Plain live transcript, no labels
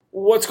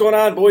What's going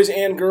on, boys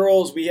and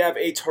girls? We have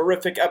a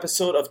terrific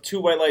episode of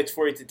Two White Lights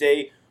for you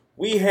today.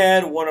 We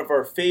had one of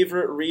our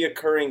favorite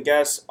reoccurring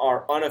guests,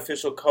 our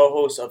unofficial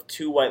co-host of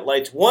Two White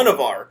Lights, one of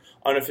our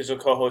unofficial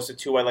co-hosts of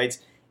Two White Lights,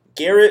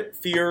 Garrett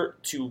Fear,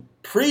 to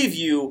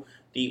preview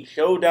the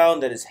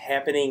showdown that is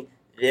happening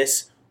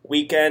this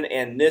weekend,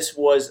 and this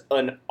was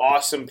an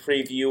awesome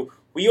preview.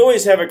 We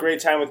always have a great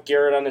time with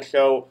Garrett on the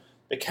show.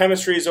 The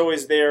chemistry is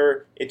always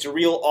there. It's a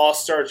real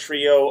all-star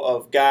trio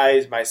of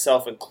guys,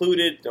 myself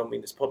included. Don't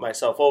mean to put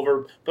myself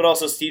over, but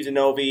also Steve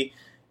Zanovi.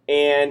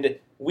 And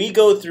we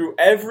go through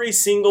every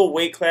single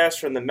weight class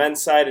from the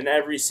men's side and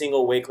every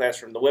single weight class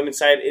from the women's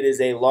side. It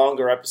is a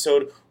longer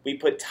episode. We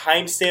put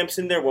timestamps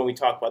in there when we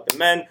talk about the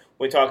men,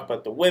 when we talk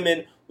about the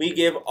women. We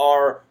give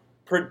our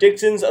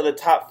predictions of the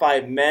top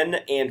 5 men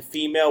and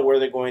female, where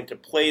they're going to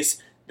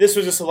place. This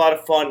was just a lot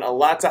of fun,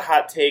 lots of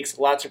hot takes,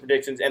 lots of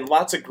predictions, and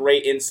lots of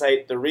great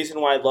insight. The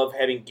reason why I love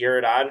having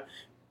Garrett on,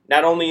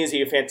 not only is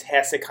he a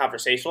fantastic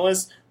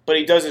conversationalist, but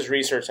he does his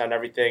research on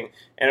everything.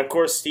 And of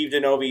course, Steve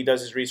Denovi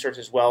does his research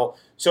as well.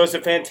 So it's a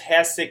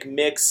fantastic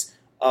mix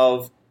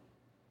of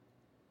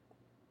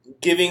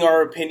giving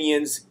our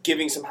opinions,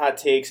 giving some hot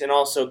takes, and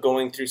also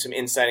going through some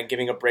insight and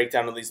giving a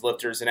breakdown of these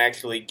lifters and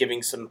actually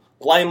giving some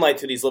limelight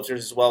to these lifters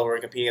as well who are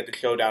competing at the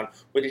showdown,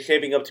 which is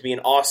shaping up to be an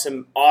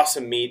awesome,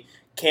 awesome meet.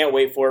 Can't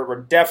wait for it. We're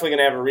definitely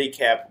going to have a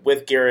recap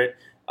with Garrett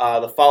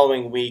the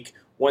following week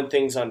when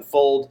things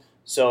unfold.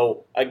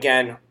 So,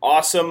 again,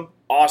 awesome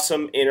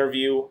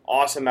interview,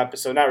 awesome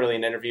episode. Not really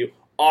an interview.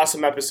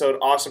 Awesome episode,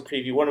 awesome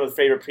preview. One of the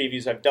favorite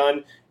previews I've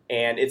done.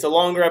 And it's a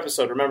longer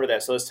episode. Remember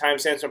that. So, this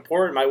timestamp's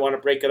important. Might want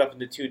to break it up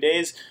into 2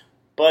 days.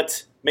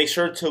 But make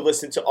sure to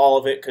listen to all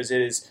of it because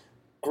it is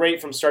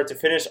great from start to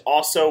finish.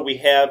 Also, we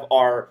have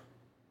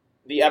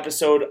the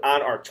episode on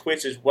our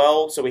Twitch as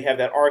well, so we have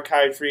that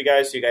archived for you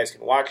guys so you guys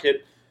can watch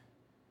it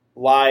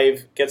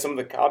live, get some of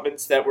the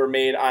comments that were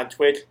made on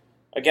Twitch.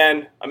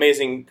 Again,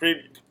 amazing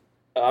preview.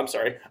 But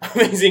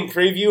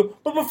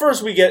before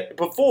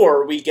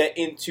we get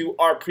into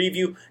our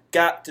preview,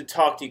 got to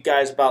talk to you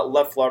guys about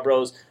Left Floor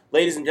Bros.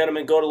 Ladies and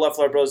gentlemen, go to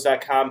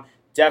leftfloorbros.com.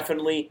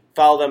 Definitely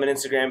follow them on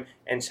Instagram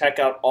and check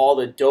out all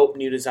the dope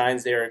new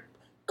designs they're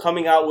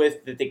coming out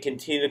with, that they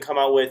continue to come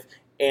out with,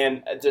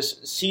 and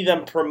just see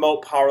them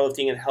promote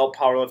powerlifting and help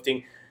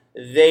powerlifting.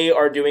 They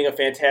are doing a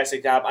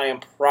fantastic job. I am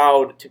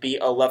proud to be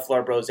a Left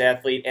Floor Bros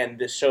athlete and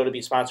this show to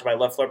be sponsored by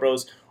Left Floor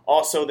Bros.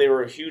 Also, they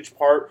were a huge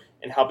part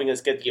in helping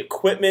us get the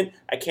equipment.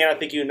 I cannot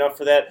thank you enough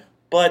for that.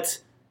 But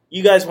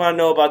you guys want to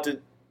know about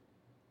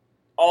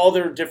all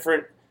their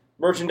different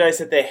merchandise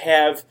that they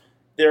have.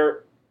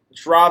 Their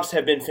drops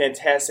have been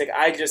fantastic.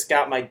 I just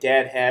got my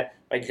dad hat,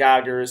 my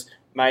joggers,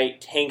 my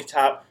tank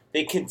top.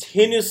 They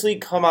continuously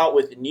come out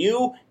with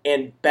new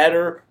and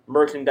better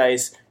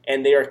merchandise,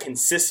 and they are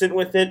consistent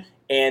with it,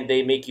 and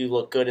they make you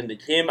look good in the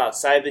gym,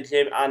 outside the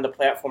gym, on the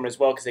platform as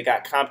well, because they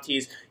got comp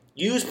tees.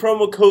 Use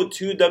promo code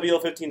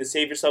 2WL15 to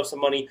save yourself some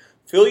money.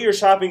 Fill your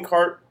shopping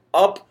cart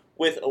up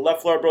with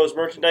Left Floor Bros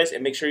merchandise,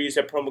 and make sure you use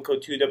that promo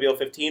code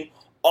 2WL15.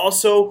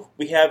 Also,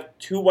 we have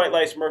Two White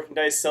Lights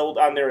merchandise sold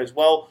on there as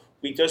well.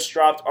 We just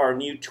dropped our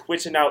new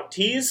Twitching Out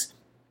tees.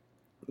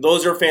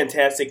 Those are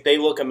fantastic. They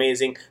look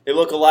amazing. They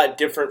look a lot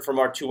different from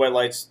our Two White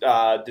Lights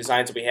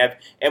designs that we have.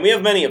 And we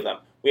have many of them.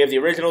 We have the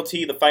original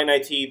tee, the Fight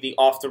Night tee, the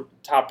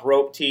off-the-top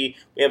rope tee.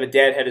 We have a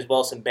dad head as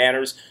well, some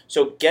banners.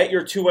 So get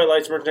your Two White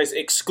Lights merchandise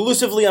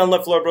exclusively on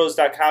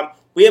leftfloorbros.com.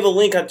 We have a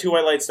link on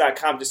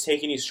twowhitelets.com just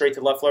taking you straight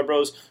to Left Floor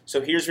Bros.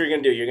 So here's what you're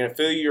going to do. You're going to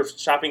fill your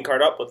shopping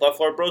cart up with Left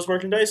Floor Bros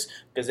merchandise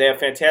because they have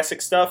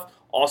fantastic stuff.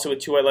 Also with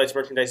Two White Lights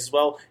merchandise as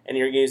well. And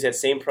you're going to use that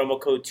same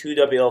promo code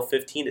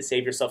 2WL15 to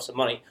save yourself some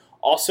money.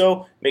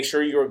 Also, make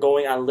sure you are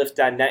going on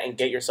Lift.net and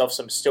get yourself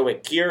some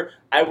Stoic gear.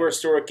 I wear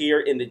Stoic gear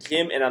in the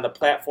gym and on the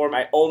platform.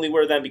 I only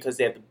wear them because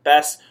they have the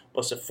best,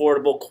 most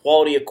affordable,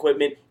 quality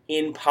equipment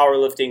in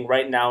powerlifting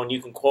right now, and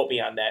you can quote me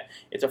on that.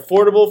 It's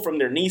affordable from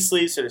their knee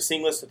sleeves to their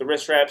singlets to the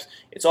wrist straps.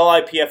 It's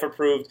all IPF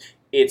approved.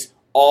 It's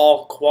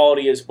all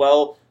quality as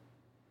well.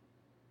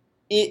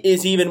 It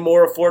is even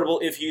more affordable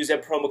if you use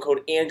that promo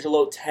code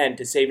Angelo10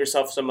 to save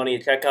yourself some money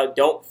at checkout.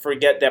 Don't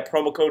forget that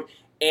promo code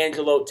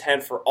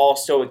Angelo10 for all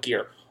Stoic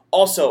gear.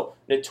 Also,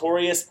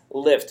 Notorious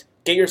Lift.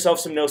 Get yourself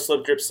some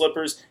no-slip drip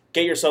slippers.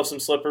 Get yourself some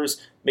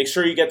slippers. Make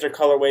sure you get their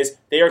colorways.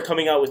 They are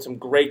coming out with some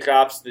great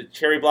drops. The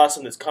Cherry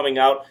Blossom that's coming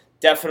out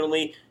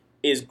definitely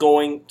is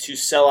going to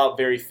sell out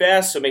very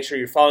fast, so make sure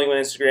you're following them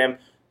on Instagram.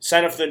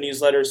 Sign up for the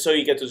newsletter so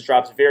you get those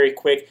drops very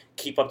quick.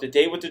 Keep up to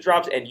date with the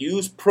drops and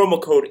use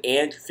promo code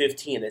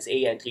ANG15, that's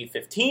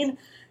ANG15,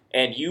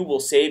 and you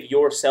will save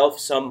yourself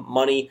some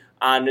money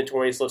on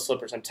Notorious Lift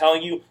slippers. I'm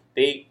telling you,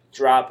 their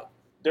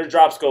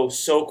drops go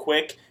so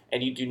quick,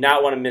 and you do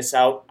not want to miss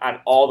out on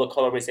all the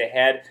colorways they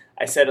had.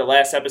 I said it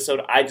last episode,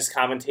 I just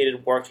commentated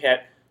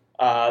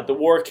the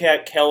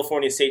Warcat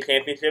California State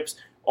Championships.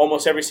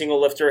 Almost every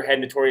single lifter had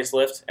Notorious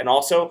Lift, and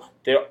also,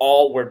 they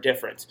all were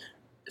different.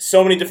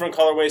 So many different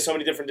colorways, so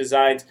many different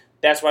designs.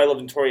 That's why I love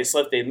Notorious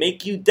Lift. They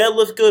make you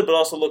deadlift good, but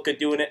also look good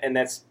doing it, and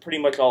that's pretty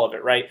much all of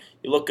it, right?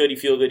 You look good, you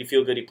feel good,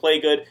 you play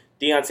good.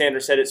 Deion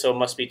Sanders said it, so it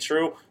must be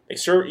true. Make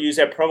sure you use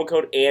that promo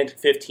code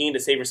AND15 to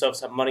save yourself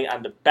some money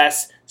on the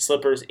best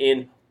slippers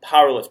in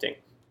powerlifting.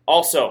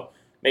 Also,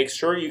 make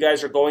sure you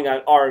guys are going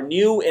on our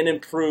new and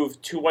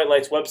improved Two White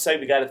Lights website.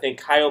 We got to thank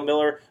Kyle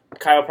Miller,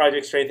 Kyle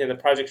Project Strength, and the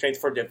Project Strength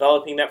for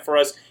developing that for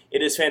us.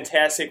 It is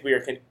fantastic. We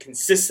are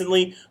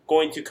consistently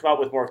going to come out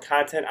with more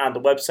content on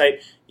the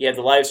website. You have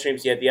the live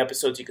streams, you have the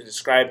episodes. You can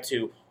subscribe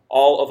to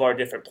all of our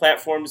different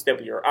platforms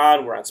that we are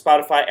on. We're on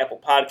Spotify,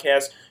 Apple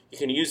Podcasts. You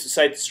can use the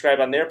site to subscribe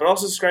on there, but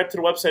also subscribe to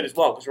the website as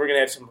well, because we're going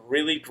to have some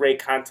really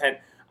great content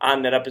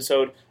on that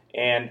episode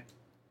and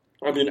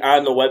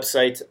on the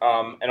website,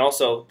 and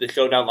also the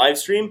Showdown live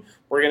stream.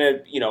 We're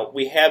going to,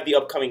 we have the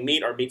upcoming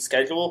meet, our meet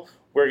schedule.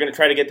 We're going to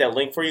try to get that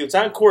link for you. It's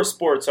on Core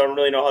Sports, so I don't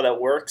really know how that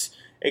works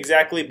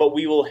exactly, but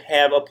we will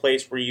have a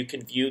place where you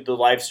can view the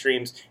live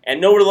streams and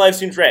know where the live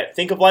streams are at.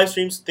 Think of live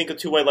streams, think of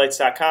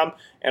twowhitelights.com,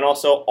 and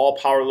also all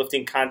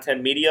powerlifting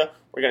content media.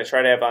 We're going to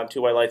try to have on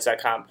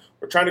twowhitelights.com.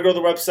 We're trying to grow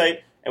the website,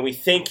 and we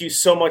thank you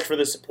so much for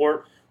the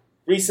support.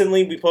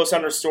 Recently, we posted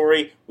on our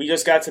story, we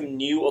just got some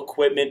new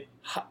equipment,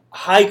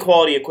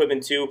 high-quality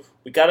equipment, too.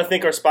 We got to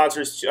thank our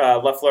sponsors,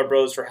 Left Floor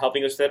Bros, for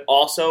helping us with that.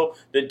 Also,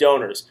 the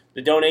donors.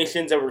 The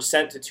donations that were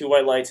sent to Two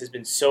White Lights has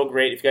been so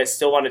great. If you guys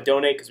still want to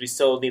donate, because we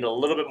still need a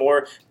little bit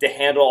more to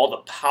handle all the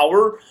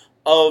power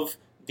of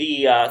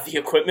the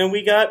equipment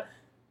we got,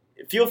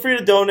 feel free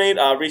to donate.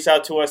 Reach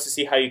out to us to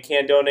see how you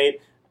can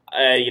donate.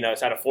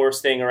 It's not a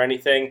forced thing or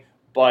anything,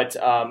 but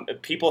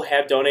people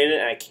have donated,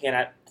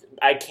 and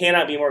I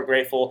cannot be more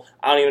grateful.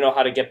 I don't even know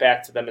how to get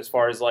back to them as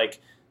far as,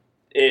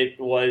 it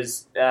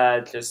was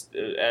just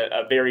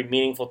a very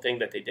meaningful thing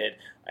that they did.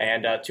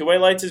 And Two White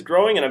Lights is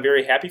growing, and I'm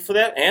very happy for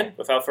that. And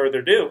without further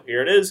ado,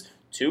 here it is,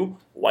 Two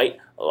White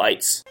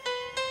Lights.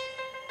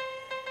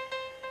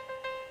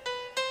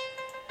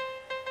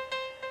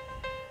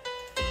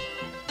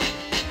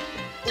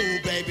 Ooh,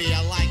 baby,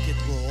 I like it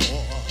raw.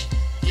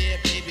 Yeah,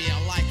 baby,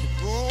 I like it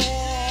raw.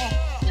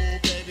 Ooh,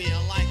 baby,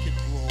 I like it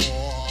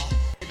raw.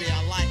 Baby,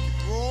 I like it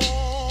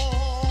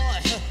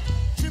raw.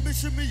 Shimmy,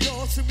 shimmy,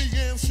 y'all, shimmy,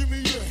 yam,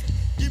 shimmy, yeah.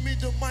 Give me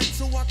the mic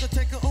so I can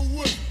take it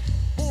away.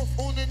 Off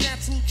on the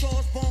natural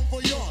charge, Bon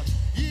Voyage.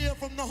 Yeah,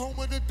 from the home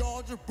of the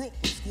Dodger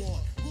Brooklyn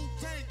squad.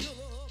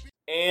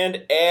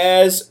 And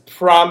as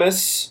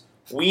promised,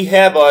 we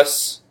have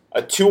us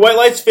a Two White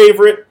Lights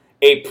favorite,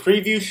 a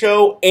preview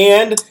show,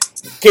 and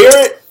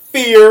Garrett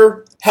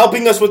Fear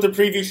helping us with the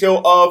preview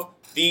show of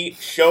the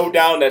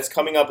Showdown that's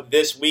coming up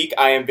this week.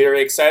 I am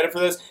very excited for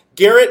this.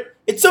 Garrett,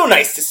 it's so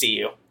nice to see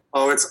you.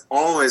 Oh, it's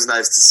always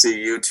nice to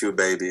see you two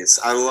babies.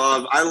 I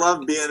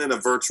love being in a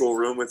virtual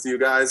room with you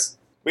guys.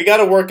 We got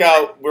to work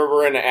out where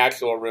we're in an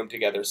actual room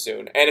together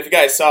soon. And if you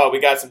guys saw, we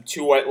got some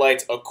Two White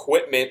Lights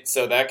equipment,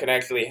 so that can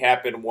actually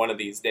happen one of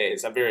these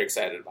days. I'm very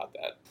excited about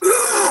that.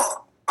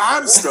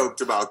 I'm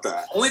stoked about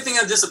that. Only thing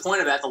I'm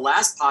disappointed about, the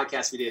last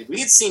podcast we did, we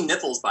had seen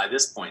nipples by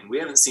this point. We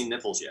haven't seen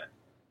nipples yet.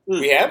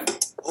 We have?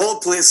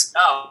 Hold, please.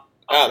 Oh,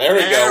 there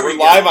we go. We're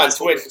live on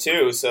Twitch,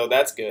 too, so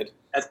that's good.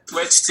 At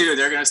Twitch, too,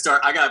 they're going to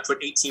start. I got to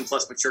put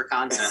 18-plus mature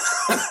content.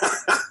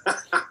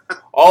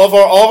 All of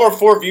our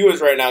 4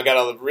 viewers right now got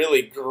a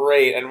really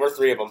great, and we're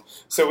 3 of them,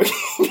 so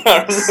we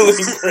got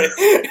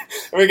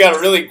a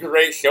really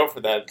great show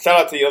for that. Shout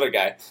out to the other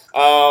guy.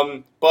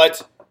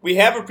 But we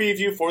have a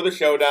preview for the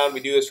Showdown. We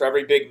do this for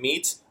every big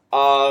meet.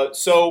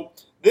 So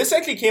this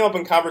actually came up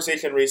in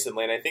conversation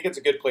recently, and I think it's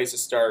a good place to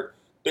start.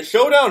 The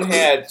Showdown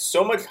had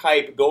so much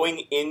hype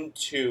going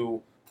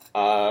into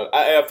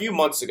a few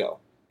months ago.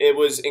 It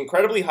was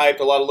incredibly hyped.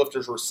 A lot of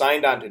lifters were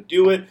signed on to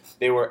do it.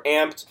 They were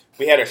amped.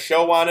 We had a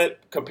show on it,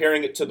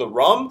 comparing it to the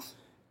Rum.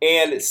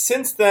 And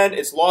since then,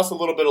 it's lost a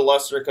little bit of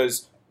luster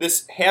because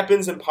this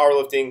happens in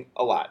powerlifting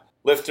a lot.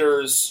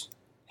 Lifters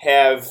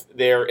have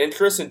their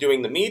interest in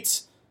doing the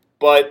meets,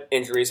 but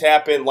injuries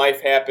happen,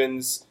 life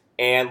happens,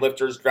 and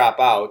lifters drop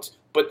out.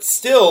 But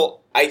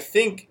still, I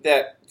think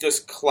that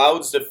just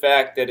clouds the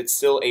fact that it's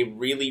still a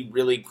really,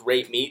 really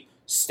great meet,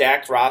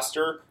 stacked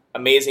roster,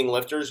 amazing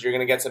lifters. You're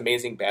going to get some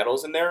amazing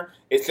battles in there.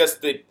 It's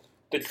just the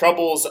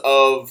troubles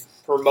of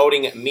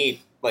promoting a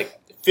meet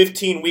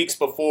 15 weeks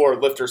before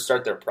lifters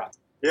start their prep.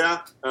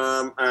 Yeah,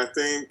 I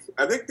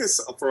think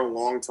this for a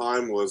long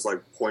time was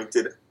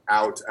pointed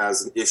out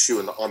as an issue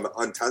on the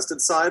untested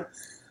side,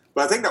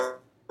 but I think that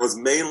was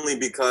mainly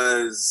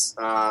because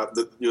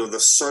the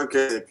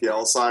circuit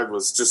APL side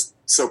was just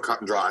so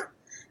cut and dry.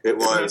 It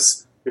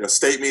was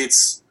state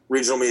meets,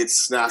 regional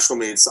meets, national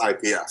meets,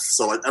 IPF.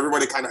 So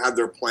everybody kind of had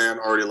their plan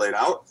already laid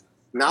out.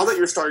 Now that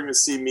you're starting to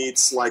see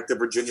meets like the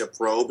Virginia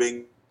Pro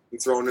being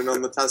thrown in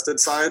on the tested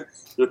side,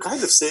 you're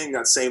kind of seeing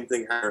that same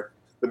thing here.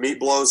 The meet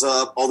blows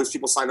up, all these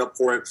people sign up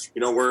for it.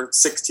 We're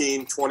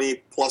 16, 20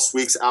 plus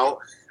weeks out,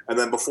 and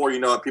then before you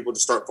know it, people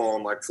just start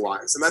falling like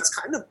flies. And that's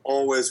kind of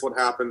always what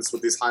happens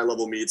with these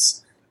high-level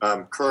meets.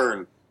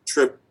 Kern,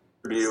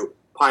 Tribute,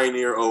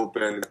 Pioneer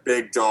Open,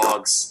 Big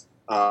Dogs,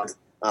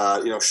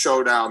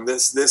 Showdown.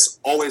 This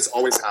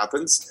always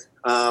happens.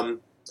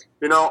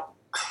 You know,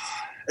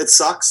 it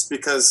sucks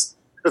because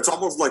it's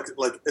almost like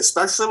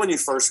especially when you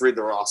first read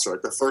the roster,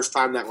 like the first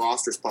time that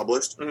roster's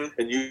published,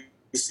 and you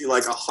see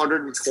like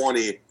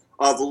 120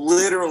 of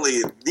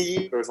literally the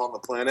leaders on the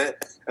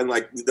planet, and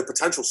like the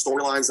potential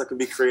storylines that can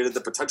be created,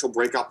 the potential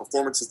breakout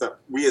performances that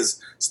we as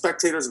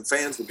spectators and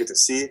fans would get to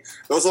see,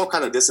 those all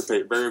kind of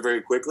dissipate very,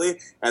 very quickly,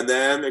 and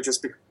then it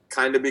just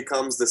kind of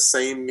becomes the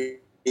same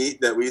meat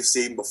that we've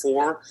seen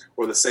before,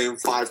 or the same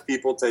 5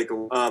 people take.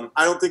 I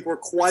don't think we're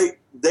quite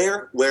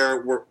there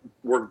where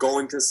we're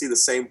going to see the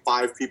same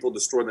 5 people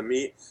destroy the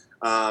meat.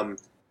 And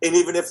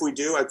even if we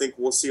do, I think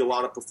we'll see a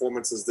lot of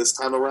performances this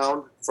time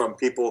around from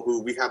people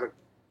who we haven't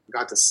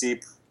got to see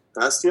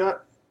best yet.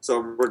 So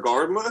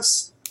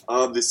regardless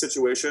of the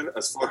situation,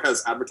 as far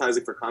as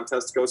advertising for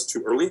contests goes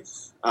too early,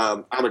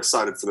 I'm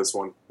excited for this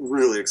one.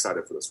 Really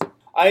excited for this one.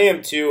 I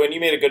am too, and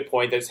you made a good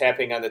point that's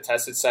happening on the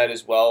tested side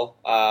as well,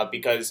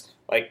 because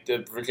like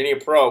the Virginia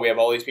Pro, we have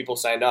all these people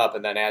signed up,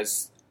 and then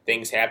as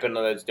things happen,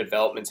 as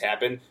developments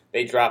happen,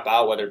 they drop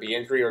out, whether it be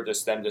injury or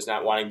just them just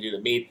not wanting to do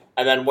the meet.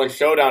 And then when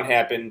Showdown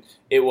happened,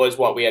 it was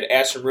we had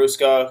Ashton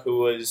Ruska, who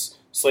was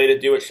slated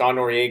to do it, Sean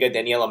Noriega,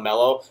 Daniela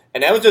Mello,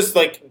 and that was just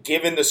like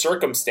given the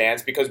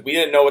circumstance because we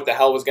didn't know what the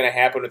hell was going to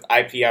happen with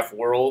IPF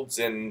Worlds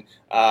and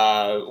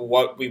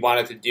what we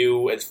wanted to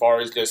do as far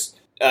as just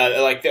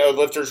like the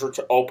lifters were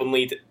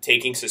openly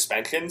taking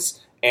suspensions.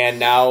 And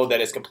now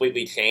that it's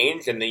completely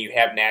changed, and then you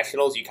have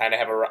nationals, you kind of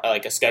have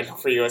a schedule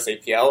for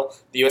USAPL.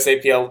 The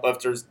USAPL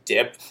lifters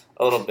dip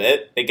a little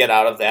bit; they get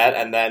out of that,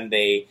 and then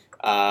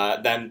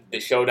then the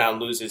Showdown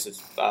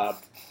loses a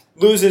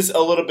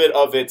little bit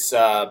of its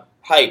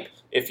hype,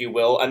 if you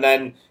will, and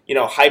then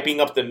hyping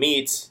up the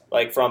meet,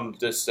 like from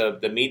this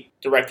the meet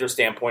director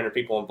standpoint or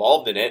people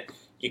involved in it,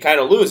 you kind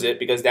of lose it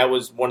because that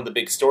was one of the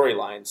big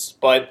storylines.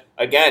 But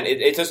again,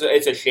 it's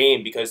a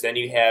shame because then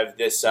you have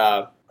this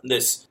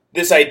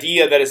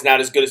idea that it's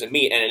not as good as a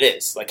meet, and it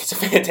is. Like, it's a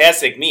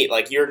fantastic meet.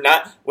 Like,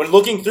 when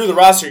looking through the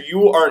roster,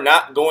 you are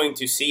not going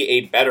to see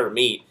a better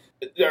meet,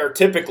 or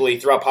typically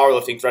throughout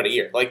powerlifting throughout a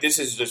year. Like, this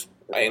is just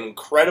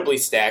incredibly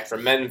stacked for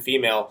men and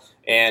female,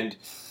 and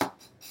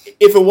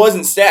if it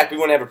wasn't stacked, we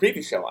wouldn't have a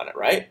preview show on it,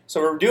 right?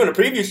 So we're doing a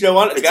preview show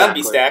on it. It's got to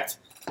be stacked.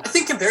 I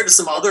think compared to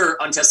some other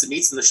untested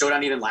meets in the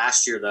Showdown even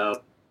last year,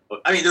 though,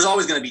 I mean, there's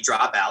always going to be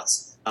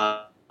dropouts.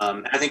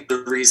 I think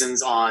the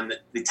reasons on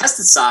the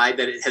tested side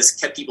that it has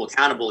kept people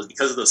accountable is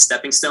because of those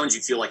stepping stones.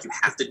 You feel like you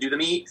have to do the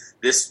meet.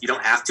 This, you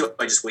don't have to.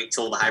 I just wait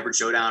till the hybrid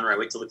showdown or I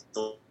wait till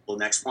the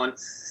next one.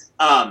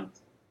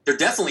 There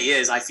definitely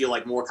is, I feel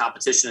like, more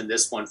competition in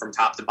this one from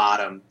top to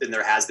bottom than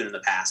there has been in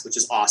the past, which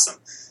is awesome.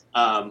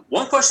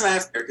 One question I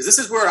have here, because this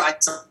is where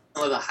some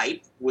of the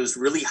hype was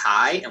really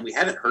high and we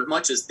haven't heard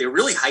much, is they're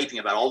really hyping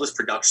about all this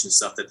production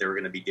stuff that they were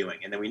going to be doing.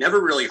 And then we never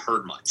really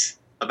heard much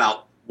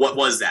about what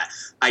was that.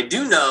 I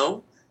do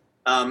know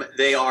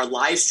they are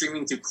live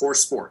streaming through Core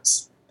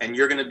Sports, and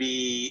you're going to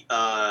be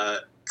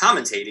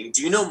commentating.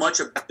 Do you know much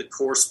about the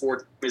Core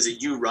Sports? Is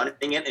it you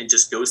running it and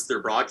just goes to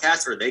their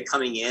broadcast, or are they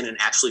coming in and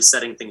actually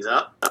setting things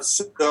up?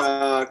 So,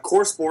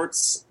 Core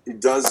Sports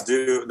does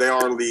do. They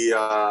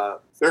are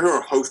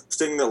they're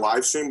hosting the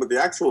live stream, but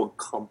the actual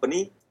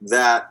company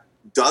that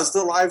does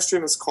the live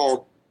stream is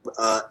called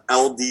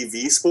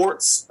LDV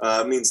Sports.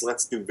 Means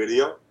Let's Do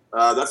Video.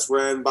 That's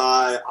ran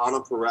by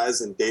Ana Perez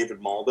and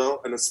David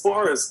Maldo. And as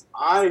far as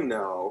I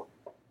know,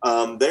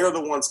 they are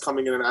the ones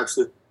coming in and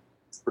actually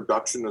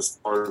production as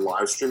far as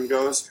live stream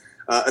goes.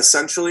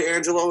 Essentially,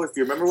 Angelo, if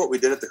you remember what we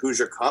did at the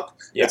Hoosier Cup,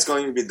 It's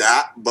going to be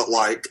that, but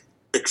like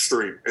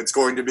extreme. It's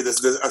going to be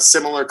a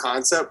similar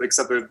concept,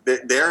 except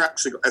they're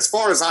actually, as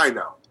far as I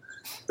know,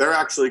 they're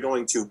actually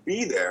going to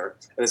be there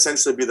and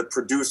essentially be the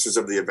producers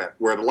of the event.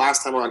 Where the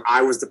last time around,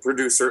 I was the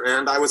producer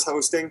and I was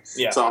hosting.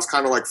 Yeah. So I was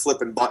kind of like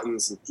flipping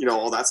buttons and,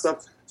 all that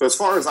stuff. So as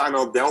far as I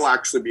know, they'll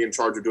actually be in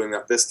charge of doing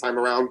that this time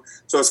around.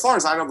 So as far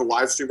as I know, the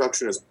live stream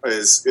production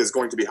is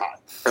going to be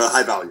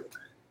high value.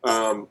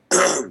 I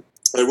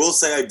will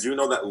say I do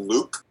know that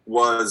Luke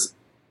was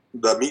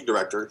the meet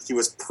director. He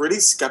was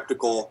pretty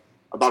skeptical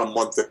about a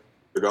month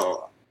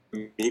ago.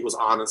 Meet was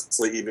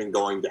honestly even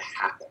going to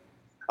happen.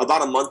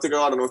 About a month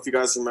ago, I don't know if you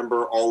guys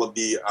remember, all of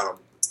the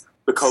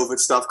COVID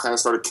stuff kind of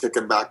started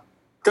kicking back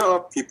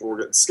up. People were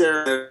getting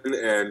scared,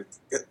 and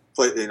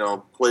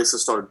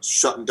places started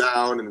shutting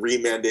down and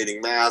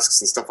re-mandating masks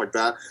and stuff like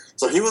that.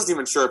 So he wasn't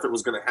even sure if it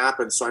was going to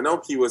happen. So I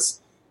know he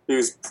was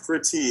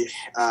pretty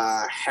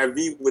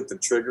heavy with the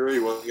trigger. He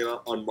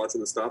wasn't on much of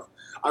the stuff.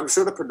 I'm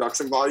sure the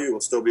production value will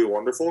still be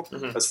wonderful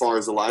as far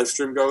as the live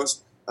stream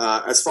goes.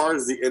 As far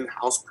as the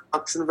in-house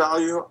production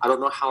value, I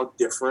don't know how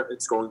different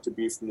it's going to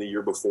be from the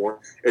year before.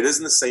 It is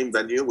in the same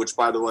venue, which,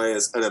 by the way,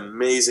 is an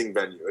amazing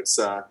venue. It's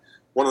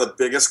one of the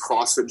biggest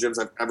CrossFit gyms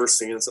I've ever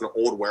seen. It's in an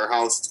old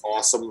warehouse. It's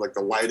awesome. Like,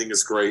 the lighting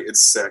is great.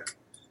 It's sick.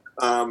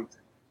 I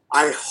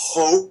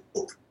hope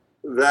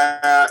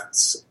that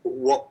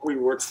what we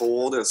were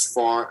told as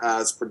far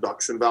as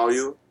production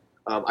value,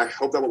 I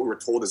hope that what we were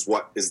told is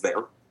what is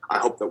there. I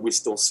hope that we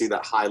still see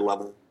that high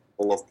level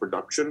of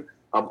production.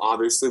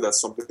 Obviously, that's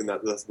something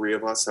that the three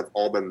of us have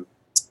all been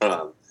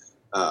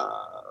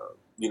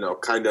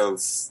kind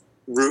of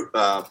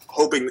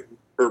hoping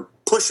or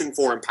pushing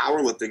for in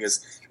powerlifting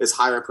is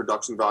higher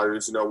production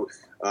values.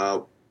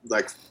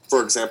 Like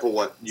for example,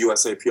 what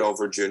USAPL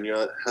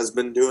Virginia has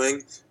been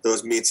doing.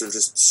 Those meets are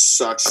just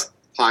such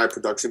high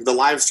production. The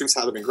live streams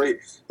haven't been great,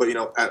 but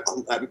at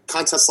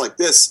contests like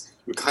this,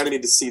 you kind of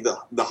need to see the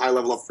high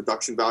level of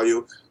production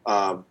value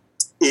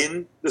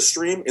in the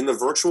stream, in the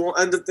virtual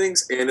end of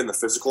things, and in the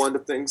physical end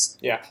of things.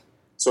 Yeah.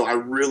 So I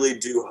really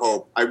do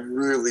hope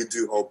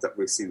that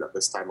we see that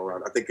this time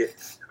around. I think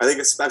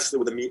especially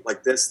with a meet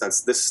like this,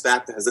 that's this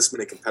stack that has this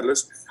many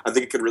competitors, I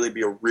think it could really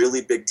be a really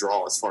big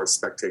draw as far as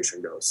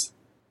spectation goes.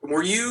 I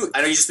know you've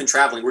just been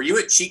traveling. Were you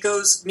at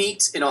Chico's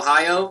meet in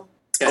Ohio?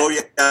 Oh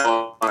yeah,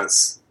 I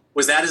was.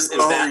 Was that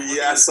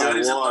yes, I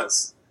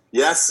was.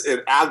 Yes,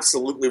 it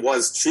absolutely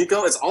was.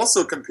 Chico is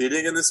also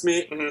competing in this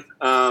meet.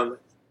 Mm-hmm.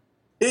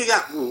 He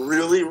got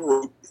really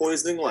road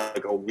poisoning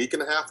like a week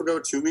and a half ago,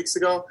 2 weeks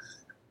ago.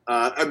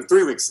 And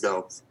 3 weeks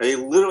ago, and he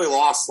literally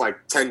lost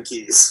like 10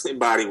 keys in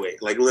body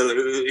weight. Like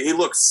literally, he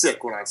looked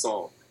sick when I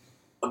saw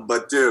him.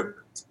 But dude,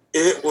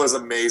 it was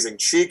amazing.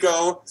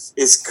 Chico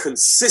is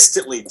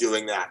consistently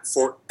doing that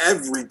for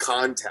every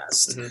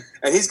contest,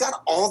 and he's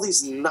got all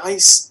these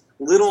nice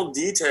little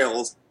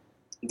details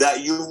that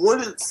you'd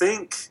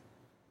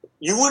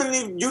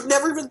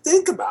never even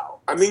think about.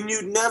 I mean,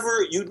 you'd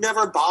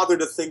never bother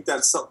to think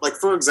that like,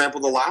 for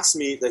example, the last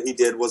meet that he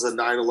did was a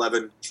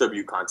 9/11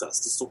 tribute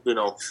contest,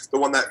 the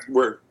one that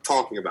we're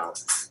talking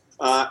about.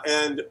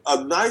 And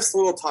a nice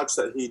little touch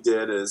that he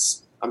did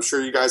is, I'm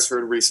sure you guys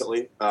heard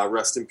recently,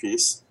 rest in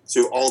peace,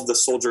 to all of the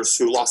soldiers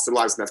who lost their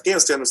lives in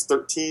Afghanistan. There's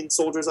 13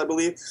 soldiers, I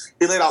believe.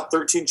 He laid out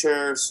 13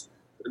 chairs,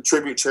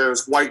 tribute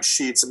chairs, white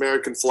sheets,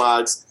 American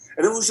flags,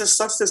 and it was just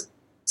such this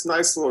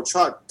nice little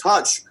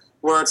touch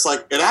where it's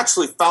like it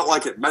actually felt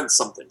like it meant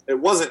something. It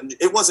wasn't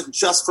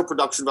just for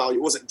production value.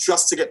 It wasn't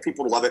just to get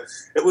people to love it.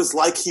 It was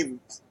like he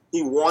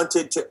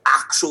wanted to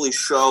actually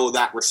show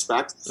that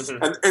respect.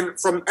 And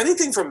from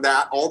anything from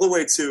that all the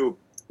way to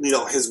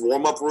his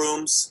warm-up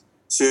rooms,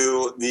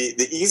 to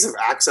the ease of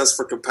access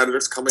for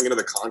competitors coming into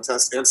the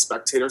contest and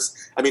spectators.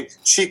 I mean,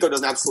 Chico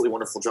does an absolutely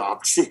wonderful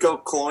job. Chico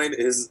Coin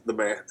is the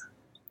man.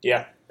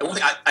 Yeah. And one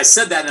thing, I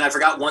said that and I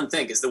forgot one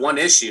thing, is the one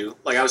issue,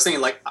 like I was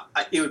thinking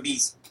it would be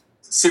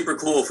super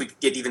cool if we could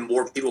get even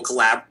more people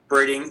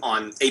collaborating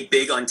on a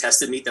big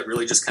untested meet that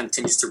really just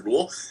continues to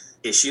rule.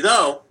 Issue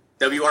though,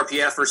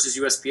 WRPF versus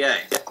USPA.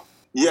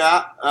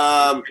 Yeah.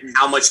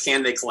 How much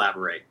can they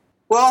collaborate?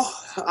 Well,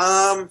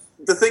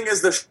 the thing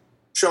is, the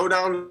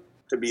showdown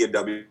to be a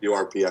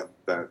WRPF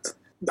event.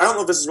 I don't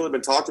know if this has really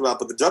been talked about,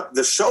 but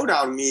the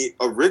showdown meet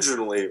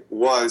originally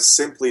was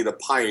simply the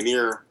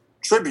Pioneer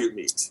tribute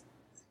meet.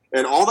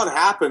 And all that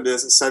happened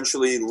is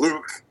essentially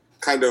Luke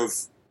kind of,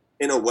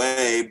 in a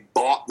way,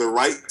 bought the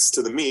rights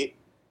to the meet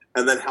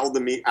and then held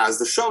the meet as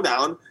the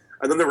showdown.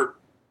 And then there were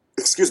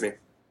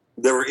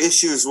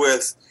issues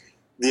with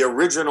the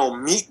original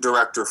meet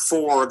director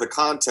for the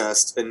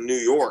contest in New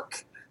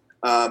York.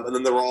 And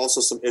then there were also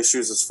some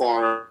issues as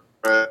far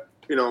as,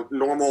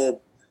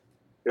 normal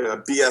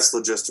BS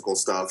logistical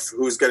stuff,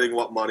 who's getting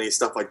what money,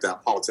 stuff like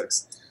that,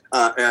 politics.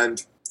 So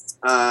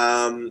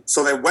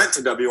they went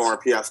to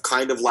WRPF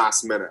kind of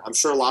last minute. I'm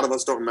sure a lot of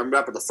us don't remember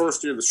that, but the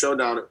first year of the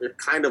showdown, it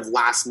kind of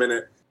last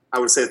minute, I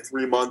would say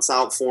 3 months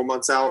out, 4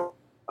 months out,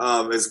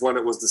 is when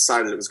it was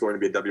decided it was going to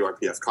be a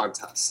WRPF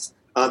contest.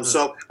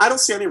 So I don't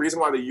see any reason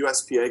why the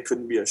USPA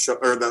couldn't be the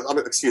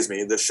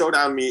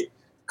showdown meet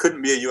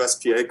couldn't be a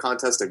USPA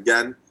contest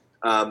again.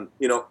 All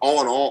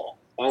in all,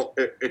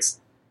 it's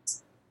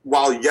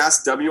while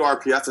yes,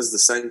 WRPF is the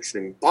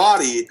sanctioning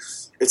body,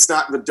 it's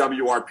not the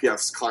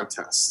WRPF's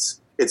contest.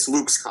 It's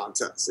Luke's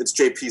contest. It's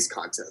JP's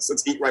contest.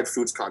 It's Eat Right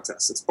Foods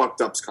contest. It's Bucked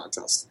Up's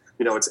contest.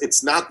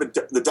 It's not the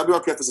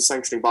WRPF is a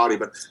sanctioning body,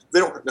 but they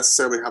don't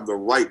necessarily have the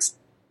right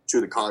to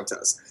the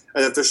contest.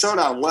 And if the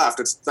showdown left,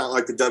 it's not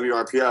like the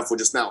WRPF would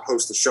just now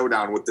host a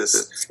showdown with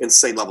this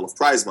insane level of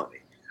prize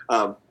money.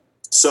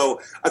 So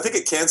I think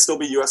it can still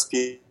be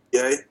USPA.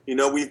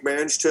 We've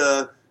managed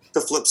to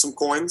flip some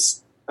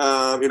coins.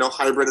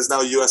 Hybrid is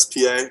now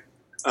USPA.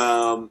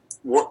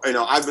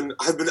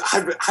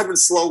 I've been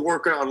slow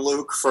working on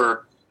Luke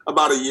for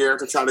about a year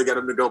to try to get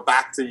him to go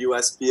back to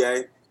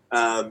USPA.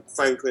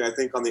 Frankly, I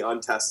think on the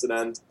untested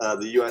end,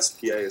 the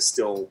USPA is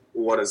still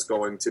what is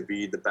going to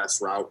be the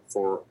best route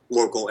for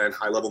local and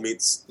high level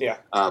meets. Yeah.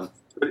 But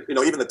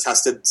even the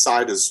tested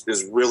side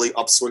is really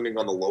upswinging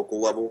on the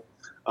local level,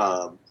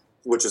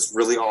 which is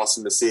really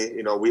awesome to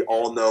see. We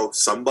all know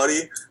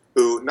somebody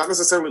who not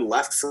necessarily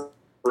left for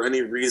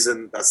any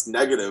reason that's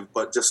negative,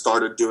 but just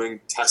started doing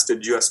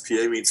tested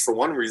USPA meets for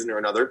one reason or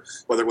another,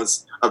 whether it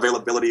was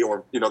availability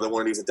or, they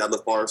wanted to use a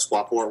deadlift bar,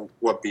 squat bar, or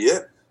what be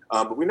it.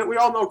 But we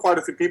all know quite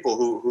a few people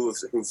who've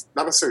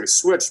not necessarily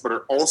switched, but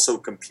are also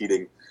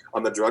competing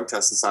on the drug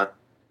testing side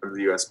of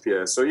the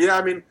USPA. So, yeah,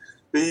 I mean,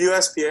 the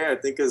USPA, I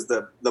think, is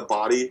the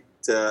body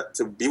to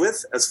be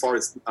with as far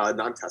as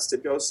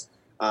non-tested goes.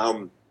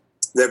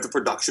 They have the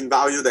production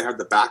value. They have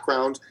the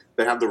background.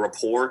 They have the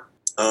rapport.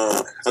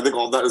 I think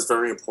all that is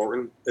very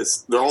important.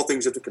 They're all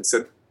things you have to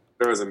consider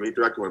as a meet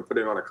director when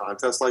putting on a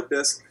contest like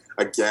this.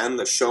 Again,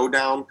 the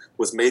showdown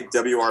was made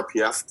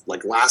WRPF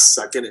like last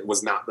second. It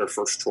was not their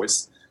first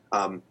choice.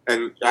 And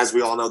as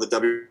we all know, the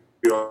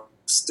WRPF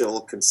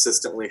still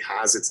consistently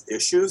has its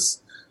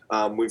issues.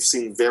 We've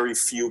seen very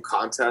few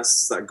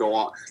contests that go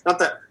off. Not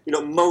that,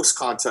 most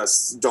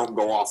contests don't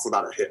go off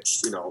without a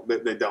hitch.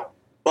 They don't.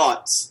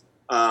 But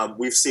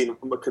we've seen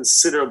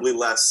considerably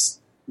less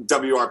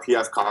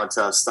WRPF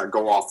contests that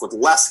go off with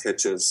less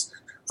hitches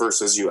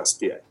versus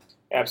USPA.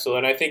 Absolutely,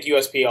 and I think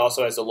USP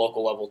also has the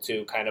local level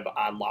too, kind of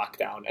on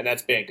lockdown, and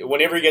that's big.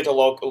 Whenever you get to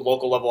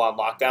local level on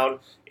lockdown,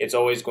 it's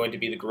always going to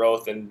be the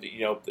growth and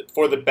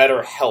for the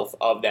better health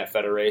of that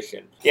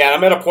federation. Yeah,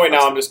 I'm at a point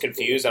now I'm just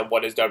confused on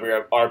what is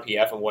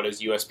WRPF and what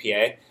is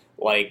USPA.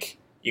 Like,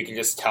 you can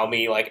just tell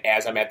me like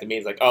as I'm at the meet,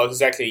 it's like, oh, this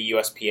is actually a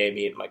USPA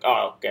meet. I'm like,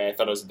 oh, okay, I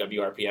thought it was a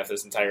WRPF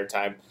this entire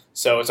time.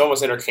 So it's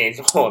almost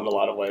interchangeable in a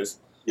lot of ways.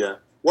 Yeah,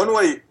 one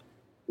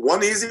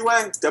easy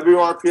way,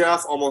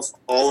 WRPF almost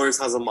always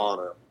has a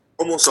mono.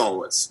 Almost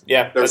always.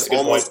 Yeah, there's that's a good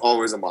almost point.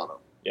 always a mono.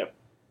 Yep.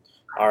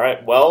 All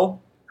right.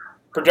 Well,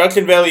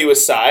 production value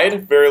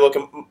aside,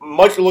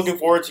 much looking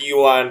forward to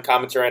you on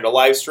commentary and a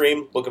live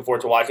stream. Looking forward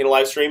to watching a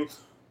live stream.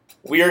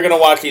 We are going to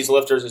watch these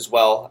lifters as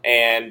well,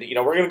 and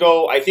we're going to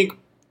go, I think,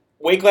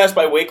 weight class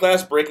by weight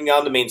class, breaking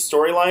down the main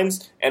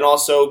storylines, and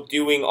also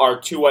doing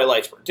our 2 white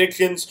lights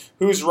predictions.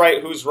 Who's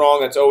right? Who's wrong?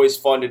 That's always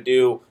fun to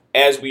do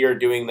as we are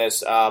doing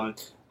this.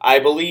 I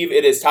believe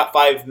it is top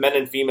 5 men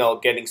and female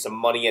getting some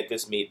money at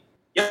this meet.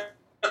 Yep.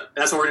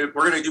 That's what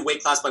we're going to do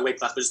weight class by weight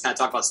class, but just kind of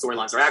talk about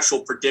storylines. Our actual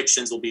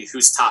predictions will be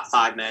who's top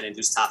 5 men and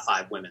who's top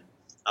 5 women.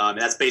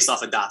 And that's based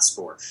off a dot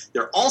score.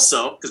 There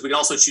also, because we can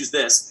also choose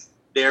this,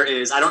 there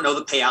is, I don't know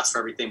the payouts for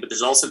everything, but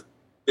there's also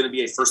going to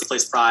be a first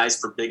place prize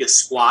for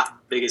biggest squat,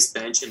 biggest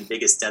bench, and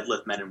biggest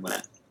deadlift men and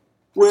women.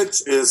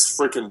 Which is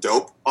freaking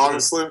dope,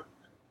 honestly.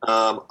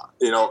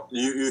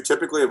 You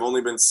typically have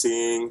only been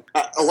seeing,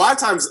 a lot of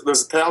times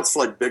there's payouts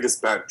for like biggest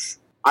bench.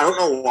 I don't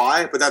know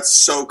why, but that's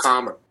so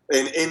common.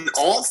 In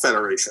all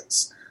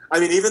federations. I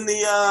mean, even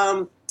the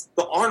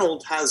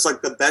Arnold has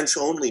like the bench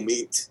only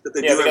meet that they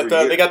do every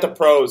year. They got the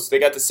pros. They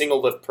got the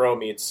single lift pro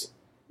meets.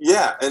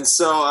 Yeah, and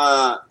so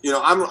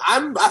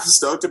I'm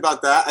stoked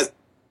about that.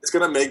 It's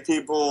gonna make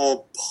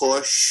people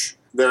push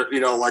their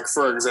like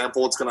for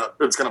example, it's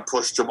gonna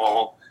push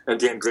Jamal and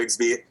Dan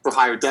Grigsby for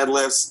higher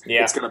deadlifts.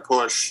 Yeah. It's gonna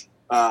push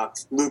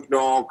Luke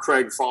Knoll,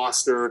 Craig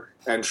Foster,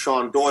 and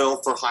Sean Doyle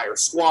for higher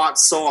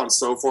squats, so on and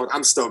so forth.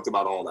 I'm stoked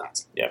about all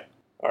that. Yep.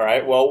 All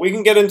right, well, we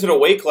can get into the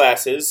weight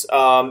classes.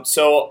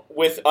 So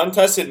with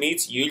untested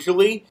meets,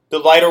 usually the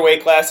lighter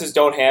weight classes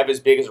don't have as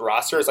big as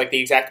rosters, like the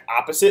exact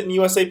opposite in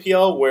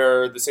USAPL,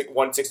 where the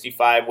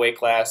 165 weight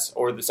class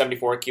or the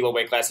 74 kilo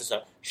weight class is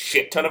a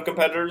shit ton of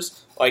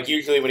competitors. Like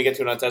usually when you get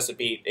to an untested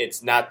meet,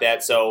 it's not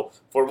that. So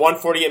for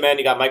 148 men,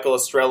 you got Michael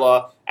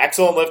Estrella,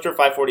 excellent lifter,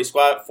 540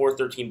 squat,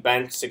 413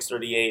 bench,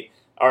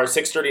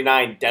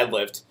 639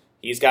 deadlift.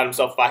 He's got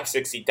himself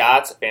 560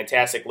 dots,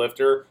 fantastic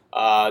lifter,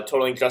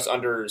 totaling just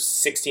under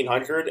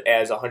 1,600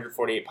 as a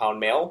 148-pound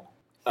male.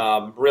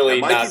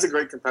 Mikey's a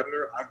great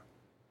competitor.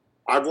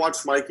 I've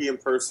watched Mikey in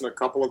person a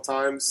couple of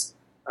times.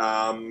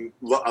 I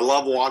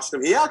love watching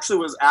him. He actually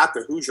was at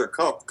the Hoosier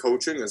Cup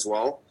coaching as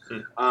well.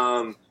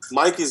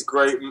 Mikey's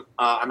great.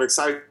 I'm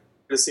excited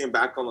to see him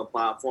back on the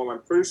platform.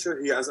 I'm pretty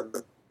sure he hasn't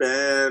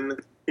been...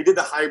 He did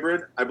the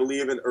hybrid, I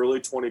believe, in early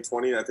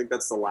 2020, and I think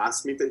that's the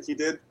last meet that he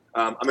did.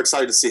 I'm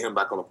excited to see him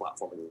back on the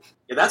platform again.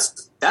 Yeah,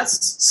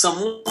 that's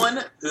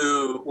someone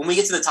who, when we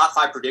get to the top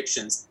 5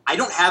 predictions, I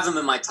don't have him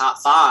in my top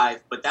 5,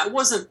 but that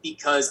wasn't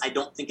because I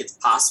don't think it's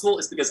possible.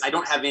 It's because I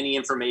don't have any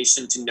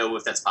information to know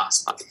if that's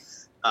possible.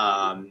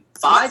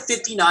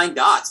 559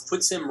 dots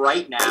puts him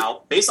right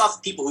now, based off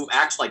of people who've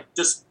actually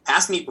just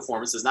past meet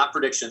performances, not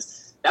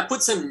predictions, that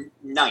puts him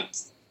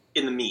 9th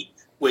in the meet,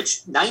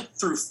 which 9th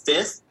through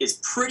 5th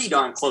is pretty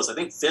darn close. I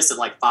think 5th's at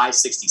like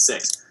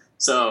 566.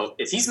 So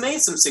if he's made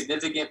some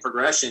significant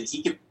progression,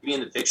 he could be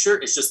in the picture.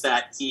 It's just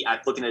that I'm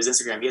looking at his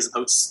Instagram, he hasn't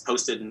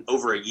posted in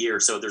over a year,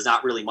 so there's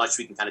not really much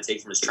we can kind of take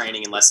from his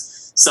training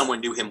unless someone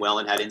knew him well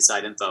and had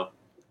inside info.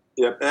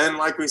 Yep, and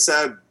like we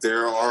said,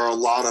 there are a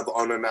lot of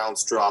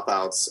unannounced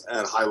dropouts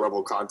at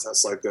high-level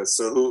contests like this.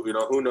 So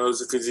who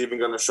knows if he's even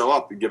going to show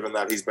up, given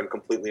that he's been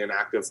completely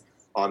inactive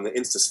on the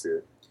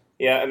Instasphere.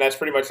 Yeah, and that's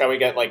pretty much how we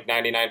get like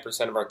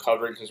 99% of our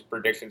coverage and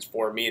predictions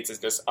for meets is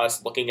just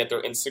us looking at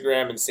their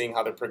Instagram and seeing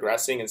how they're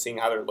progressing and seeing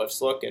how their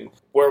lifts look and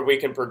where we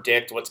can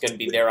predict what's going to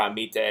be there on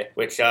meet day,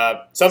 which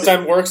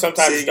sometimes works,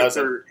 sometimes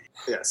doesn't.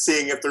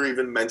 Seeing if they're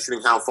even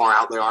mentioning how far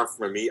out they are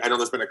from a meet. I know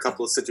there's been a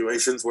couple of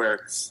situations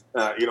where,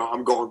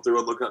 I'm going through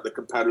and looking at the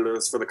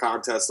competitors for the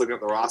contest, looking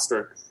at the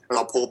roster, and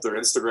I'll pull up their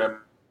Instagram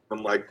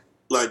and like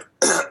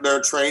their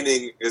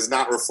training is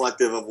not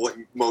reflective of what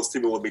most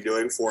people would be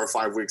doing 4 or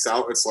 5 weeks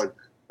out. It's like,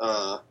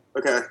 okay,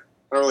 I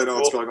don't really know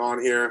what's going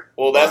on here.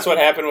 Well, that's what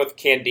happened with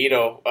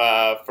Candido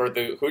for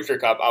the Hoosier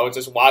Cup. I was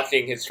just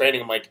watching his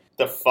training. I'm like,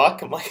 the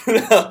fuck? I'm like,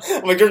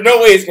 there's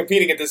no way he's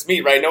competing at this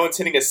meet, right? No one's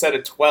hitting a set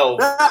of 12.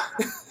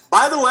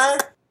 By the way,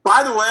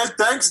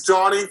 thanks,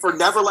 Johnny, for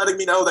never letting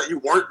me know that you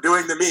weren't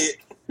doing the meet.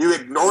 You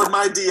ignored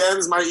my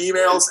DMs, my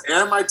emails,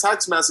 and my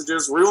text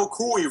messages. Real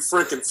cool, you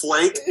freaking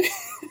flake.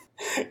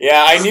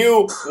 Yeah, I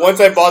knew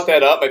once I bought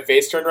that up, my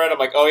face turned red. I'm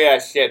like, oh yeah,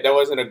 shit, that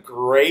wasn't a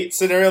great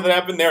scenario that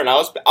happened there, and I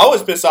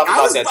was pissed off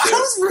about that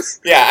too.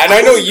 Yeah, and I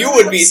know you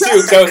would be too,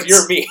 because that was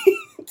your meat.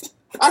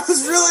 I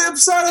was really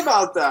upset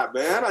about that,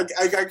 man.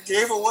 I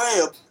gave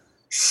away a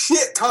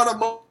shit ton of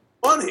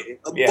money,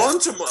 a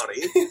bunch of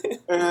money,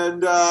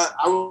 and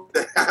I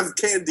would have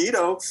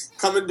Candido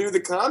come and do the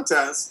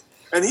contest,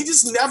 and he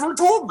just never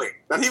told me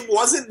that he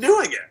wasn't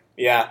doing it.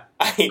 Yeah,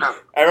 I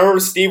remember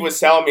Steve was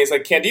telling me, he's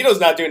like, Candido's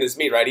not doing his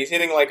meet, right? He's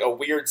hitting like a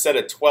weird set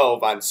of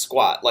 12 on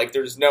squat. Like,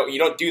 you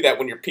don't do that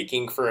when you're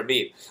peaking for a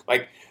meet.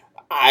 Like,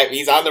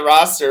 he's on the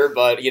roster,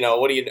 but,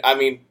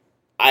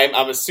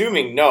 I'm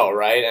assuming no,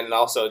 right? And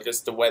also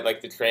just the way,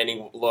 like, the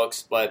training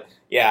looks. But,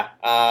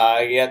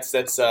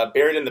 that's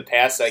buried in the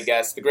past, I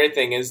guess. The great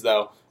thing is,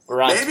 though,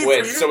 we're on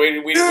Twitch, so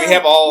we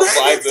have all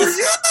live this.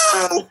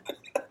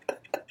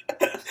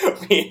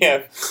 we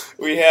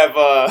have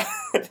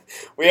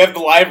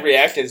the live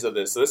reactions of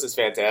this, so this is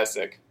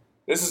fantastic.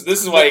 This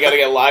is why you got to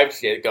get live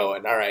shit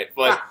going. All right,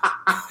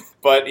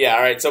 but yeah,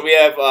 all right. So we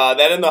have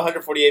that in the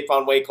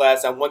 148-pound weight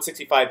class on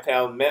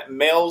 165-pound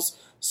males.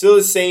 Still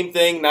the same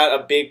thing. Not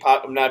a big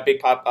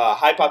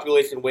high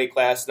population weight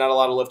class. Not a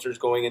lot of lifters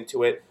going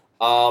into it.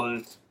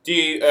 Do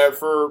you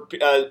for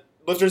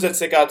lifters that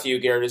stick out to you,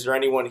 Garrett? Is there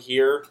anyone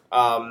here?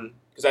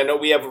 Because I know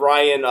we have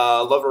Ryan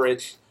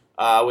Loverich.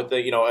 With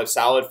a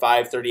solid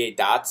 538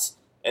 dots,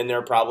 and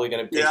they're probably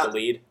going to take the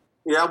lead.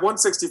 Yeah,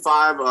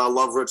 165.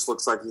 Loverich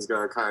looks like he's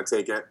going to kind of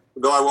take it.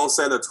 Though I will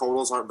say the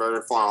totals aren't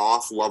very far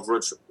off.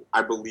 Loverich,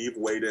 I believe,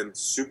 weighed in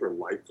super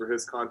light for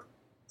his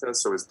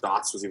contest, so his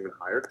dots was even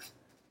higher.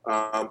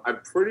 I'm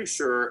pretty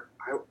sure.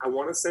 I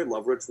want to say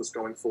Loverich was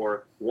going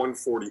for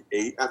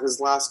 148 at his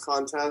last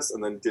contest,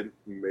 and then didn't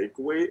make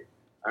weight.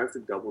 I have to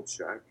double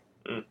check.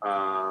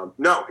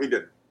 No, he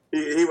didn't.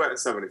 He went at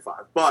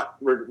 75. But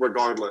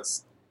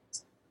regardless.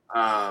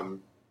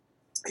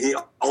 He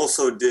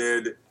also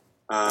did,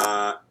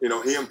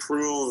 he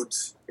improved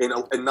in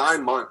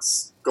 9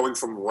 months, going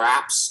from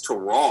wraps to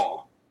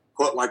raw,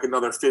 put like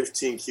another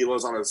 15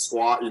 kilos on his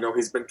squat.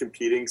 He's been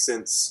competing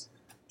since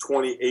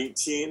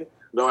 2018,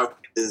 though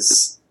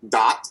his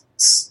DOT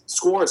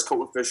score, his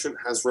coefficient,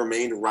 has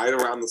remained right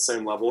around the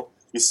same level.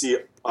 You see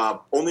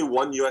only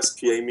one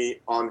USPA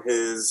meet on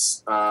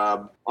his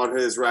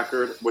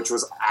record, which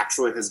was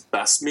actually his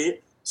best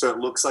meet. So it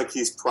looks like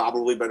he's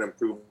probably been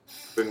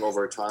improving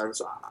over time.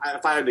 So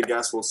if I had to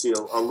guess, we'll see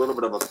a little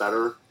bit of a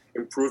better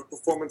improved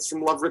performance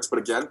from Loverich. But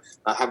again,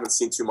 I haven't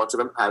seen too much of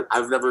him.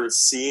 I've never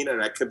seen,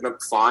 and I could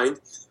not find,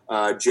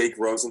 Jake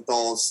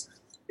Rosenthal's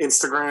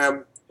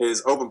Instagram,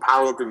 his open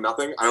powerlifting,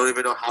 nothing. I don't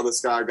even know how this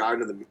guy got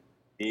into the meet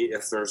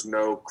if there's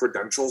no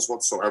credentials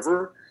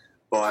whatsoever.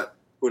 But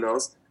who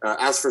knows?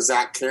 As for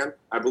Zach Can,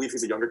 I believe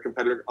he's a younger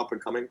competitor, up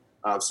and coming.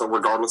 So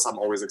regardless, I'm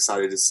always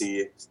excited to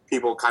see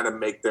people kind of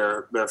make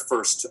their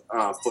first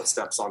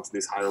footsteps onto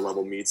these higher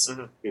level meets.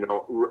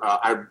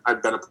 Mm-hmm.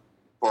 I've been a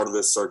part of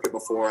this circuit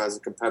before as a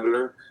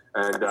competitor,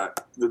 and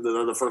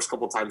the first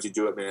couple times you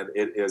do it, man,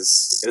 it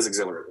is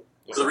exhilarating.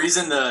 So the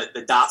reason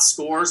the DOT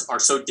scores are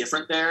so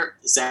different there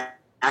is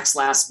Zach's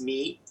last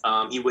meet,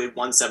 he weighed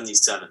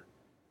 177.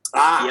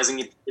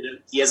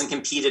 He hasn't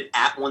competed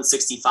at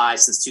 165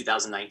 since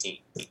 2019.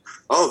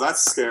 Oh,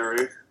 that's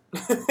scary.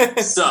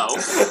 So,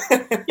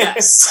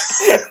 yes.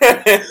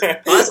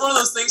 Well, that's one of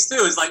those things,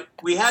 too, is like,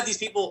 we have these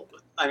people,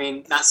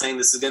 not saying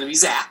this is going to be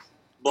Zach,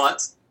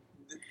 but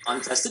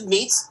untested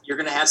meets, you're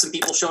going to have some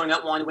people showing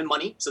up wanting to win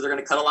money, so they're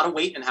going to cut a lot of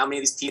weight, and how many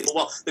of these people,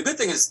 well, the good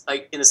thing is,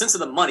 like, in the sense of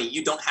the money,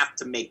 you don't have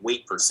to make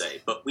weight per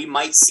se, but we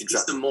might see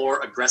some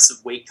more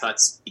aggressive weight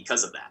cuts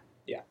because of that.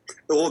 Yeah.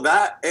 Well,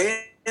 that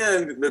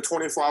and the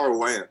 24-hour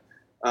weigh-in.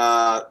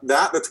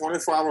 The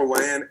 24-hour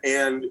weigh-in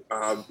and,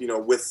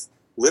 with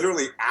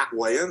literally at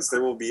weigh-ins,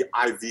 there will be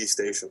IV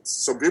stations.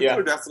 So people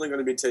are definitely going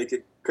to be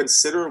taking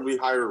considerably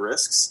higher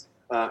risks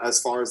as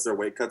far as their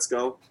weight cuts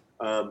go.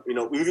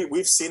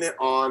 We've seen it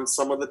on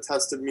some of the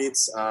tested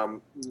meets.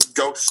 The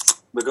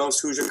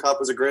Ghost Hoosier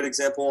Cup is a great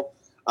example.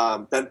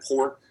 Ben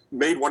Poor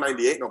made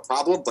 198, no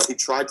problem, but he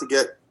tried to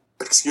get,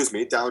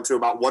 down to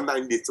about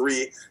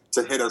 193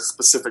 to hit a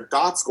specific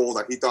DOTS goal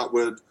that he thought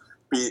would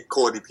beat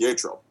Cola Di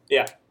Pietro.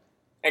 Yeah.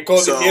 And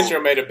Cola Di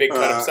Pietro made a big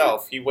cut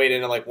himself. He weighed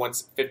in at like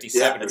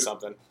 157 or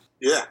something.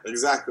 Yeah,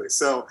 exactly.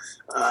 So,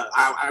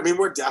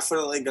 we're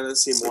definitely going to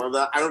see more of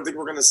that. I don't think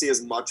we're going to see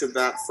as much of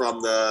that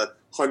from the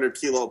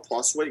 100-kilo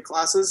plus weight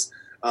classes,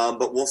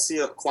 but we'll see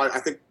quite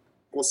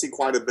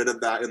a bit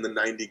of that in the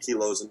 90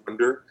 kilos and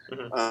under.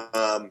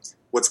 Mm-hmm.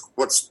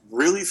 What's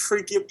really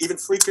even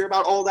freakier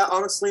about all that,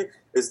 honestly,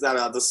 is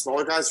that the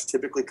smaller guys are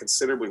typically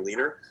considerably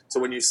leaner. So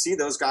when you see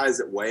those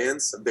guys at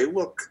weigh-ins, they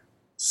look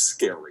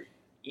scary.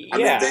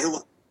 Yeah. They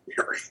look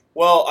scary.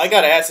 Well, I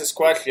got to ask this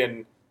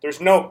question.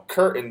 There's no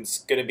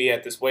curtains going to be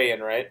at this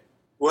weigh-in, right?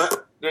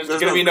 What? There's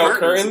going to be no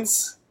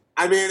curtains?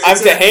 I mean,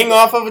 to hang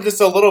off of it just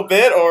a little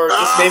bit, or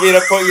just maybe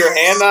to put your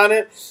hand on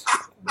it?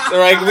 They're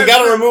like, we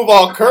got to remove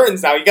all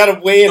curtains now. You got to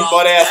weigh in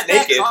butt ass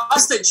naked. At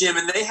CrossFit gym,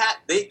 and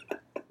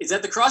it's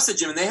at the CrossFit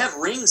gym, and they have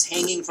rings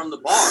hanging from the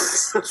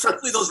bars.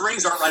 Hopefully, those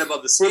rings aren't right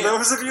above the For scale.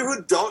 those of you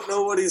who don't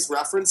know what he's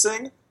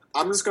referencing,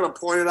 I'm just going to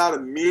point it out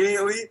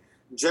immediately.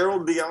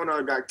 Gerald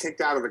Biona got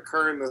kicked out of the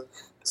Kern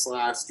this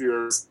last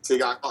year. He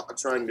got caught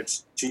trying to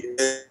cheat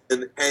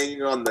and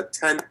hanging on the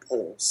tent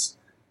poles.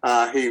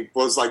 He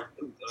was like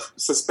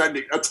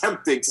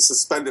attempting to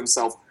suspend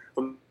himself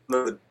from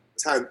the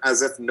tent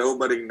as if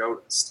nobody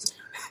noticed.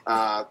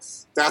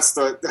 That's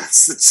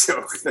the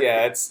joke.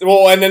 Yeah,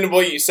 and then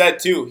what you said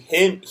too.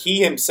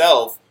 He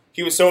himself,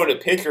 he was showing the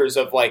pictures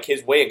of like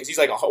his weight because he's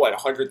like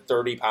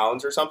 130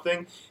 pounds or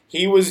something.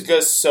 He was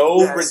just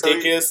so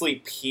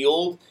ridiculously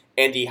peeled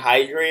and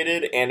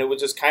dehydrated, and it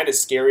was just kind of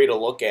scary to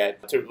look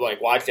at, to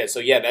like watch that. So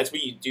yeah, that's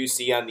what you do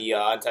see on the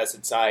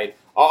untested side.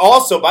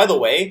 Also, by the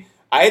way,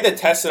 I had to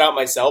test it out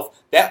myself.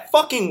 That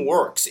fucking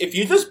works. If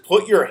you just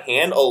put your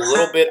hand a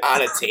little bit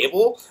on a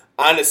table,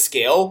 on a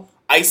scale,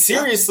 I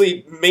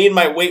seriously made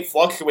my weight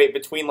fluctuate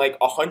between like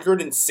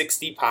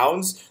 160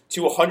 pounds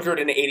to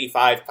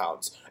 185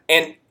 pounds.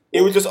 And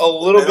it was just a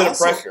little bit of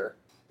pressure.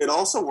 It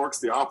also works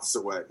the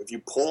opposite way. If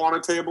you pull on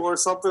a table or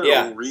something,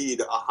 Yeah. it'll read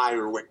a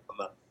higher weight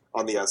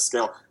on the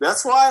scale.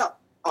 That's why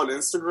on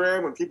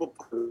Instagram, when people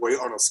put weight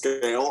on a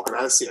scale and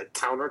I see a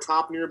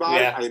countertop nearby,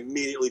 Yeah. I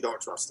immediately don't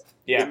trust it.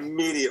 Yeah.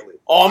 Immediately.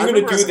 Oh, I'm I going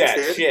to remember do as a that.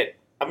 kid- Shit.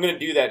 I'm going to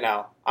do that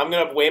now. I'm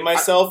going to weigh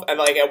myself and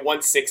like at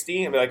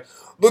 160 and be like,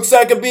 looks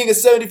like I'm being a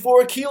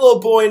 74 kilo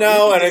boy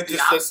now. And I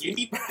just you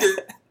need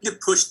to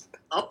push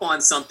up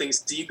on something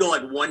so you go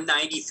like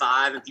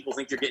 195 and people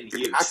think you're getting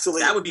huge.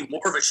 Actually, that would be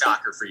more of a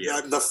shocker for you.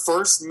 The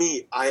first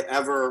meet I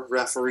ever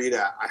refereed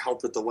at, I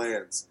helped with the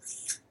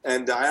weigh-ins.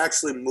 And I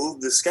actually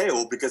moved the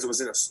scale because it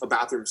was in a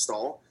bathroom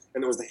stall,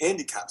 and it was the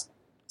handicap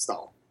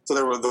stall. So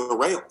there were the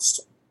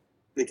rails,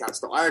 handicap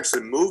stall. I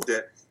actually moved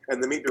it,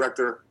 and the meet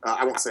director,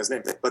 I won't say his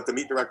name, but the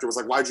meet director was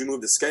like, why'd you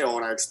move the scale?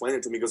 And I explained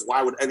it to him. He goes,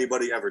 why would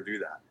anybody ever do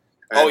that?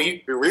 And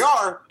here we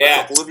are, a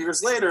couple of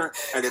years later,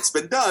 and it's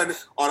been done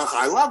on a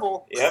high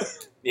level. Yep.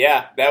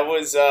 Yeah, that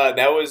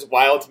was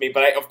wild to me.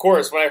 But of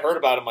course, when I heard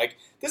about it, I'm like,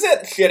 does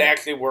that shit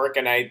actually work?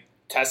 And I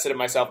tested it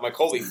myself. I'm like,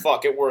 holy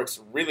fuck, it works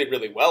really,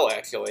 really well,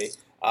 actually.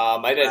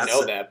 I didn't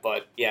know that,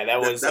 but yeah,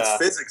 that's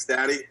physics,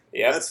 Daddy.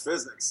 Yeah, that's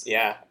physics.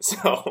 Yeah,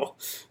 so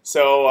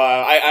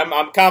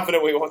I'm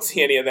confident we won't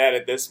see any of that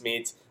at this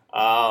meet.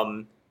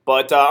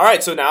 But all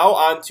right, so now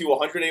on to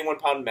 181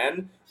 pound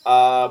men,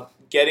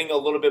 getting a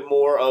little bit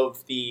more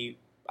of the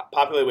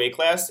popular weight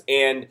class,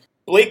 and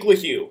Blake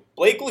LaHue.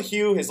 Blake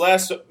LaHue, his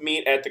last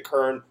meet at the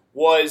Kern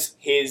was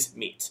his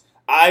meet.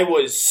 I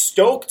was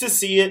stoked to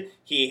see it.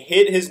 He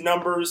hit his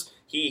numbers.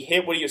 He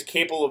hit what he was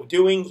capable of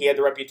doing. He had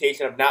the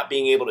reputation of not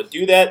being able to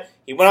do that.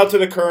 He went out to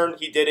the Kern.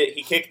 He did it.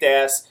 He kicked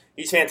ass.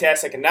 He's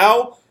fantastic. And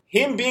now,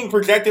 him being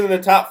projected in the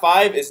top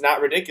 5 is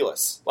not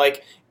ridiculous.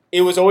 Like,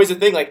 it was always a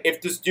thing. Like,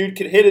 if this dude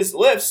could hit his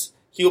lifts,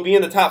 he'll be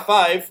in the top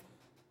 5,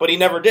 but he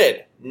never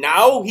did.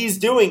 Now he's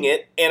doing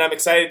it, and I'm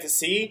excited to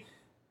see.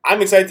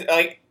 I'm excited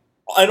to,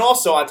 and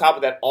also on top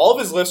of that, all of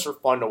his lifts are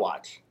fun to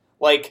watch.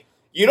 Like,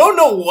 you don't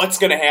know what's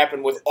going to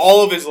happen with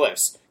all of his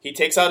lifts. He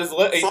takes out his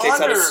lift. He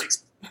takes out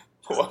his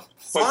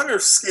Fun or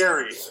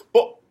scary?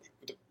 Well,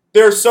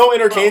 they're so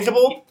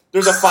interchangeable.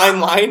 There's a fine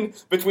line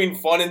between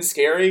fun and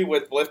scary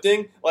with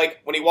lifting.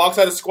 Like, when he walks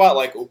out of squat,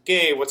 like,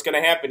 okay, what's going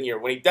to happen here?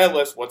 When he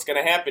deadlifts, what's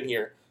going to happen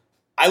here?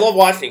 I love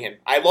watching him.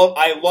 I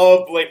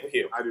love Blake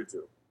LaHue. I do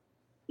too.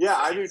 Yeah,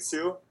 I do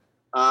too.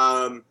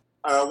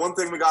 One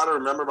thing we got to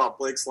remember about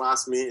Blake's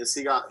last meet is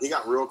he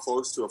got real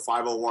close to a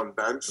 501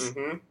 bench.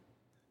 Mm-hmm.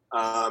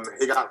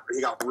 He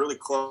got really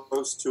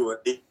close to an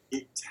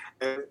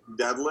 810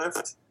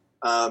 deadlift.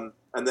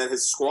 And then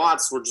his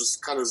squats were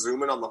just kind of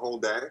zooming on the whole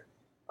day.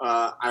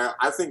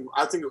 I think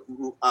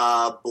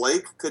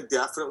Blake could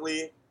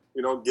definitely,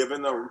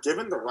 given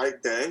the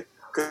right day,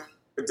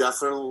 could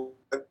definitely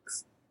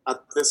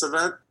at this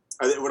event.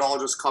 It would all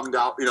just come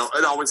down.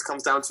 It always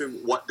comes down to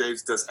what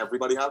days does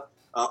everybody have.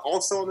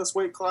 Also in this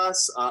weight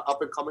class,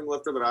 up and coming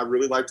lifter that I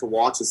really like to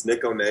watch is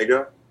Nick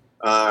Onega.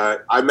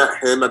 I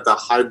met him at the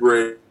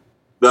hybrid,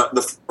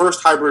 the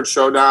first hybrid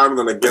showdown, and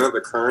then again at the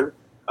Kern.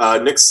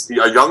 Nick's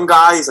a young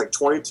guy. He's like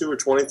 22 or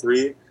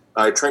 23.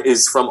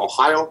 He's from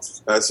Ohio.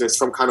 So he's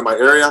from kind of my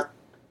area.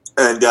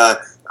 And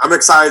I'm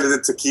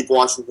excited to keep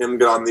watching him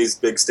get on these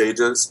big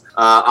stages.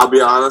 I'll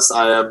be honest,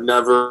 I have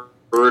never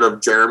heard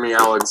of Jeremy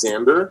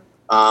Alexander,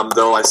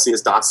 though I see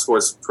his DOT score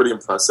is pretty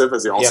impressive,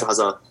 as he also has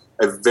a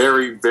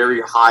very,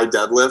 very high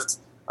deadlift.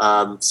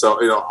 So,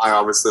 I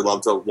obviously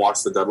love to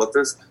watch the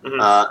deadlifters. Mm-hmm.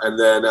 And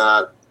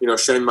then,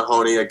 Shane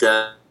Mahoney,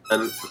 again,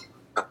 and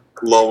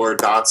lower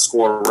DOT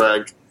score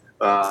reg.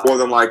 More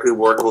than likely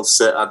where he'll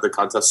sit at the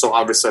contest. So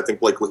obviously I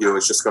think Blake LaHue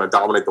is just going to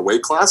dominate the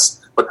weight class.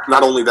 But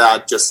not only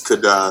that, just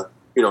could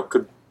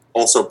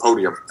also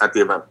podium at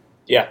the event.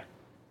 Yeah,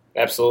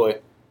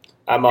 absolutely.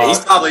 He's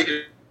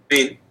probably,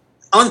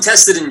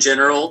 untested in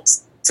general,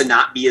 to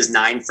not be as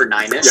 9 for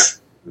 9-ish. Yeah.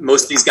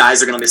 Most of these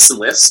guys are going to miss some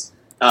lifts.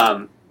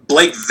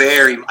 Blake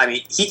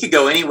he could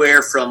go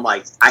anywhere from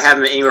I have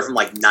him anywhere from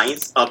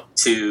ninth up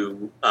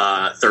to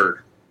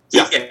third.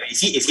 Yeah.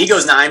 If he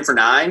goes 9 for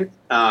 9,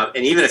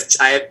 and even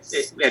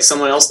if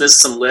someone else misses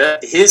some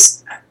lift,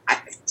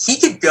 he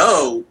could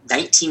go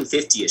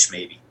 1950-ish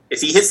maybe.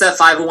 If he hits that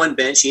 501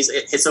 bench,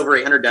 hits over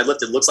 800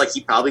 deadlift, it looks like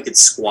he probably could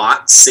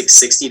squat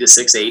 660 to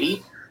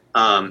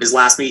 680. His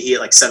last meet, he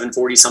hit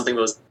 740 something.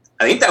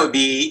 I think that would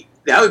be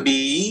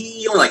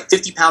only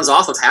 50 pounds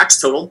off of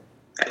Hack's total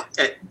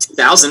at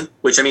 2,000.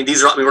 Which we're going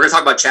to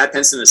talk about Chad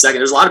Penson in a second.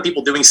 There's a lot of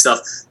people doing stuff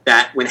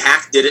that when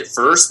Hack did it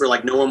first,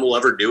 we're no one will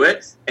ever do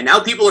it, and now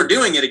people are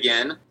doing it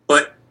again.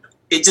 But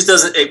it just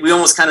doesn't. We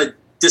almost kind of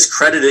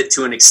discredit it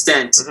to an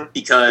extent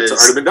because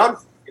it's already been done.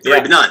 It's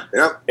already been done.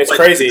 Yeah, it's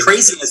crazy. The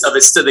craziness of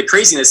it. So the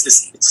craziness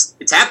is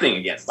it's happening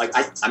again.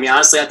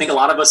 Honestly, I think a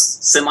lot of us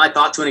semi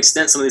thought to an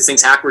extent some of these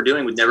things Hack were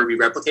doing would never be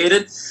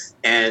replicated,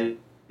 and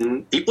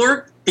people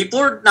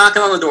are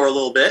knocking on the door a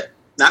little bit.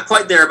 Not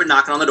quite there, but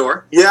knocking on the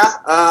door.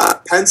 Yeah,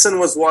 Penson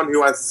was one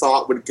who I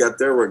thought would get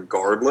there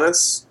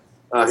regardless.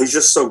 He's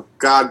just so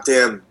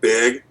goddamn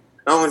big.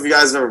 I don't know if you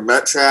guys ever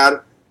met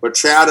Chad, but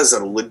Chad is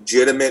a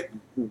legitimate.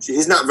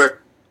 He's not very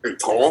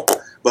tall,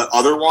 but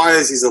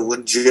otherwise he's a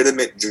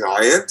legitimate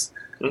giant.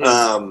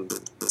 And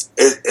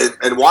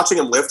watching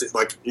him lift,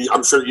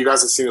 I'm sure you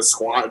guys have seen a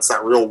squat. It's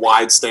that real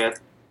wide stance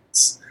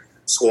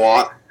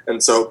squat,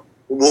 and so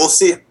we'll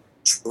see.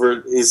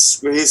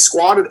 He's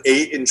squatted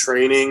 8 in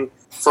training.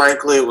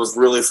 Frankly, it was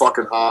really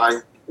fucking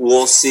high.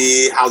 We'll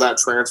see how that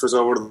transfers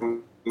over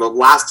to the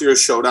last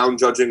year's showdown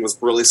judging was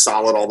really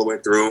solid all the way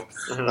through.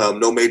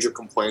 No major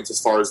complaints as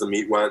far as the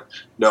meet went.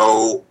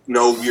 No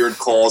weird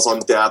calls on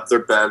depth or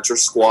bench or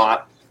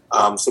squat.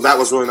 So that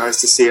was really nice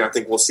to see. I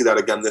think we'll see that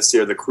again this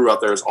year. The crew out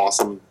there is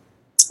awesome.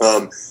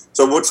 So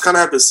we'll just kind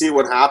of have to see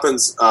what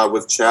happens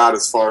with Chad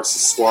as far as the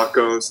squat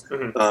goes.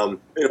 And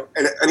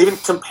even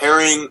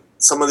comparing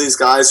some of these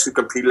guys who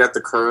competed at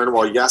the Kern,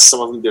 while yes, some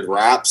of them did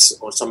wraps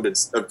or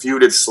a few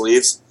did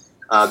sleeves.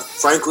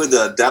 Frankly,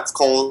 the depth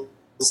calls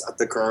at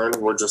the Kern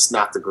were just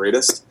not the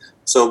greatest.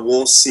 So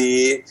we'll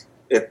see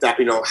if that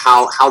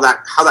how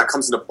that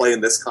comes into play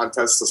in this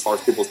contest as far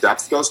as people's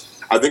depth goes.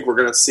 I think we're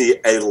going to see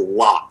a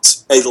lot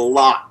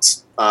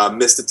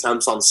missed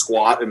attempts on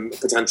squat and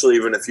potentially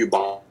even a few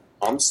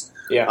bombs.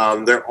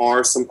 Yeah. There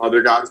are some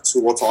other guys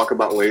who we'll talk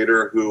about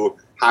later who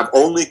have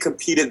only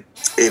competed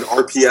in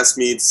RPS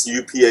meets,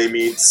 UPA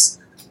meets,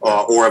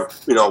 or have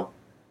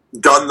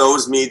done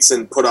those meets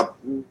and put up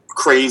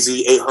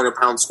crazy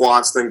 800-pound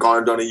squats, then gone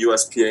and done a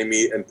USPA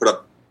meet and put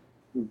up,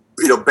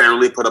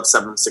 barely put up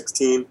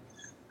 716.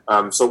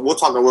 So we'll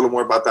talk a little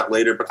more about that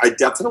later. But I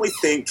definitely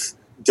think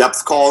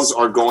depth calls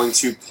are going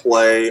to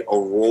play a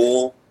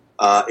role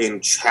in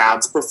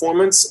Chad's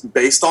performance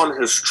based on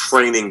his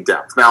training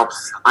depth. Now,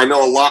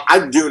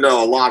 I do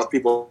know a lot of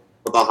people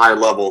at the high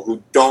level who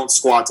don't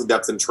squat to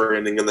depth in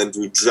training and then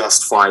do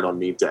just fine on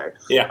meet day.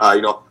 Yeah.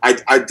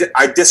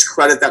 I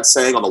discredit that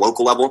saying on the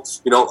local level.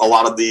 A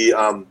lot of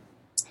the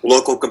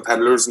local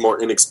competitors,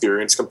 more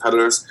inexperienced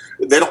competitors,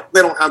 they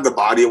don't have the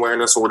body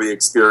awareness or the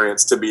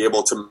experience to be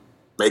able to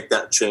make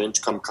that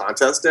change come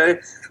contest day.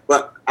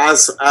 But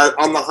as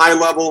on the high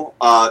level,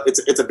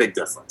 it's a big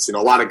difference. A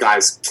lot of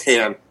guys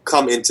can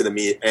come into the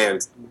meet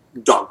and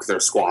dunk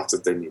their squats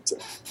if they need to.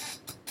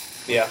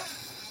 Yeah.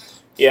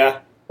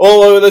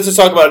 Well, let's just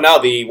talk about it now,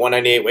 the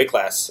 198 weight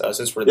class,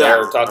 since we're there.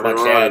 We're talking about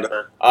Chad.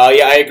 I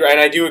agree, and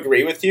I do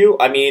agree with you.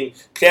 I mean,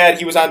 Chad,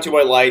 he was on 2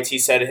 white lights. He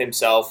said it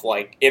himself,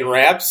 in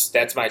wraps,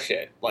 that's my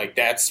shit.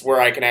 That's where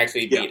I can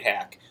actually beat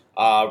Hack.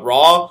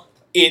 Raw,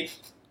 it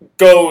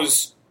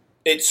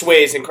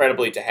sways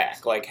incredibly to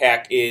Hack.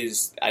 Hack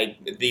is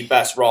the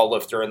best raw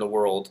lifter in the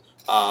world.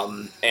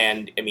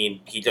 And,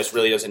 he just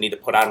really doesn't need to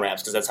put on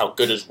wraps because that's how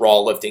good his raw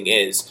lifting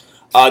is.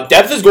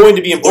 Depth is going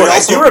to be important.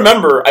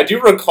 I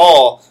do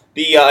recall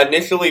the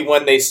initially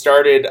when they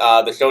started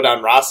the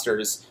Showdown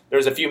rosters, there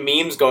was a few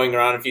memes going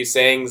around, a few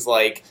sayings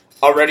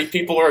already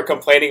people were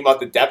complaining about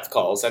the depth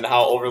calls and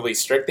how overly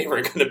strict they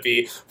were going to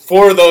be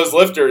for those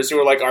lifters who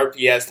are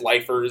RPS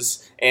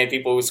lifers and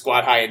people who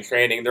squat high in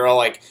training. They're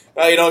all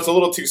it's a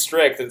little too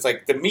strict. It's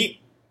the meet,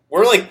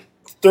 we're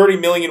 30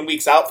 million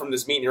weeks out from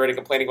this meet and you're already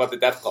complaining about the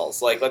depth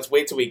calls. Let's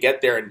wait till we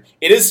get there. And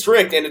it is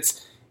strict and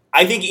it's,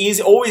 I think,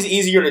 always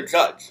easier to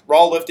judge.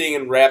 Raw lifting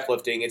and wrap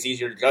lifting, it's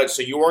easier to judge.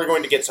 So you are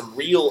going to get some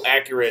real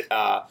accurate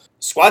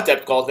squat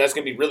depth calls. That's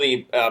going to be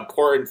really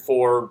important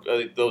for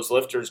those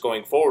lifters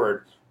going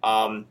forward.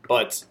 One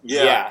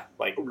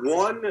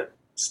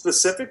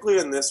specifically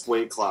in this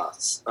weight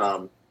class,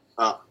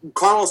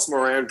 Carlos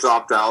Moran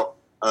dropped out.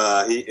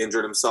 He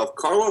injured himself.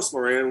 Carlos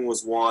Moran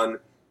was one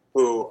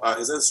who,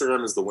 his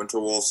Instagram is the Winter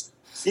Wolves.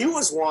 He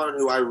was one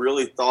who I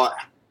really thought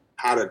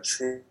had a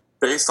chance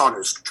based on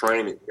his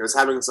training. He was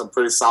having some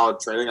pretty solid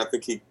training. I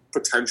think he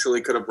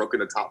potentially could have broken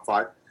the top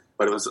 5,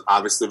 but it was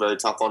obviously very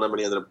tough on him, and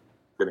he ended up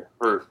getting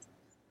hurt.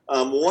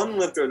 One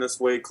lifter in this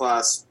weight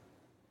class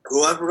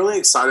who I'm really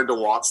excited to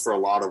watch for a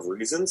lot of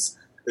reasons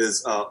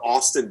is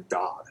Austin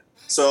Dodd.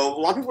 So a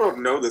lot of people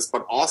don't know this,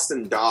 but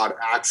Austin Dodd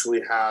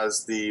actually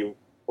has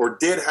or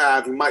did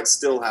have, he might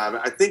still have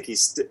it. I think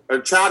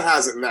Chad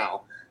has it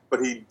now, but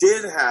he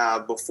did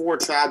have, before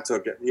Chad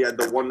took it, he had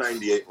the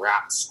 198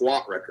 rap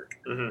squat record.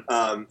 Mm-hmm.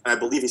 And I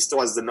believe he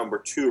still has the number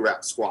 2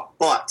 rep squat.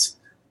 But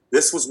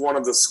this was one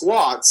of the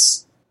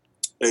squats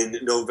in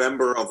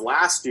November of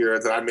last year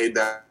that I made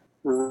that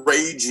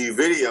ragey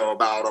video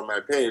about on my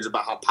page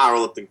about how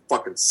powerlifting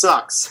fucking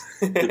sucks.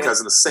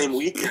 Because in the same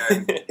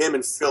weekend, him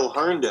and Phil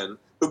Herndon,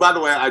 who, by the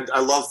way, I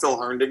love Phil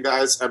Herndon,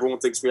 guys. Everyone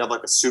thinks we have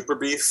like a super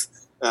beef.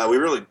 We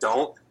really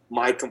don't.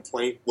 My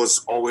complaint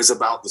was always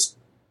about the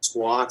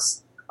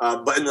squats.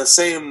 But in the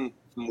same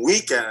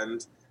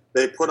weekend,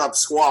 they put up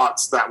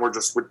squats that were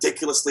just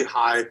ridiculously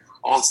high.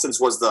 Austin's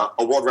was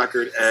a world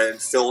record,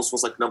 and Phil's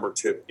was like number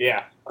 2.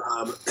 Yeah.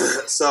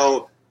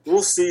 So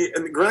we'll see.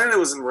 And granted, it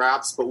was in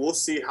reps, but we'll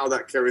see how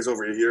that carries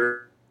over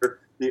here.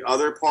 The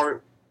other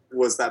part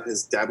was that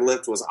his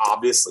deadlift was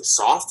obviously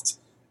soft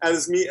at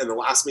his meet, and the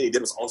last meet he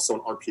did was also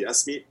an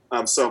RPS meet.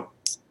 So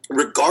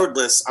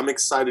regardless, I'm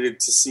excited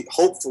to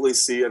hopefully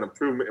see an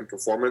improvement in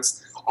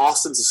performance.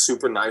 Austin's a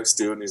super nice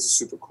dude, and he's a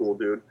super cool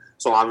dude.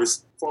 So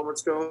obviously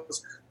performance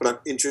goes, but I'm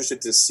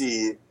interested to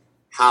see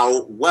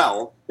how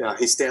well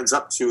he stands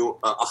up to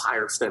a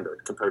higher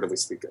standard, comparatively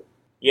speaking.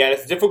 Yeah, and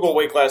it's a difficult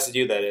weight class to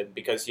do that in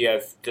because you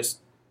have just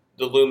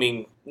the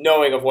looming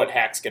knowing of what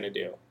Hack's going to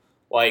do.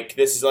 Like,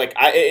 this is like,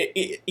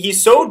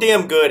 he's so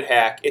damn good,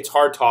 Hack, it's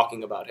hard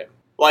talking about him.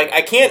 Like,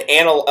 I can't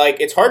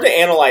it's hard to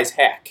analyze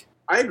Hack.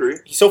 I agree.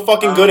 He's so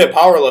fucking good at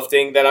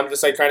powerlifting that I'm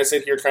just like trying to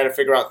sit here trying to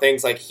figure out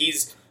things. Like,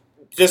 he's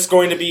just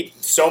going to be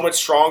so much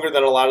stronger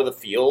than a lot of the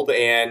field,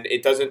 and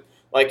it doesn't,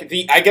 like,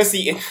 I guess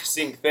the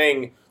interesting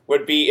thing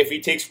would be if he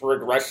takes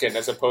regression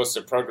as opposed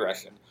to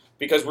progression.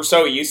 Because we're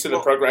so used to the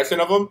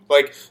progression of them.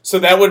 Like, so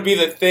that would be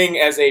the thing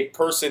as a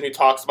person who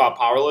talks about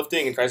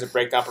powerlifting and tries to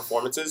break down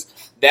performances.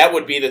 That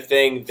would be the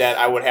thing that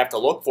I would have to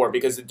look for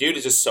because the dude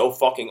is just so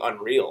fucking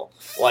unreal.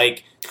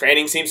 Like,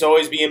 training seems to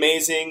always be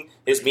amazing.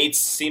 His meets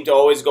seem to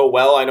always go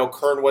well. I know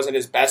Kern wasn't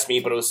his best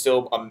meet, but it was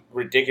still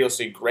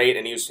ridiculously great.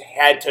 And he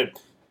had to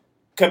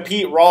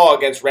compete raw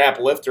against rap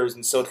lifters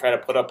and still try to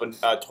put up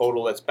a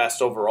total that's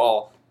best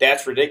overall.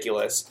 That's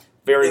ridiculous.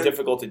 Very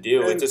difficult to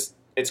do.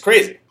 It's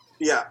crazy.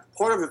 Yeah,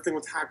 part of the thing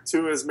with Hack,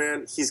 too, is,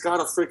 man, he's got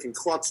a freaking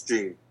clutch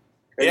gene.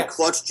 And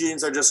clutch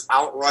genes are just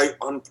outright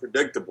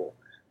unpredictable.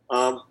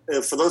 And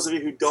for those of you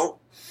who don't,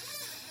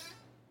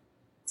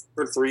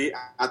 for 3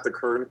 at the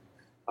Kern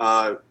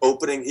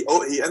opening, he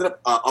ended up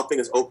upping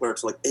his opener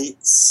to like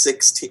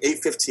 815.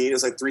 It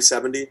was like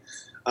 370.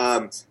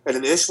 And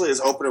initially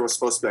his opener was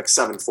supposed to be like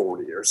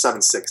 740 or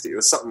 760. It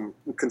was something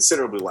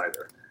considerably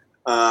lighter.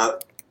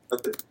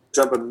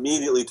 Jump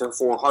immediately to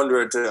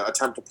 400 to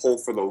attempt to pull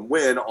for the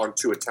win on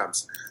 2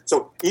 attempts.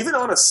 So even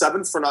on a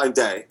 7-for-9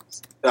 day,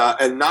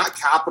 and not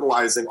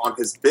capitalizing on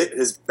his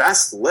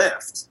best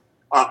lift,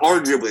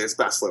 arguably his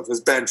best lift, his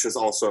bench is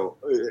also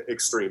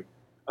extreme.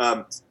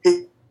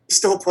 He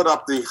still put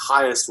up the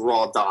highest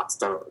raw dots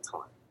done at the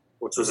time,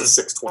 which was a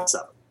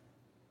 627.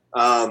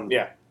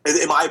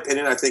 In my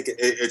opinion, I think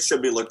it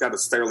should be looked at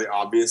as fairly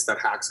obvious that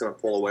Hack's going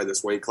to pull away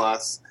this weight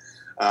class.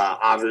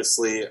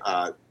 Obviously,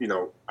 I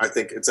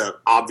think it's an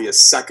obvious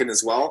second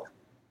as well,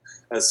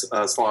 as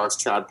far as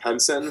Chad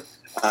Penson.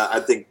 I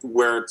think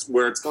where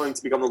it's going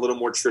to become a little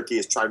more tricky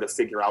is trying to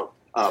figure out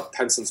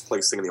Penson's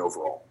placing in the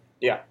overall.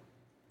 Yeah,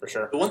 for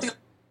sure. The one thing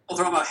I'll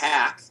throw about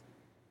Hack,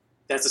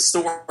 that's a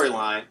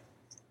storyline.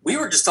 We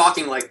were just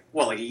talking like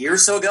a year or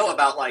so ago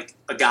about like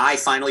a guy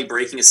finally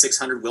breaking a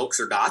 600 Wilks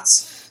or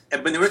Dots.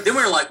 And then we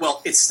were like,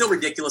 well, it's still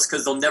ridiculous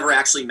because they'll never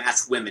actually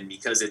match women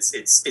because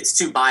it's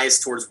too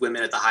biased towards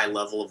women at the high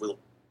level of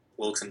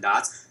Wilks and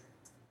Dots.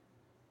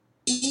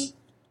 He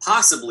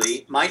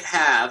possibly might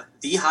have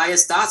the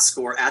highest Dots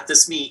score at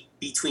this meet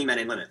between men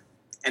and women.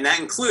 And that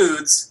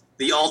includes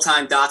the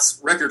all-time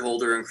Dots record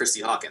holder in Christy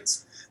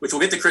Hawkins, which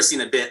we'll get to Christy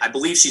in a bit. I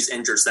believe she's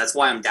injured, so that's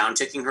why I'm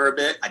down-ticking her a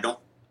bit. I don't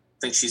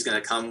think she's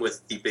going to come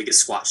with the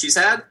biggest squat she's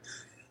had.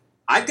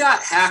 I've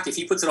got Hack, if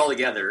he puts it all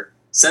together,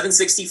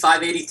 760,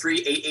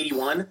 583,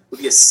 881 would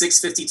be a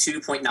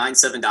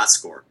 652.97 dot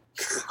score.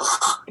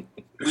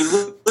 We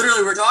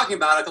literally were talking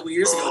about it a couple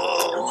years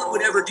ago. No one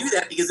would ever do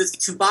that because it's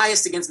too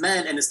biased against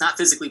men and it's not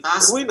physically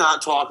possible. Can we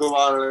not talk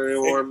about it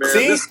anymore, man?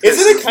 See, isn't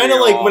it kind of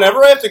like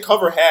whenever I have to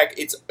cover Hack,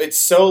 it's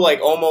so like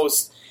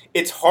almost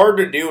it's hard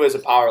to do as a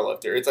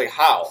powerlifter. It's like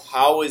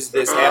how is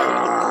this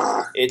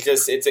happening?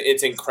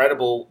 It's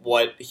incredible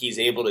what he's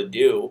able to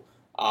do,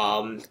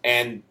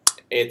 and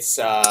it's.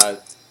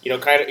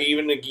 Kind of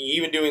even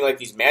doing like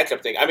these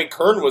matchup things. I mean,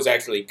 Kern was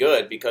actually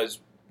good because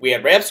we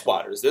had rap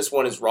squatters. This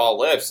one is raw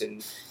lifts,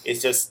 and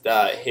it's just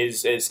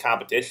his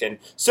competition.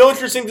 Still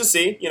interesting to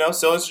see,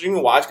 still interesting to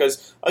watch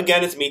because,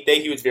 again, it's meet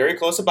day. He was very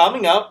close to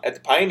bombing out at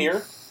the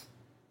Pioneer.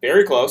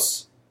 Very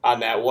close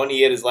on that one.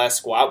 He had his last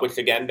squat, which,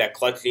 again, that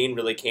clutch gene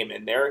really came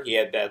in there. He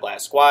had that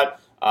last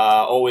squat.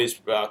 Always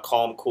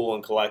calm, cool,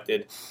 and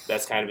collected.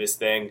 That's kind of his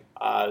thing.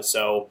 I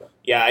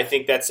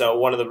think that's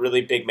one of the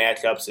really big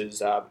matchups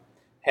is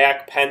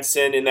Hack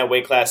Penson in that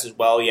weight class as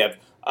well. You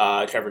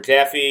have Trevor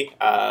Jaffe,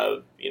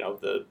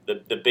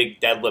 the big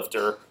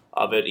deadlifter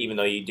of it, even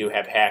though you do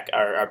have Hack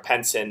or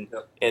Penson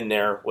Yep. in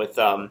there with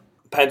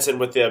Penson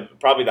with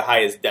probably the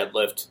highest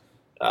deadlift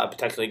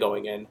potentially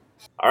going in.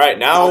 All right,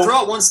 now I'll throw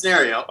out one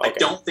scenario. I Okay.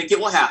 don't think it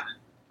will happen.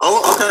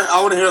 Oh, okay.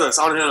 I want to hear this.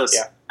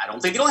 Yeah. I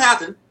don't think it'll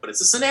happen, but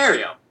it's a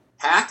scenario.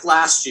 Hack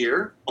last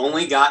year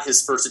only got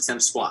his first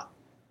attempt squat.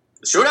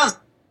 The showdown's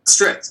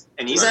strict,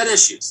 and he's had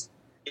issues.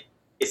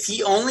 If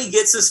he only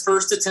gets his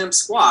first attempt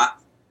squat,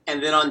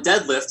 and then on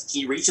deadlift,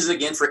 he reaches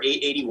again for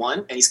 881,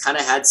 and he's kind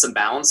of had some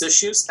balance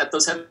issues at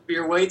those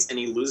heavier weights, and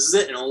he loses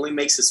it and only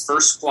makes his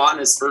first squat and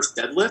his first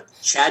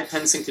deadlift, Chad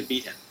Penson could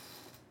beat him.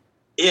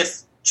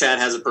 If Chad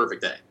has a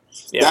perfect day.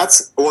 Yeah.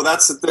 That's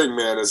the thing,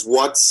 man. Is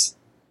what's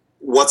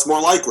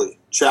more likely,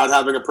 Chad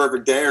having a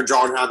perfect day or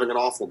John having an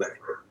awful day?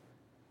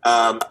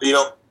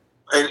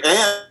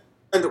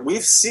 And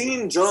we've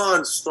seen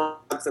John's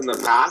strength in the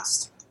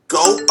past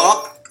go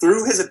up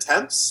through his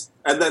attempts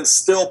and then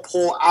still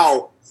pull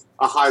out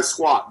a high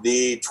squat.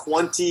 The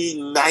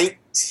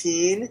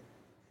 2019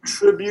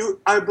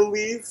 tribute, I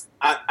believe.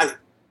 I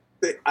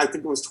think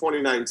it was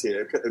 2019.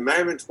 It may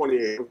have been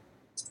 2018. It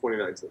was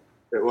 2019.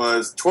 It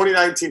was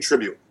 2019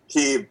 tribute.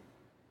 He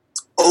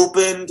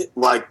opened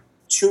like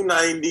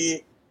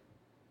 290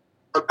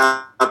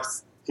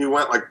 depth. He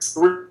went like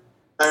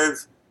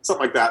 3.5,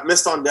 something like that.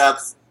 Missed on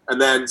depth,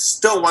 and then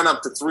still went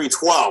up to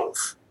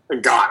 312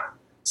 and got it.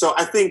 So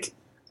I think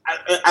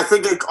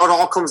it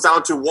all comes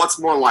down to what's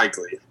more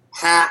likely: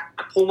 Hack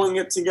pulling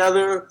it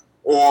together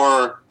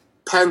or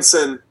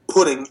Penson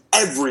putting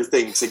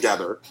everything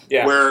together.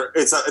 Yeah. Where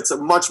it's a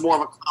much more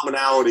of a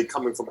commonality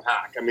coming from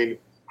Hack. I mean,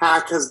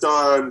 Hack has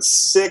done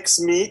 6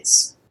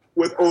 meets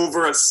with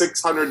over a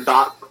 600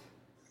 dot.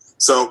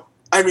 So,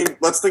 I mean,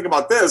 let's think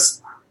about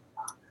this.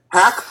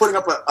 Hack putting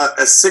up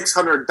a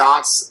 600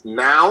 dots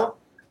now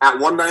at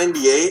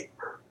 198,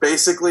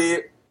 basically,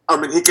 I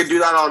mean, he could do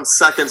that on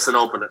seconds and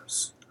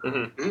openers.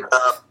 Mm-hmm.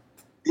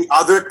 The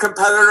other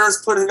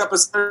competitors putting up a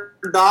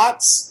 600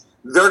 dots,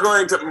 they're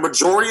going to,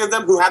 majority of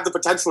them who have the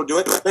potential to do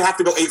it, they have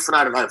to go 8 for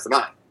 9 or 9 for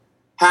 9.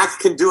 Hack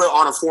can do it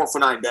on a 4 for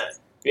 9 day,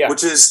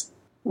 which is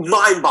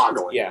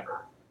mind-boggling. Yeah.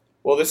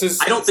 Well, this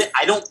is.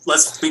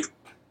 Let's be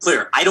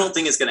clear. I don't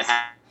think it's going to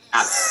happen.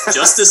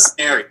 Just a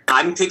scenario.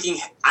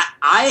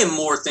 I am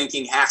more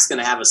thinking Hack's going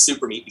to have a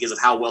super meet because of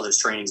how well his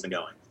training's been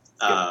going.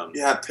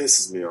 Yeah, it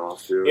pisses me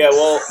off, dude. Yeah,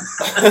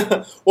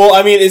 well,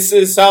 I mean,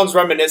 it sounds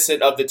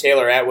reminiscent of the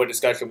Taylor Atwood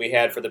discussion we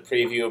had for the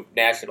preview of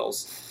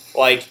Nationals.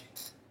 Like,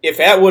 if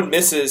Atwood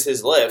misses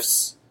his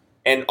lifts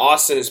and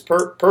Austin is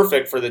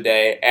perfect for the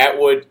day,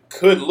 Atwood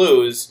could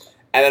lose,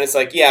 and then it's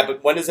like, yeah,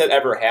 but when does that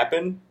ever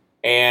happen?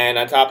 And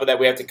on top of that,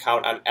 we have to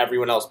count on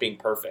everyone else being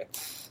perfect.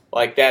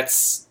 Like,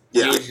 that's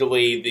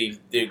usually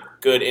the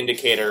good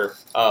indicator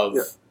of...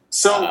 Yeah.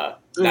 So,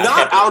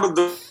 not out of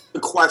the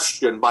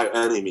question by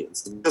any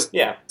means. Just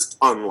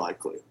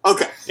unlikely.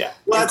 Okay. Yeah.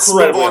 Let's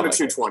move on to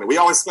 220. We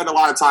always spend a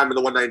lot of time in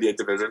the 198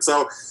 division.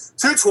 So,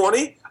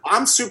 220,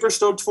 I'm super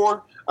stoked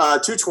for.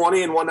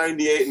 220 and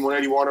 198 and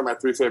 181 are my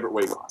 3 favorite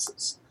weight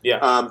classes. Yeah.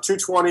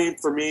 220,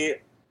 for me,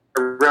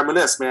 I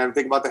reminisce, man.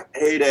 Think about the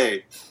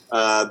heyday.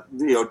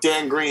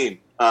 Dan Green,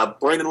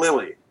 Brandon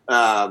Lilly,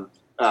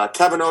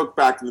 Kevin Oak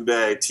back in the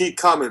day, T.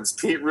 Cummins,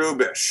 Pete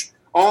Rubish,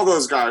 all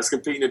those guys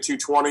competing at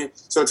 220.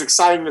 So it's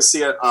exciting to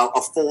see a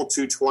full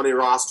 220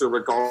 roster,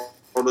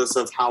 regardless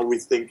of how we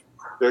think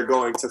they're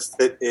going to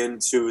fit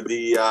into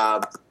the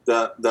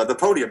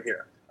podium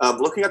here.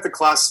 Looking at the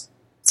class,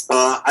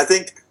 I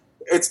think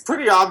it's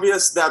pretty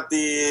obvious that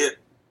the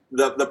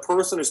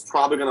person who's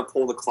probably going to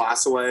pull the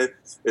class away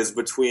is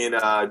between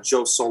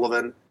Joe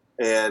Sullivan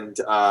and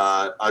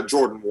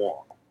Jordan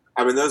Wong.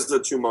 I mean, those are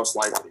the 2 most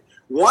likely.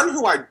 One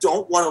who I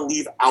don't want to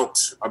leave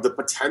out of the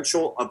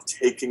potential of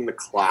taking the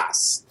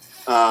class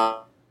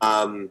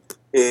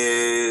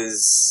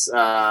is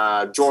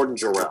Jordan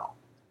Jarrell.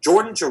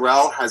 Jordan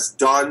Jarrell has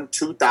done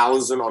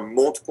 2,000 on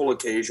multiple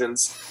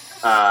occasions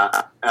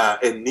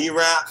in knee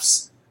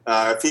wraps.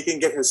 If he can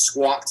get his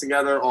squat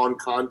together on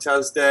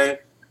contest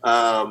day,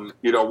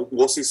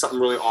 we'll see something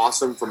really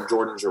awesome from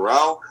Jordan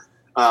Jarrell.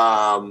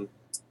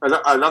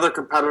 Another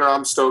competitor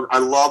I'm stoked. I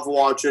love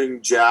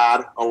watching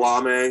Jad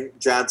Alame.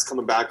 Jad's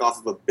coming back off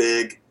of a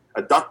big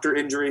adductor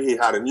injury he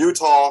had in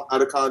Utah at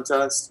a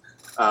contest.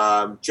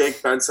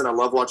 Jake Benson, I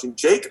love watching.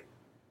 Jake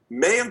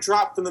may have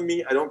dropped from the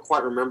meet. I don't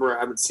quite remember.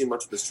 I haven't seen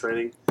much of his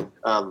training.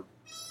 And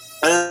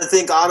I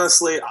think,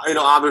 honestly,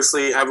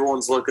 obviously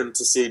everyone's looking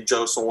to see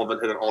Joe Sullivan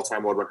hit an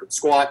all-time world record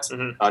squat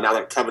now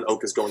that Kevin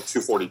Oak is going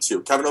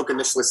 242. Kevin Oak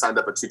initially signed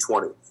up at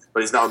 220,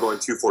 but he's now going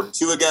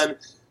 242 again.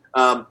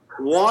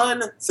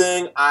 One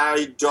thing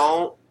I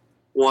don't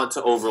want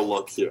to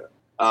overlook here,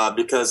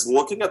 because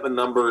looking at the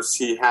numbers,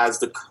 he has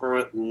the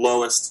current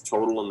lowest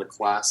total in the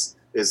class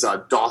is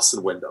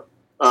Dawson Wyndham.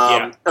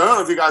 I don't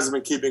know if you guys have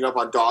been keeping up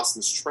on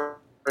Dawson's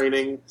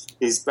training.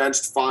 He's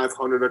benched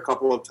 500 a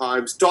couple of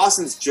times.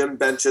 Dawson's gym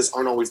benches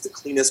aren't always the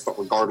cleanest, but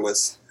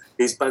regardless,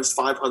 he's benched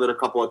 500 a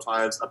couple of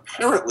times.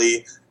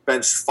 Apparently,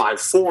 benched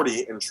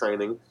 540 in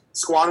training.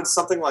 Squatted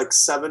something like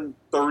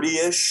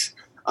 730-ish.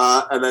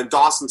 And then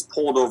Dawson's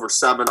pulled over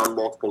 7 on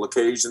multiple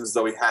occasions,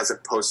 though he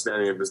hasn't posted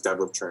any of his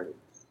deadlift training.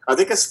 I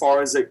think as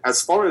far as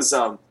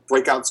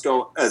breakouts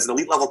go, as an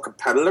elite level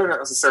competitor, not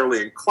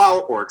necessarily in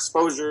clout or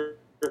exposure,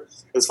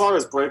 as far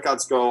as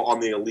breakouts go on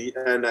the elite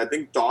end, I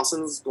think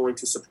Dawson's going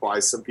to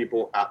surprise some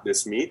people at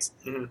this meet.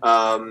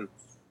 Mm-hmm.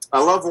 I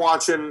love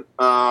watching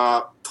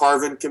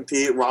Tarvin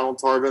compete. Ronald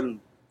Tarvin,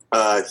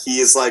 he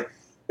is like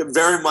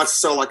very much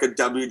so like a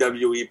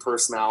WWE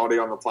personality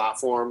on the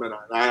platform, and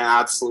I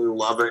absolutely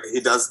love it. He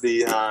does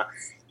the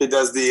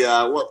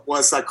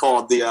what's that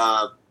called? The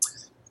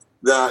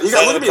you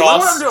got look at me.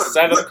 What am I doing?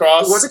 Sign of the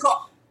cross. What's it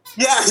called?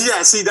 Yeah,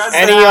 yes, he does.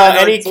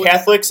 Any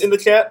Catholics in the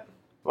chat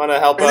want to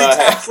help?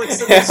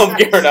 Help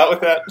Garrett out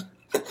with that.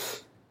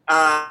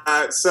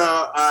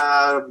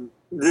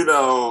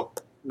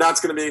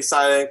 That's going to be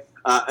exciting.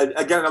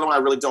 Again, another one I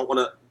really don't want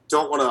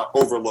to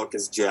overlook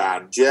is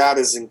Jad. Jad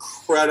is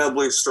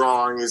incredibly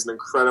strong. He's an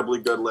incredibly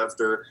good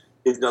lifter.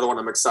 He's another one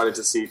I'm excited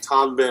to see.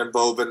 Tom Van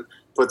Boven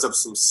puts up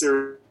some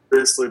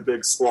seriously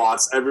big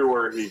squats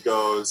everywhere he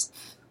goes.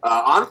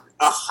 On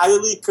a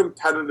highly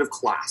competitive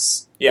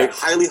class. Yeah. Like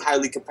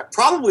highly competitive.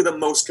 Probably the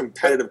most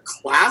competitive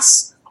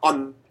class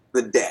on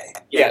the day.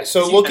 Yeah,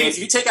 so if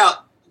you take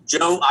out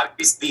Joe,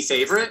 obviously the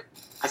favorite,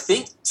 I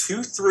think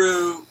 2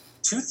 through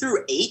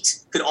 8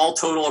 could all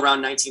total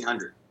around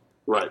 1,900.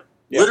 Right.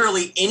 Yeah.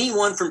 Literally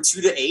anyone from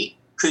 2 to 8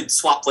 could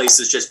swap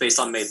places just based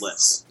on made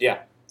lifts. Yeah.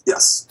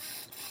 Yes.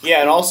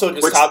 Yeah, and also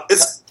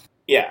just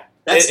yeah.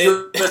 That's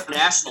your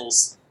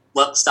Nationals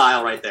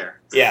style right there.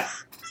 Yeah.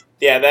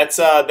 Yeah, that's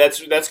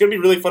gonna be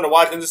really fun to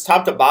watch, and just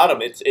top to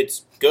bottom,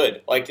 it's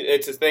good. Like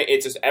it's a thing.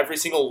 It's just every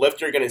single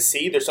lift you're gonna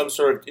see. There's some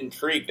sort of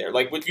intrigue there.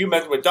 Like what you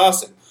mentioned with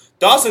Dawson.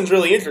 Dawson's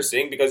really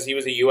interesting because he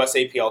was a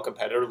USAPL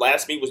competitor.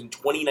 Last meet was in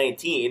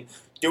 2019,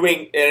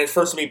 and his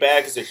first meet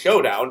back is a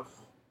showdown.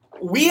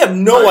 We have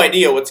no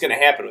idea what's going to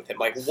happen with him.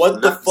 Like,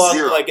 what the fuck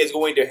is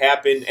going to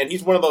happen? And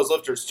he's one of those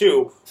lifters,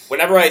 too.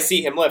 Whenever I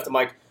see him lift, I'm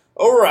like,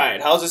 all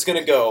right, how's this going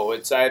to go?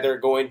 It's either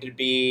going to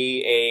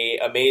be a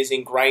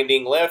amazing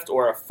grinding lift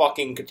or a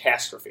fucking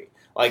catastrophe.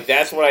 Like,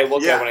 that's what I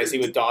look at when I see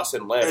with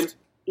Dawson lift.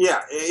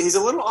 He's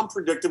a little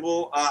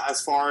unpredictable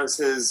as far as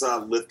his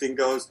lifting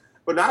goes.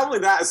 But not only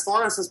that, as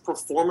far as his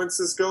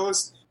performances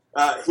goes,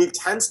 he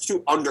tends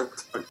to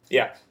undercut.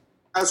 Yeah.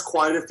 Has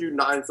quite a few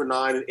 9 for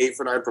 9 and 8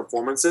 for 9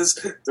 performances.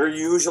 They're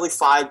usually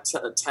 5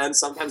 to 10,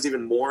 sometimes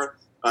even more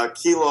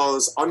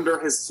kilos under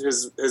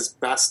his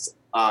best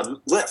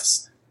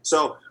lifts.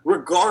 So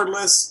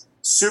regardless,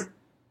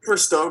 super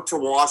stoked to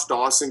watch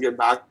Dawson get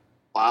back to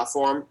the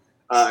platform.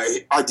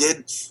 I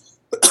did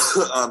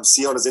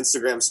see on his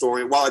Instagram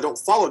story, while I don't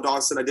follow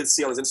Dawson, I did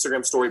see on his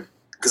Instagram story,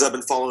 because I've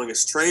been following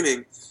his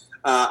training,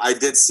 I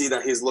did see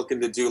that he's looking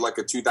to do like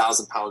a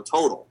 2,000 pound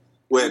total,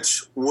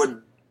 which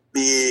would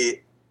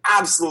be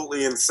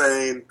absolutely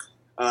insane.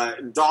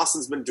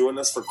 Dawson's been doing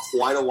this for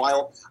quite a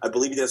while. I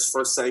believe he did his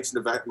first sanctioned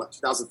event in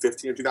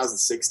 2015 or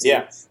 2016.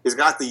 Yeah. He's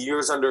got the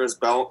years under his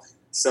belt.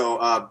 So,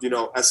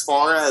 as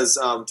far as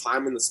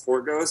time in the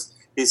sport goes,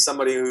 he's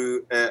somebody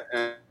who,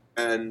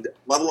 and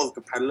level of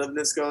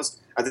competitiveness goes,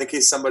 I think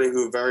he's somebody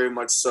who very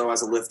much so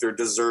as a lifter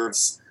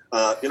deserves,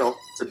 to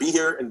be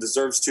here and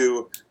deserves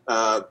to,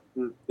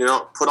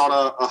 put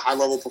on a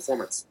high-level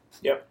performance.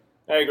 Yep,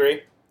 I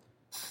agree.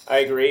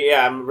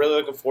 Yeah, I'm really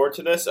looking forward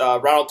to this.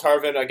 Ronald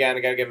Tarvin, again, I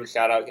gotta give him a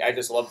shout out. I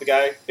just love the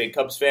guy. Big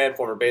Cubs fan,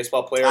 former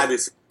baseball player. I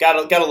just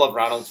gotta love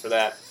Ronald for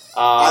that.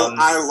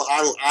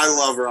 I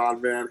love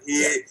Ron, man.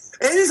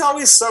 And he's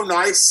always so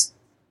nice.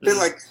 And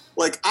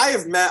like I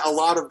have met a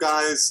lot of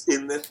guys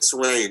in this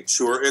range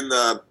who are in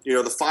the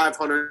the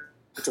 500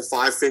 to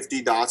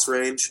 550 dots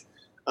range,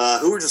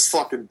 who are just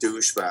fucking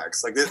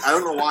douchebags. Like I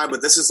don't know why,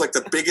 but this is like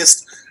the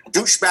biggest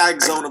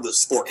douchebag zone of the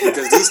sport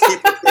because these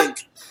people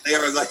think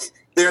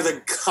they're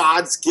the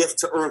God's gift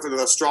to Earth and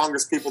they're the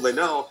strongest people they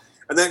know.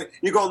 And then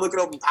you go and look at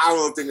open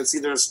powerlifting and see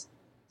there's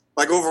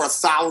like over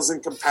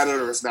 1,000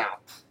 competitors now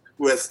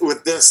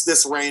with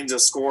this range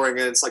of scoring,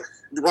 and it's like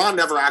Ron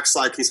never acts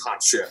like he's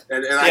hot shit.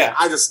 And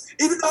I just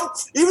even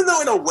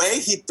though in a way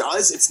he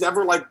does, it's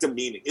never like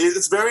demeaning.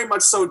 It's very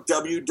much so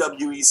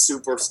WWE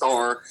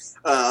superstar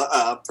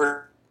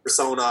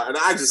persona, and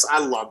I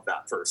love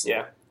that person.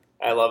 Yeah,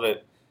 I love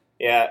it.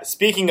 Yeah,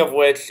 speaking of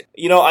which,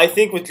 I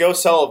think with Joe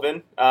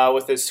Sullivan,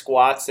 with his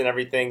squats and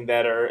everything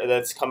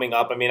that's coming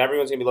up, I mean,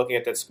 everyone's going to be looking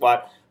at that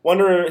squat.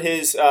 Wonder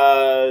his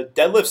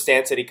deadlift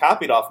stance that he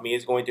copied off me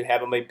is going to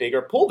have him a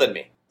bigger pull than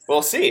me.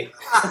 We'll see.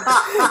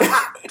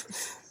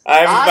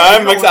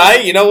 I'm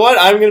excited. You know what?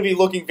 I'm going to be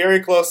looking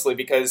very closely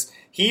because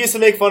he used to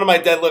make fun of my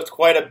deadlift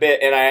quite a bit,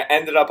 and I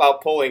ended up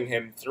outpulling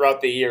him throughout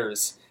the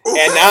years.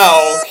 And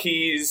now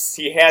he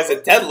has a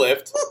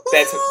deadlift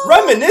that's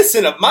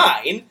reminiscent of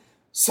mine.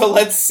 So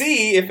let's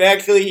see if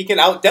actually he can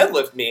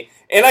out-deadlift me.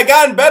 And I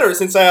gotten better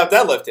since I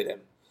out-deadlifted him.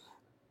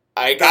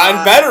 I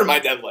gotten better in my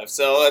deadlift,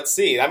 so let's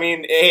see. I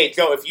mean, hey,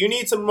 Joe, if you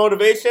need some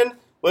motivation,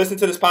 listen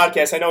to this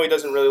podcast. I know he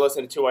doesn't really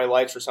listen to 2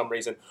 Lights for some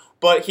reason,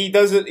 but he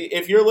doesn't.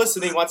 If you're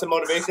listening, want some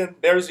motivation,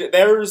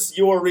 there's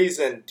your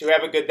reason to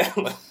have a good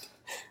deadlift,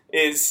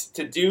 is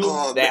to do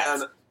that.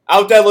 Man.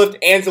 Out deadlift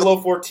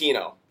Angelo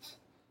Fortino.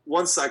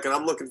 1 second,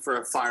 I'm looking for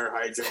a fire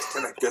hydrant to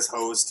connect this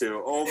hose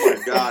to. Oh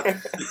my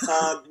god.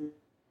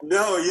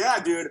 No, yeah,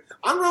 dude.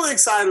 I'm really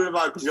excited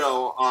about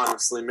Joe,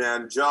 honestly,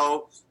 man.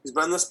 Joe, he's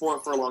been in the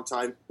sport for a long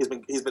time. He's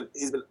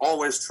been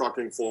always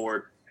trucking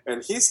forward.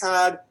 And he's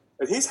had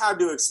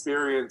to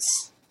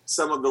experience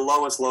some of the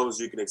lowest lows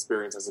you can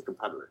experience as a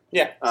competitor.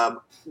 Yeah.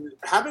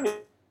 Having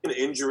an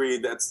injury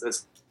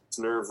that's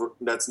nerve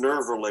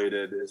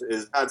related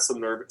is had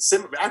some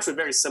actually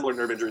very similar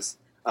nerve injuries.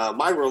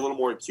 Mine were a little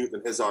more acute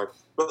than his are,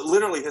 but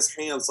literally his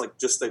hands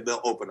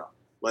they'll open up.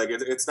 Like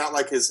it's not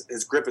like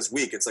his grip is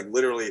weak. It's like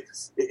literally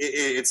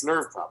it's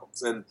nerve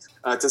problems. And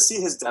to see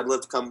his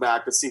deadlift come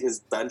back, to see his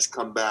bench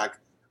come back,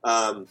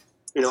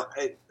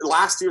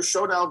 last year's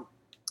showdown,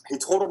 he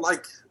totaled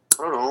like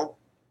I don't know,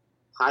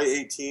 high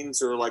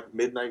 18s or like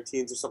mid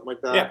 19s or something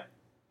like that.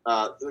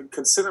 Yeah.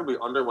 Considerably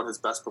under what his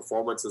best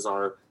performances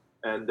are,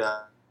 and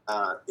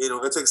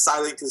it's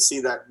exciting to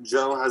see that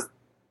Joe has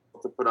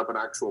to put up an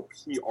actual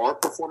PR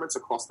performance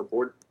across the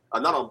board.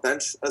 Not on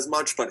bench as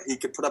much, but he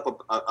could put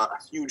up a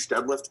huge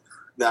deadlift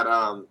that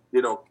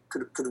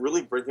could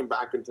really bring him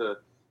back into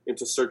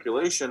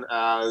circulation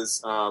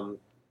as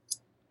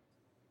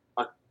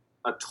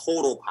a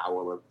total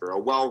powerlifter, a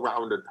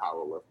well-rounded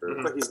powerlifter.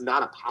 Mm-hmm. But he's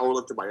not a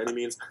powerlifter by any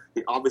means.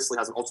 He obviously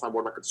has an all-time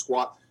world record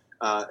squat,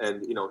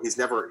 and he's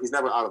never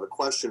out of the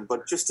question.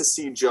 But just to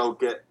see Joe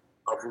get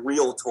a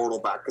real total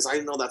back, because I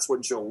know that's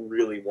what Joe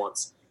really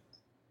wants.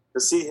 To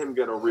see him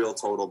get a real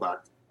total back,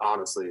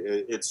 honestly,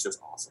 it's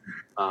just awesome.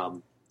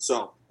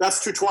 So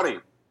that's 220.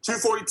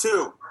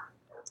 242.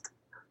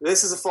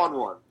 This is a fun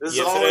one. This is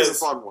always a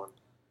fun one.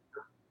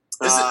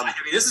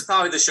 This is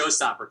probably the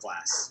showstopper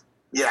class.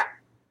 Yeah,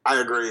 I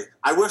agree.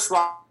 I wish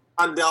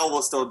Rondell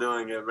was still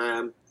doing it,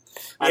 man.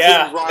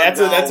 Yeah,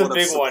 that's a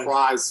big one.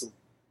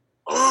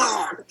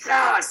 Oh, my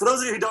gosh. For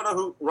those of you who don't know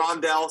who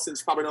Rondell, since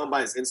you probably know him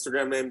by his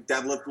Instagram name,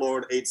 Deadlift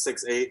Lord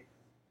 868.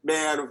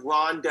 Man,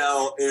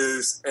 Rondell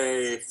is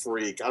a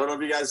freak. I don't know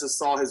if you guys just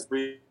saw his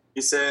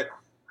recent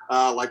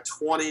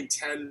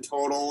 2010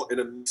 total and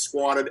a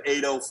squatted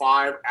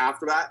 805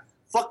 after that.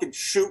 Fucking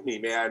shoot me,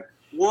 man.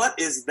 What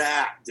is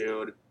that,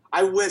 dude?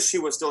 I wish he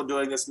was still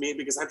doing this meet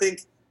because I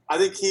think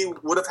he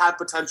would have had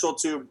potential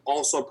to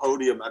also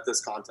podium at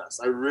this contest.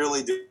 I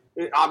really do.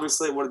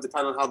 Obviously, it would have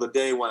depended on how the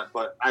day went,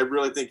 but I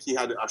really think he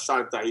had a shot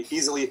at that. He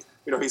easily,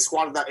 he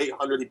squatted that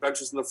 800. He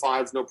benches in the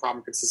 5s, no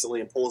problem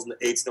consistently, and pulls in the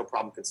 8s, no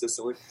problem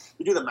consistently.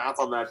 You do the math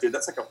on that, dude.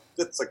 That's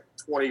like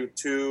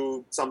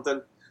 22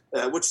 something,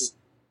 which is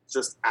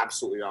just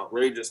absolutely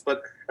outrageous.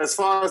 But as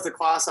far as the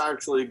class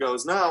actually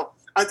goes now,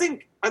 I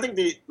think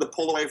the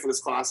pull away for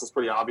this class is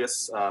pretty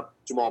obvious.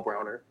 Jamal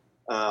Browner.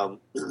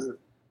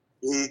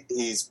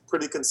 He's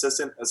pretty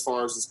consistent as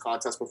far as his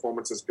contest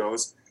performances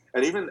goes.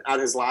 And even at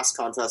his last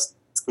contest,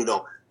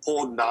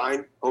 pulled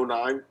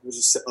 909, which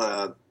is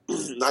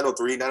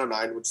 903,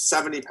 909, which is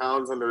 70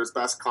 pounds under his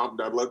best comp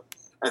deadlift,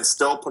 and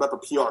still put up a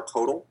PR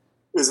total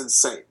is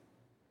insane.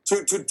 To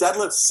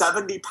deadlift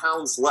 70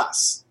 pounds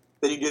less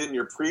than you did in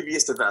your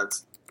previous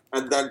event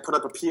and then put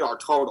up a PR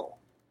total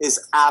is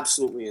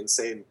absolutely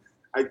insane.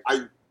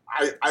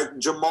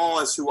 Jamal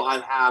is who I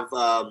have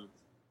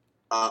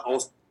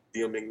also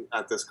dealing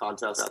at this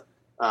contest.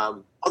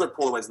 Other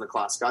pullaways in the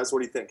class, guys.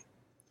 What do you think?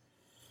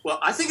 Well,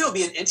 I think it'll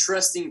be an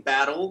interesting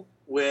battle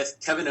with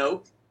Kevin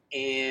Oak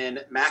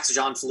and Max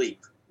Jean-Philippe,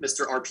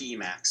 Mr. RPE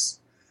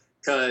Max.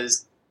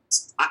 Because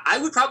I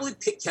would probably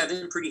pick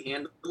Kevin pretty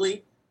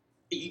handily.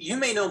 You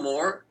may know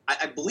more.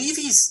 I believe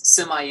he's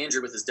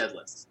semi-injured with his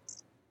deadlift.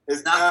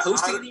 He's not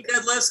posting any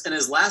deadlifts, and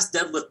his last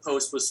deadlift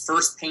post was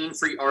first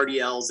pain-free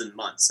RDLs in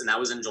months, and that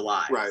was in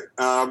July. Right.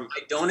 I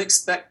don't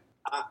expect...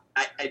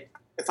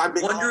 If I'm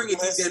wondering if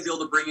he's going to be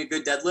able to bring a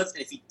good deadlift,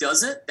 and if he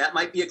doesn't, that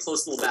might be a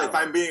close little battle. If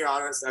I'm being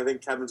honest, I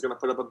think Kevin's going to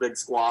put up a big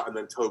squat and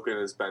then token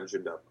his bench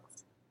and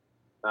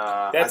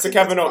deadlift. That's a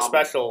Kevin Oak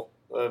special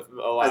a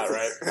lot,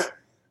 right?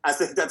 I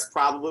think that's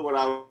probably what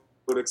I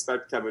would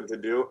expect Kevin to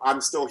do.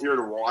 I'm still here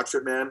to watch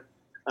it, man.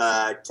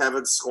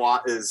 Kevin's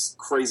squat is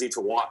crazy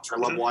to watch. I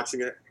love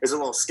watching it. It's a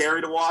little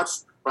scary to watch,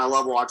 but I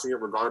love watching it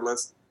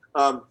regardless.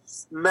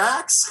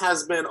 Max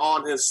has been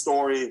on his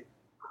story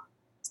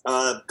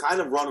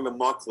kind of running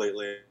amok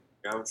lately.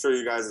 I'm sure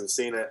you guys have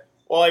seen it.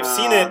 Well, I've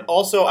seen it.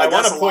 Also, I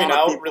want to point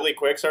out really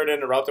quick. Sorry to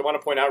interrupt. I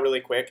want to point out really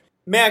quick.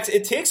 Max,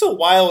 it takes a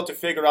while to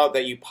figure out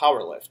that you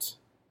powerlift.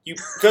 You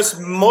just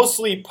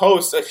mostly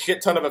post a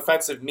shit ton of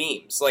offensive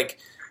memes.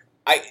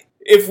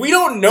 If we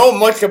don't know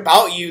much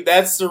about you,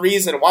 that's the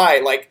reason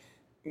why.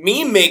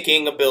 Meme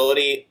making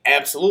ability,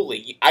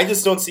 absolutely. I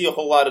just don't see a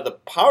whole lot of the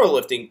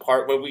powerlifting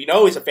part where we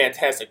know he's a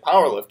fantastic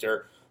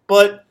powerlifter,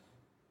 but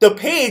the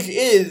page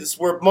is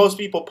where most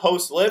people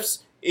post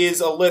lifts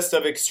is a list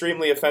of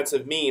extremely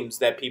offensive memes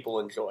that people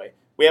enjoy.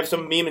 We have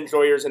some meme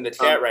enjoyers in the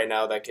chat right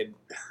now that could,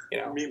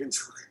 Meme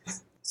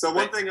enjoyers. So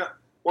one thing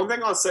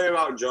I'll say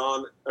about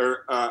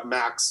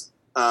Max.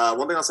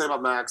 One thing I'll say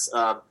about Max.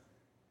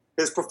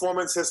 His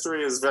performance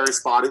history is very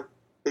spotty.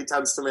 He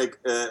tends to make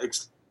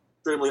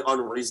extremely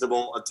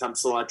unreasonable attempt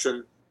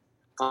selection.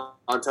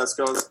 Contest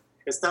goes.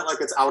 It's not like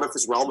it's out of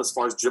his realm as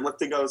far as gym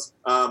lifting goes,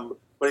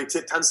 but he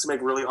tends to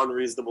make really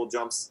unreasonable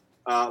jumps.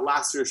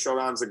 Last year's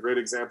showdown is a great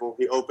example.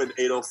 He opened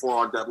 804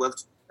 on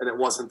deadlift, and it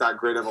wasn't that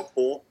great of a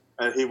pull,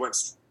 and he went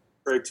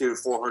straight to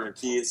 400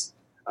 keys.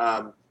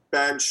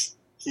 Bench,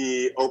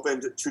 he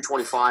opened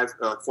 225,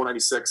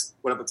 496,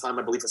 when at the time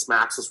I believe his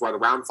max was right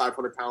around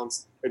 500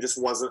 pounds. It just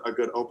wasn't a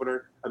good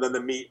opener. And then the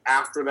meet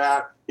after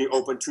that, he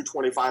opened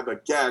 225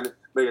 again,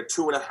 made a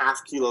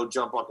 2.5 kilo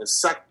jump on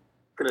his second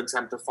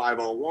attempt to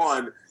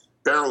 501,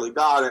 barely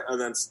got it, and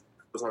then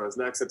was on his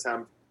next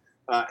attempt.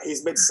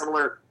 He's made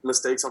similar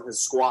mistakes on his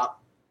squat,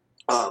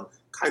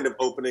 kind of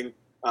opening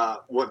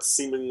what's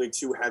seemingly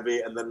too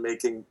heavy and then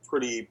making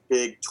pretty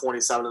big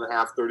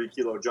 27.5, 30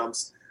 kilo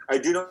jumps. I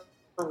do know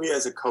he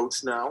has a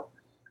coach now,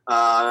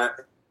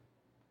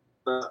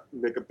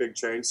 make a big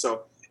change.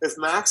 So if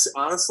Max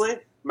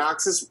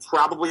is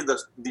probably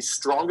the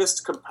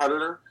strongest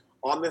competitor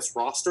on this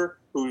roster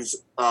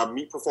whose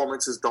meet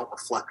performances don't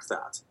reflect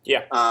that.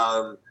 Yeah.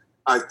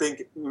 I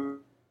think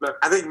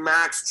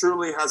Max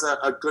truly has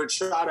a good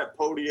shot at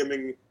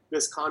podiuming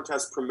this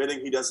contest, permitting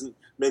he doesn't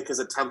make his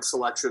attempt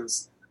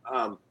selections,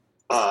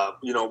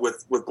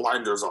 with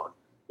blinders on.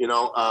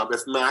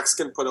 If Max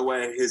can put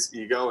away his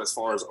ego as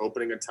far as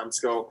opening attempts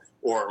go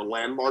or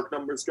landmark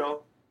numbers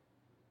go,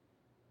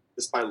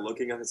 just by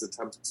looking at his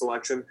attempt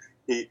selection,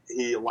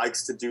 he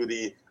likes to do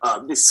the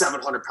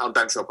 700-pound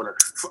bench opener,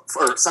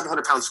 or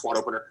 700-pound squat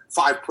opener,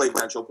 5-plate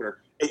bench opener,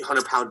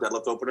 800-pound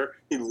deadlift opener.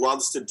 He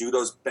loves to do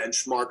those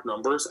benchmark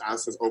numbers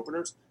as his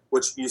openers,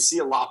 which you see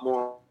a lot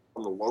more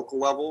on the local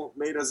level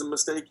made as a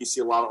mistake. You see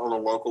a lot on the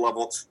local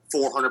level,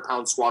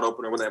 400-pound squat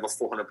opener when they have a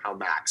 400-pound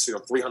max,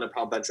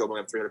 300-pound bench opener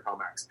and 300-pound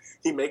max.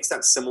 He makes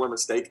that similar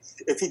mistake.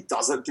 If he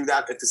doesn't do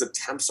that, if his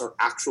attempts are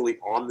actually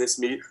on this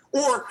meet,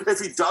 or if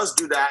he does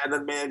do that and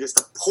then manages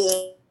to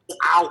pull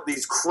out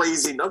these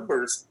crazy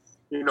numbers,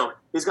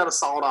 he's got a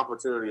solid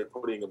opportunity at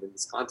putting him in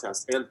this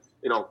contest. And,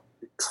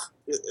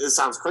 it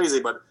sounds crazy,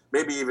 but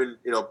maybe even,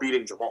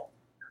 beating Jamal.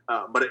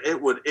 But it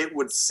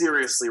would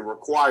seriously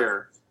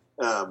require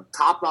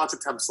top-notch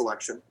attempt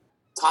selection,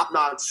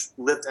 top-notch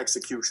lift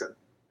execution,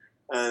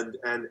 and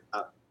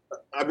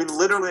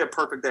literally a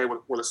perfect day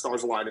where the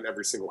stars align in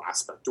every single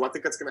aspect. Do I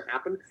think that's going to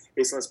happen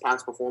based on his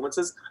past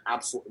performances?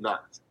 Absolutely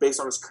not. Based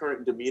on his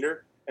current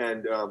demeanor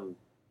and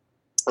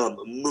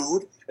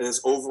mood and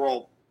his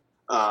overall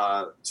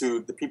to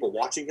the people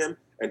watching him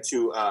and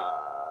to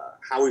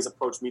how he's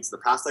approached meets in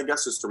the past, I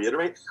guess, just to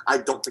reiterate, I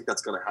don't think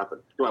that's going to happen.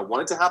 Do I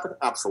want it to happen?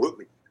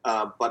 Absolutely.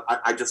 But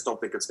I just don't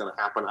think it's going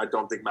to happen. I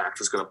don't think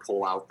Max is going to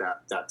pull out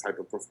that type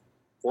of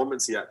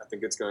performance yet. I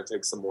think it's going to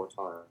take some more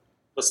time.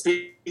 Well,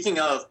 speaking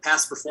of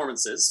past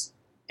performances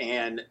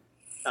and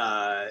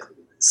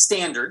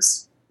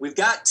standards, we've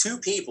got two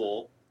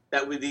people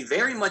that would be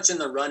very much in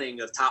the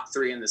running of top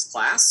 3 in this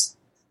class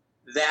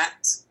that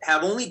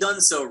have only done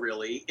so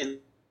really in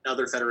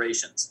other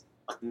federations.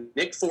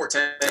 Nick Forte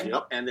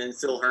and then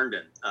Phil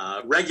Herndon,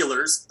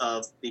 regulars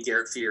of the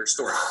Garrett Fear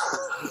story.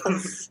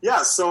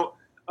 Yeah, so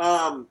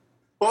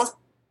both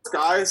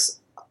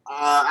guys,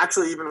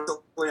 actually even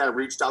recently I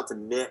reached out to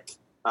Nick.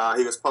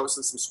 He was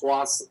posting some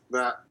squats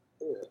that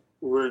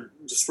were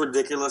just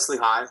ridiculously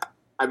high.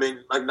 I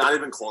mean, like not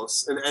even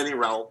close in any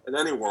realm, in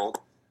any world.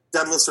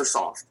 Deadlifts are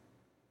soft.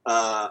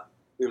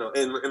 In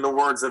the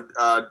words of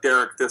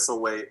Derek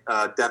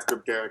Thistleweight, Death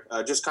Grip Derek,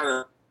 just kind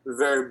of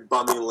very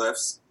bummy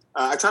lifts.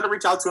 I tried to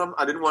reach out to him.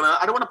 I don't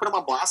want to put him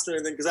on blast or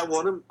anything because I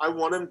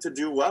want him to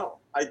do well.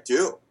 I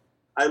do.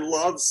 I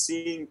love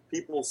seeing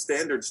people's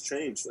standards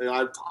change.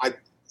 I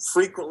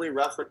frequently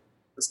reference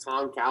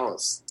Tom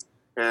Callis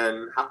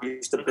and how he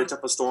used to bitch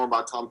up a storm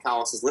about Tom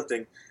Callis'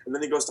 lifting, and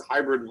then he goes to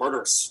hybrid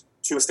murders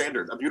to a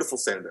standard, a beautiful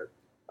standard.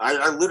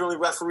 I literally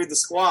refereed the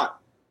squat.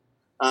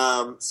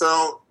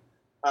 So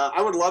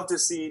I would love to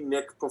see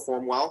Nick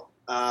perform well.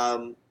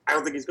 I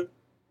don't think he's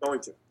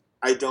going to.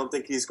 I don't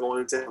think he's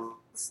going to have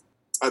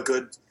a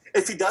good...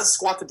 If he does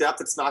squat to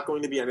depth, it's not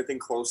going to be anything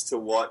close to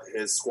what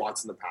his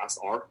squats in the past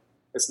are.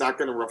 It's not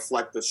going to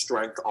reflect the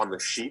strength on the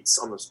sheets,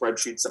 on the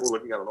spreadsheets that we're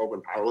looking at on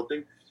open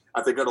powerlifting.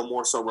 I think it'll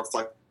more so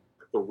reflect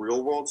the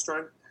real-world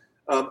strength.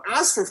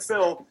 As for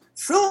Phil,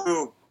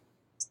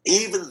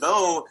 even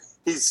though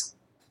he's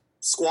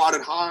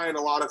squatted high in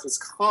a lot of his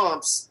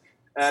comps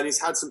and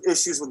he's had some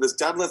issues with his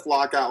deadlift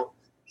lockout,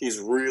 he's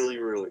really,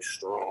 really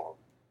strong.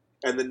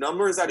 And the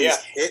numbers that he's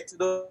hit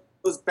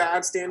those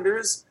bad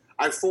standards,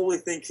 I fully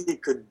think he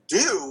could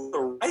do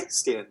the right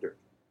standard.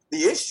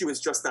 The issue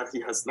is just that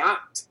he has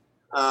not.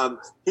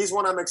 He's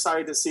one I'm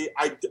excited to see.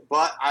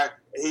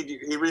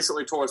 He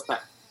recently tore his pec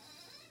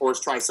or his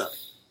tricep,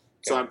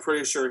 so I'm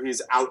pretty sure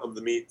he's out of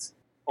the meet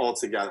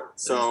altogether.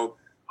 So,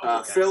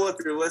 Phil, if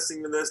you're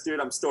listening to this, dude,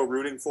 I'm still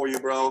rooting for you,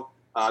 bro.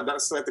 Not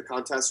necessarily at the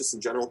contest, just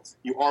in general.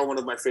 You are one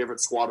of my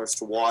favorite squatters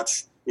to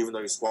watch, even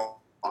though you squat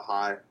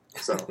high.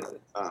 So,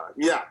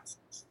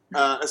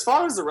 as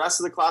far as the rest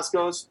of the class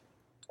goes,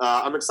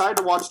 I'm excited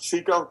to watch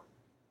Chico.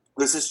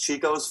 This is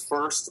Chico's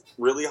first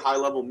really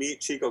high-level meet.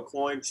 Chico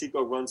Cloyne.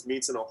 Chico runs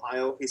meets in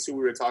Ohio. He's who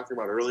we were talking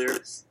about earlier.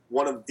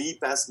 One of the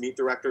best meet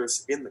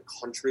directors in the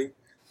country.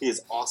 He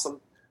is awesome.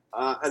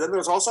 And then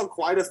there's also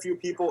quite a few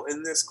people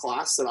in this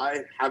class that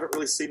I haven't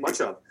really seen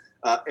much of.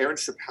 Aaron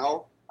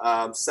Chappelle,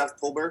 Seth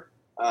Pulver,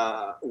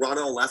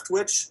 Rondell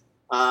Leftwich.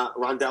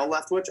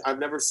 I've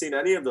never seen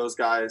any of those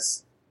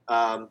guys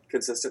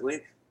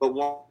consistently. But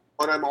what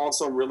I'm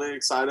also really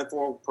excited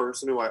for, a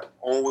person who I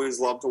always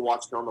love to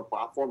watch on the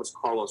platform, is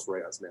Carlos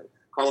Reyes, man.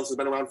 Carlos has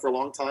been around for a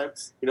long time.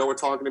 You know, we're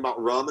talking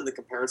about Rum and the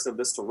comparison of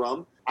this to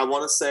Rum. I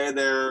want to say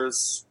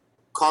there's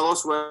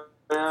Carlos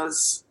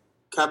Reyes,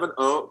 Kevin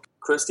Oak,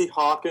 Christy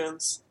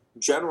Hawkins,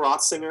 Jen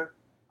Rotzinger,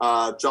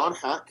 John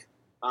Heck,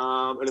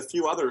 and a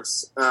few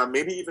others,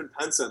 maybe even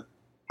Penson,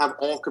 have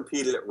all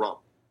competed at Rum.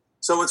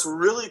 So it's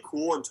really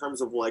cool in terms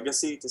of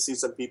legacy to see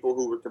some people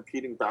who were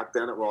competing back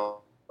then at Raw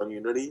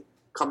Unity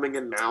coming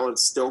in now and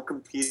still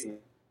competing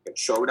at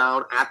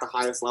Showdown at the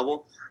highest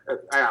level.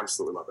 I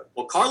absolutely love it.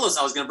 Well, Carlos,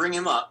 I was going to bring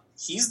him up.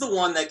 He's the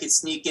one that could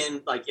sneak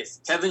in, like,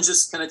 if Kevin's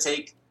just going to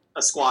take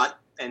a squat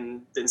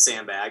and then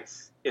sandbag,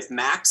 if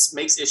Max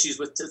makes issues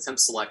with attempt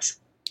selection,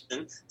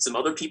 some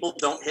other people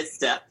don't hit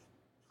depth,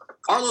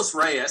 Carlos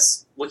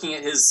Reyes, looking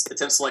at his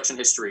attempt selection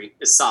history,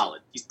 is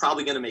solid. He's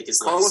probably going to make his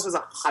list. Carlos is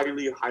a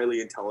highly,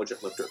 highly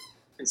intelligent lifter.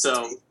 And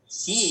so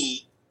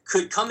he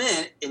could come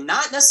in and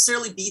not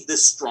necessarily be the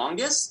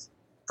strongest,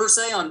 per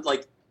se, on,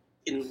 like,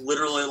 in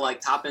literally, like,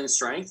 top-end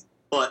strength,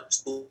 but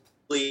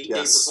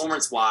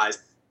performance-wise,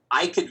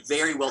 I could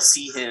very well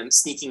see him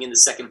sneaking into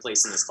second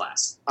place in this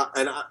class.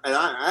 And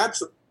I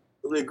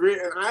absolutely agree.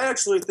 And I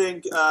actually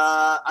think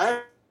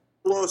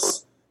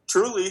Carlos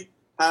truly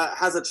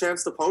has a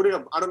chance to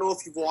podium. I don't know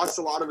if you've watched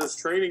a lot of his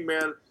training,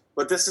 man,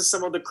 but this is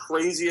some of the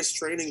craziest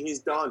training he's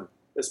done,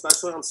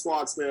 especially on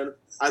squats, man.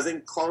 I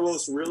think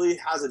Carlos really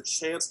has a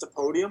chance to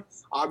podium.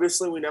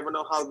 Obviously, we never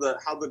know how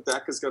the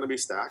deck is going to be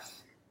stacked.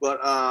 But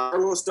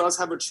Carlos does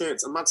have a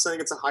chance. I'm not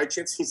saying it's a high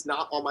chance. He's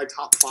not on my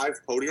top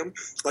 5 podium,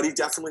 but he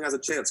definitely has a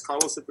chance.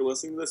 Carlos, if you're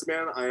listening to this,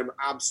 man, I am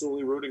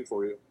absolutely rooting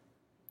for you.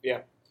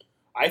 Yeah.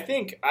 I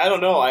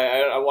don't know.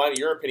 I want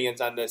your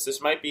opinions on this.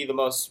 This might be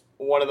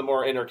one of the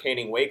more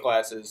entertaining weight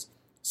classes,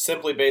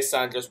 simply based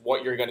on just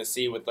what you're going to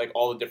see with, like,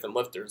 all the different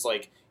lifters.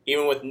 Like,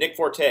 even with Nick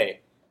Forte,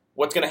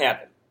 what's going to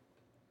happen?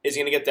 Is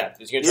he going to get depth?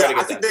 Is he going to try to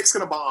get depth? I think Nick's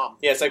going to bomb.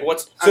 Yeah, it's like,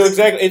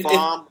 exactly.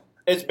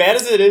 As bad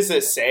as it is to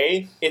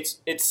say, it's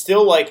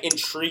still, like,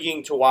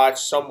 intriguing to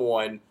watch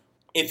someone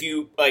if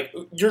you, like,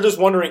 you're just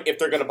wondering if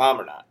they're going to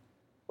bomb or not.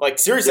 Like,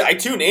 seriously, I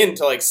tune in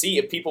to, like, see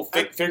if people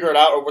figure it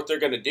out or what they're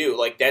going to do.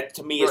 Like, that,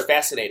 to me, is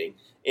fascinating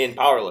in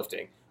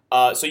powerlifting.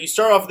 So you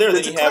start off there,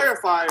 then you have...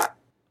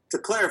 To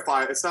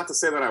clarify, it's not to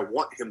say that I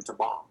want him to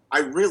bomb. I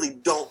really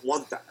don't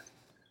want that.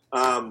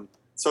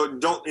 So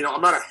don't,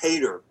 I'm not a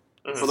hater.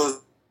 Mm-hmm. For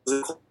those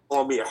who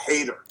call me a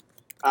hater.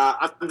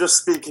 I'm just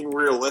speaking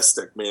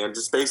realistic, man.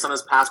 Just based on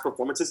his past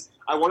performances.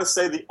 I want to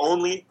say the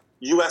only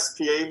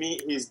USPA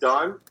meet he's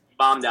done...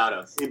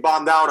 He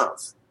bombed out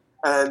of.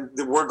 And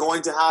we're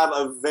going to have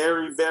a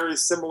very, very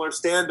similar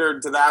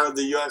standard to that of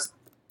the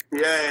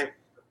USPA,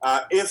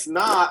 if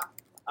not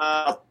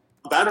a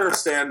better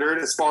standard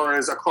as far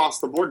as across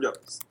the board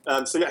goes.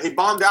 So, yeah, he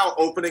bombed out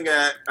opening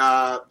at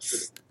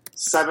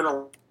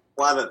 7'11".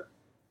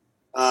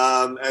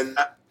 And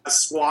that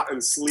squat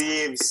and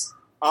sleeves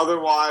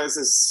otherwise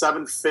is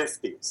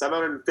 750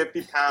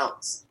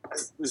 pounds.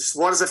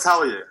 What does it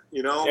tell you?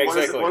 Yeah,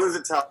 exactly. What does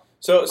it tell?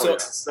 So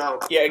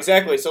yeah,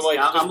 exactly. So, like,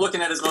 I'm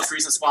looking at his most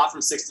recent squat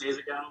from 6 days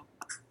ago.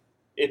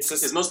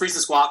 His most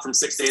recent squat from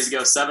 6 days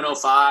ago,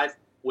 705,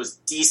 was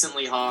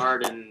decently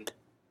hard and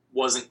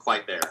wasn't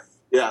quite there.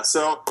 Yeah.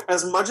 So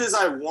as much as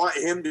I want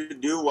him to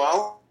do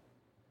well,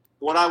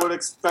 what I would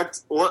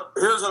expect,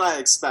 here's what I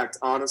expect.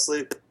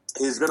 Honestly,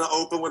 he's going to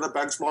open with a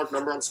benchmark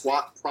number on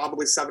squat,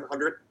 probably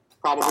 700,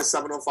 probably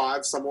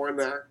 705, somewhere in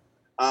there.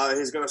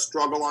 He's going to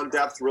struggle on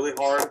depth really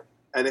hard,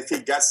 and if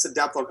he gets to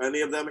depth on any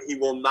of them, he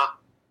will not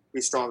be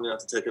strong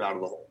enough to take it out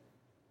of the hole.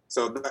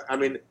 So,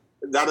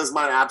 that is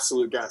my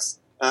absolute guess.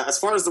 As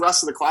far as the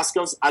rest of the class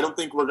goes, I don't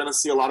think we're going to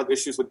see a lot of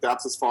issues with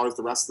depth as far as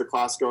the rest of the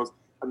class goes.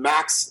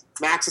 Max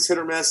is hit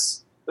or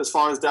miss as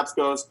far as depth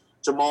goes.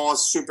 Jamal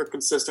is super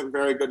consistent,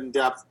 very good in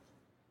depth.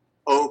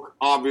 Oak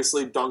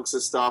obviously dunks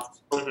his stuff.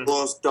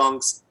 Los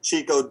dunks.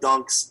 Chico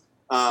dunks.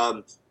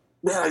 Man,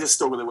 I just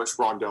still really wish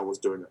Rondell was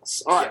doing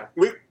this. All right,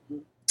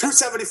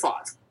 275.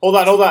 Hold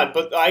on,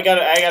 but I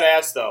gotta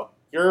ask though.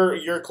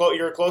 You're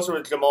closer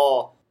with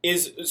Jamal.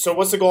 So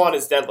what's the goal on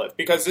his deadlift?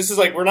 Because this is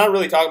like, we're not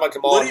really talking about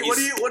Jamal. What do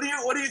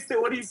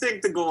you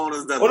think the goal on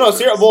his deadlift? Well, no,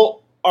 seriously.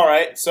 Well, all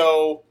right.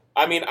 So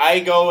I mean, I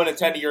go and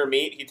attend to your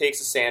meet. He takes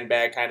a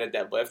sandbag kind of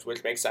deadlift,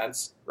 which makes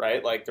sense,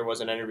 right? Like, there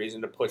wasn't any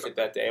reason to push it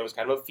that day. It was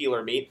kind of a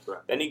feeler meet. Right.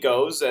 Then he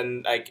goes,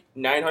 and like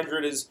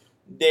 900 is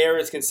there,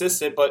 it's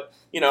consistent, but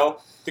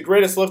the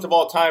greatest lift of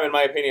all time, in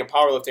my opinion, in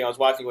powerlifting I was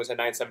watching was a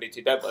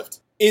 972 deadlift.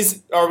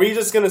 Are we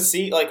just going to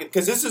see, like,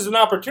 because this is an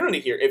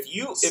opportunity here. If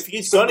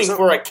he's gunning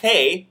for a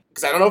K,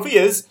 because I don't know if he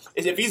is,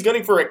 if he's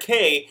gunning for a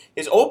K,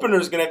 his opener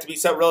is going to have to be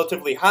set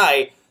relatively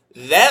high.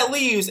 That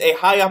leaves a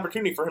high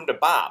opportunity for him to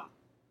bomb.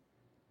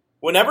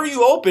 Whenever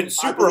you open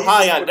super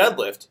high on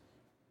deadlift,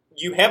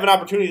 you have an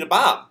opportunity to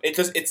bomb.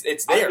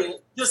 It's there.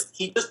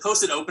 He just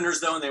posted openers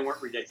though, and they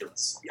weren't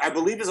ridiculous. I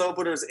believe his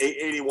opener is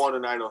 881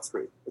 and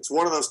 903. It's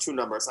one of those two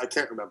numbers. I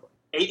can't remember.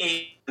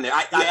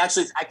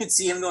 880. I could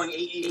see him going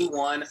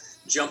 881,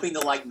 jumping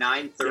to like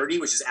 930,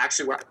 which is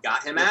actually where I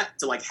got him at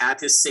to like have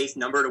his safe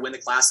number to win the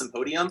class and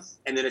podium.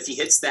 And then if he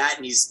hits that,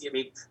 and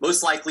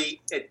most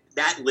likely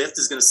that lift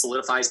is going to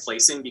solidify his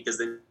placing because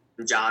then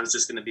John's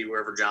just going to be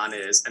wherever John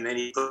is, and then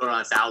he put on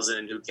 1,000,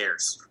 and who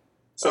cares?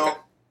 So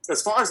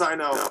as far as I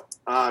know,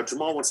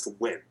 Jamal wants to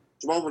win.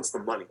 Jamal wants the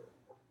money.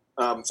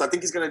 So I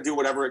think he's going to do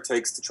whatever it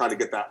takes to try to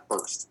get that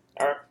first.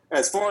 All right.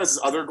 As far as his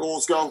other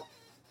goals go,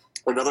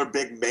 another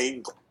big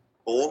main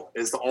goal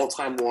is the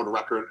all-time world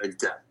record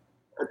again.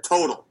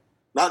 Total.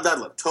 Not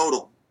deadlift,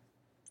 total.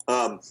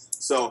 But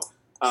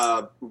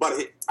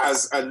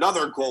as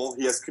another goal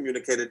he has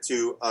communicated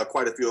to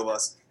quite a few of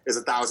us is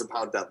a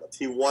 1,000-pound deadlift.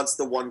 He wants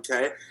the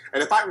 1K.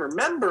 And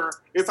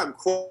if I'm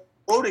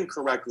quoting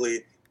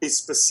correctly, he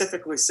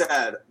specifically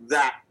said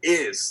that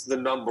is the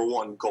number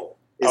one goal,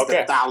 is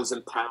the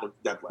 1,000-pound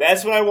deadlift.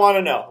 That's what I want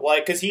to know.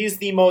 Like, because he's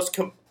the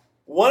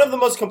one of the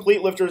most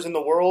complete lifters in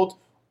the world,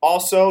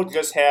 also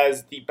just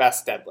has the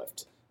best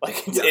deadlift.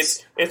 Like,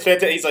 it's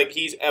fantastic.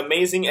 He's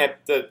amazing at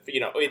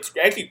it's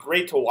actually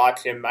great to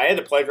watch him. I had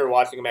the pleasure of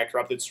watching him at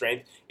Corrupted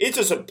Strength. It's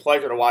just a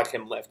pleasure to watch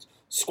him lift.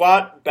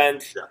 Squat,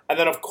 bench, and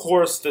then, of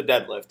course, the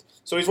deadlift.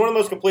 So he's one of the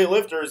most complete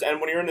lifters,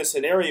 and when you're in the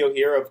scenario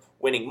here of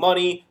winning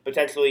money,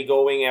 potentially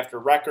going after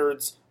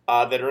records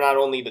that are not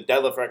only the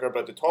deadlift record,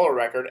 but the total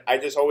record, I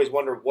just always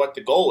wonder what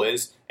the goal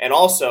is. And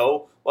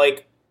also,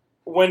 like,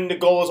 when the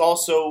goal is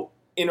also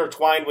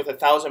intertwined with a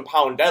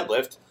 1,000-pound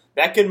deadlift,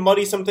 that can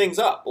muddy some things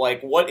up.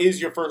 Like, what is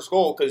your first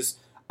goal? Because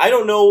I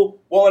don't know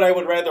what I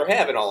would rather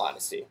have, in all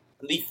honesty.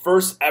 The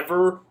first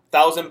ever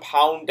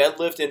 1,000-pound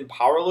deadlift in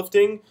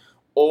powerlifting,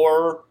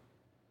 or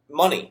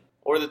money,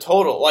 or the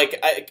total.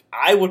 Like,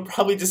 I would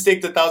probably just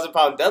take the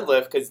 1,000-pound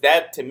deadlift, because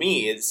that, to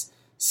me, is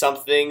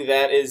something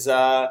that is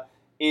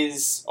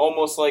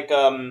almost like,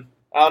 I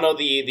don't know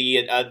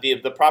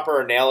the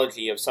proper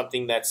analogy of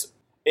something that's,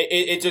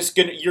 it just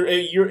gonna,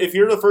 if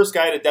you're the first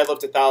guy to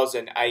deadlift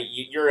 1,000,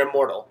 you're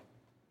immortal.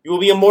 You will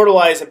be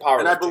immortalized in powerlifting.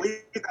 And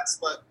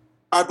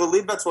I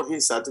believe that's what he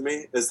said to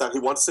me, is that he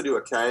wants to do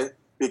a K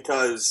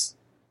because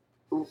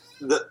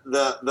the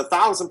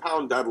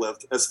 1,000-pound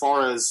deadlift, as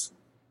far as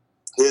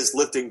his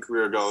lifting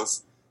career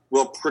goes,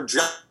 will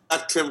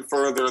project him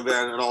further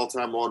than an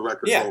all-time world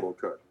record total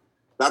could.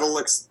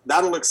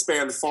 That'll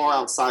expand far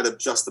outside of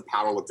just the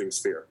powerlifting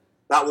sphere.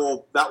 That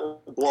will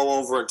blow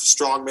over into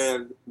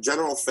strongman,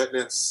 general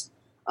fitness.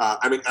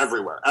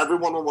 Everywhere.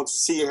 Everyone will want to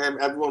see him.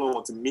 Everyone will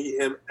want to meet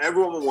him.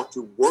 Everyone will want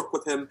to work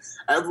with him.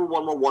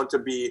 Everyone will want to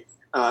be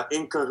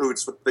in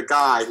cahoots with the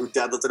guy who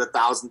deadlifted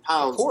 1,000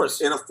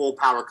 pounds in a full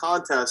power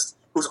contest,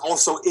 who's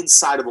also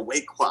inside of a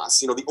weight class.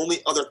 The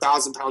only other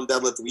 1,000-pound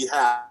deadlift we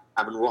have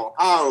in raw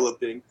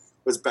powerlifting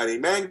was Benny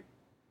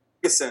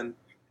Magnuson,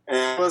 and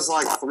it was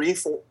like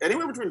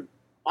anywhere between.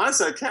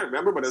 Honestly, I can't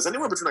remember, but it was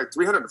anywhere between like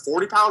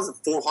 340 pounds and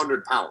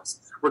 400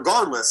 pounds.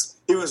 Regardless,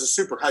 he was a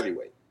super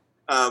heavyweight.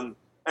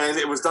 And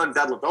it was done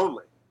deadlift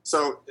only.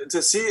 So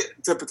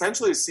to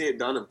potentially see it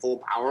done in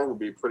full power would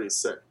be pretty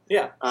sick.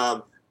 Yeah.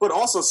 But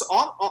also,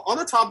 on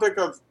the topic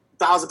of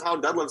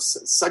 1,000-pound deadlifts,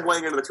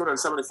 segueing into the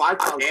 275-pound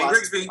class,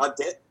 Grigsby.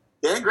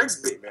 Dan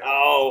Grigsby, man.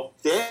 Oh.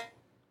 Dan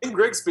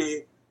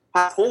Grigsby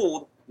had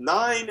pulled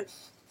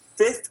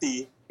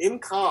 950 in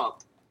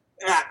comp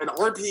at an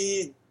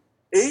RPE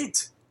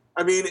 8.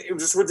 I mean, it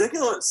was just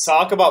ridiculous.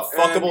 Talk about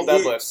fuckable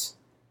deadlifts.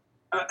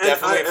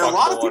 Definitely a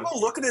lot of people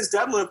look at his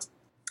deadlift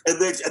and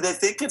they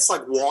think it's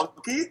like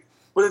wonky,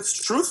 but it's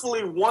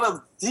truthfully one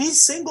of the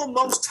single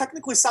most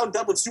technically sound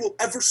deadlifts you will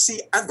ever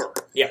see ever.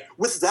 Yeah.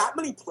 With that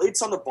many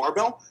plates on the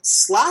barbell,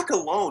 slack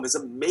alone is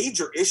a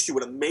major issue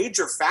and a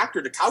major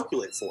factor to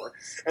calculate for.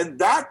 And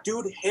that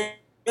dude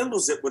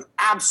handles it with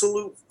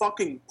absolute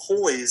fucking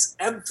poise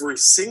every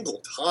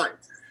single time.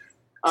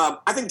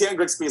 I think Dan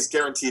Grigsby is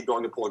guaranteed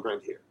going to pull a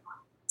grand here.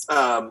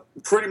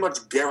 Pretty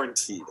much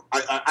guaranteed.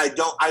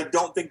 I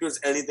don't think there's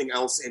anything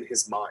else in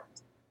his mind.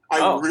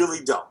 I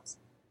really don't.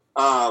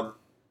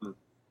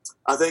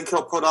 I think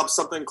he'll put up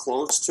something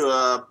close to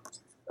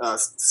a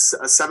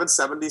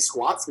 770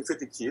 squat,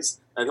 350 keys,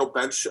 and he'll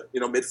bench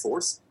mid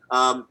fours.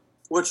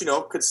 Which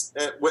could,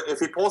 if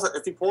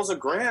he pulls a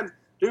grand,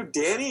 dude,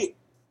 Danny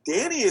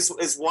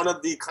is one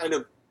of the kind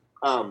of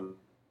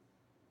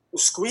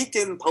squeak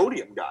in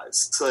podium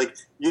guys. It's like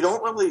you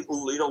don't really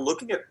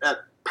looking at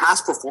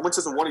past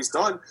performances and what he's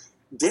done.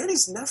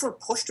 Danny's never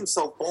pushed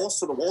himself balls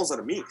to the walls at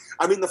a meet.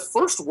 I mean, the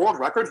first world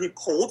record he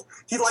pulled,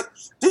 he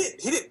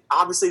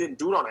didn't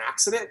do it on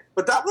accident,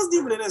 but that wasn't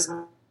even in his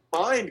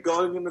mind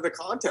going into the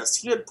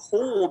contest. He had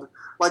pulled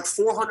like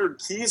 400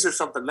 keys or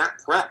something that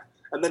prep,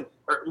 and then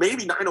or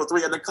maybe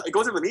 903, and then he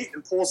goes into the meet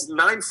and pulls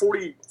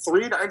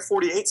 943,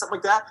 948, something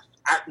like that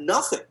at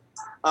nothing.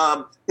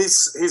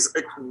 He's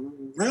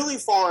really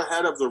far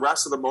ahead of the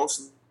rest of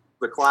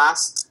the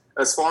class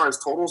as far as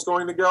totals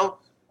going to go.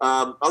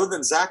 Other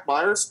than Zach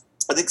Myers,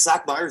 I think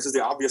Zach Myers is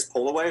the obvious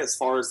pull away as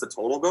far as the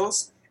total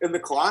goes. in the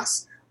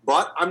class,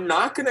 but I'm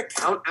not going to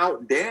count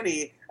out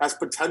Danny as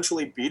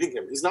potentially beating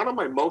him. He's not on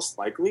my most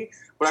likely,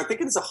 but I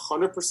think it is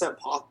 100%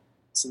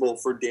 possible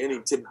for Danny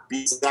to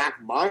beat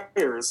Zach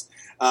Myers,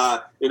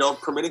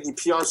 permitting he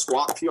PR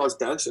squat, PRs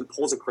bench, and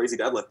pulls a crazy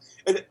deadlift.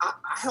 And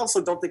I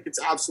also don't think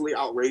it's absolutely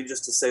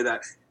outrageous to say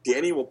that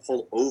Danny will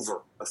pull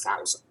over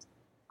 1,000.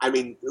 I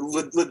mean,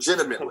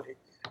 legitimately.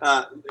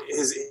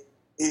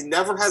 He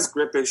never has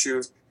grip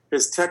issues.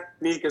 His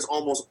technique is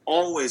almost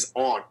always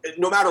on.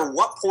 No matter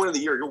what point of the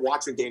year you're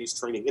watching Danny's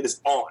training, it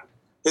is on.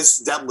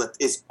 His deadlift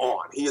is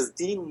on. He is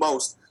the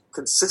most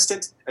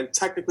consistent and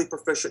technically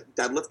proficient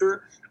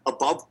deadlifter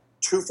above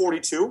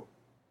 242,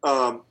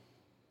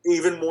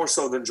 even more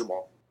so than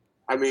Jamal.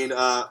 I mean,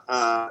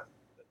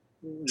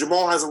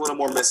 Jamal has a little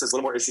more misses, a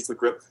little more issues with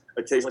grip,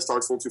 occasionally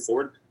starts a little too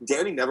forward.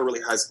 Danny never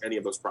really has any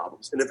of those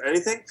problems. And if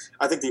anything,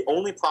 I think the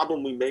only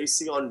problem we may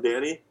see on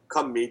Danny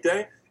come meet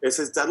day is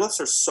his deadlifts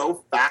are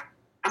so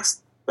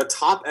fast, the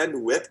top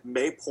end whip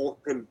may pull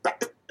him back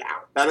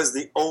down. That is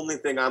the only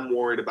thing I'm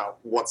worried about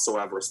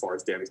whatsoever as far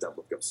as Danny's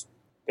deadlift goes.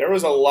 There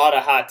was a lot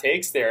of hot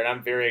takes there, and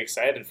I'm very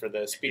excited for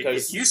this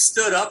because if you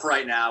stood up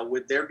right now,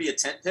 would there be a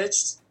tent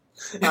pitched?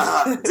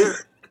 Dude,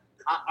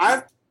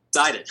 I've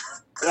Excited.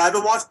 I've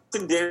been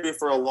watching Danny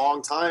for a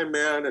long time,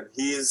 man, and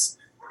he's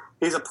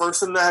a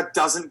person that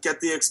doesn't get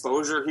the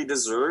exposure he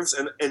deserves.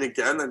 And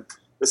again,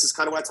 this is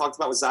kind of what I talked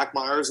about with Zach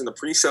Myers in the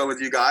pre-show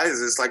with you guys,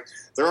 is like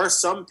there are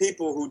some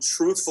people who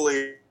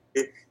truthfully,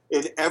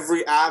 in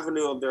every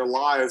avenue of their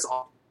lives,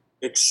 are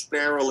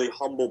extraordinarily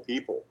humble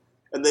people.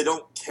 And they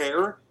don't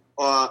care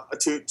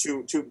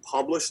to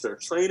publish their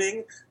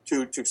training,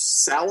 to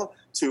sell,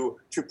 to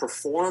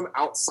perform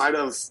outside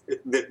of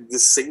the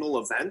single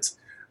event.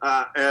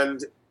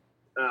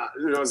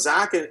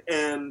 Zach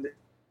and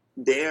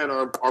Dan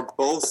are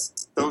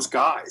both those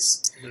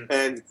guys. Mm-hmm.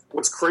 And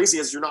what's crazy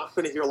is you're not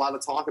going to hear a lot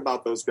of talk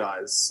about those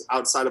guys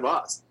outside of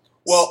us.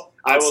 Well,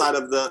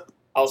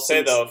 I'll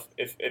say, though,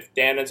 if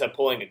Dan ends up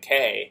pulling a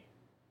K,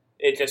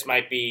 it just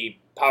might be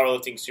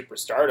powerlifting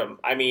superstardom.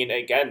 I mean,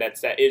 again, that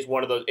is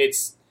one of those.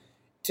 It's,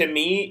 to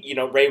me,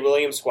 Ray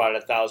Williams squatted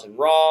 1,000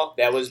 raw.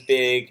 That was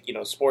big.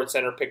 Sports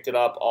Center picked it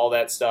up, all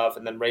that stuff.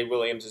 And then Ray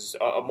Williams is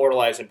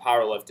immortalized in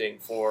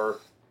powerlifting for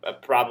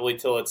probably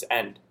till its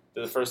end.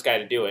 They're the first guy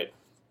to do it.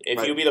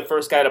 If you be the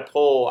first guy to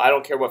pull, I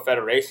don't care what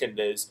federation it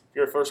is, if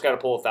you're the first guy to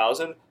pull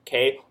 1,000,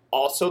 okay.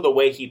 Also, the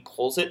way he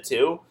pulls it,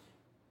 too.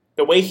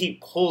 The way he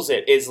pulls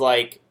it is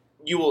like,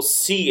 you will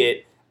see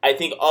it. I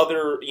think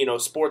other,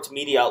 sports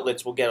media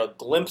outlets will get a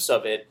glimpse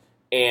of it,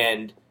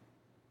 and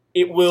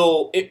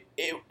it'll make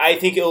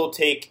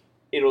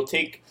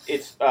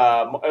its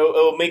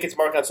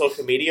mark on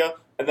social media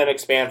and then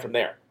expand from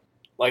there.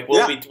 Like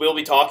we'll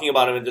be talking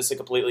about it in just a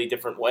completely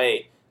different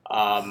way.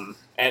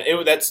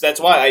 That's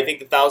why I think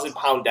the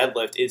 1,000-pound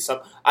deadlift is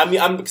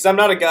because I'm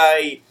not a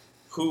guy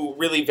who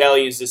really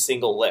values the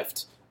single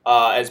lift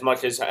as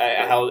much as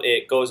how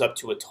it goes up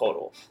to a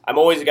total. I'm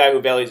always a guy who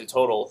values a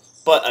total,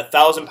 but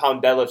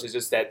 1,000-pound deadlift is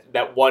just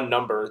that one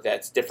number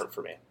that's different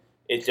for me.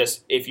 It's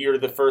just, if you're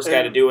the first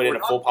guy to do it in a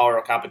full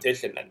power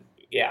competition, then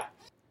yeah.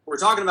 We're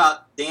talking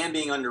about Dan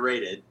being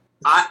underrated.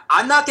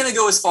 I'm not going to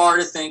go as far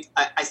to think.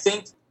 I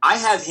think I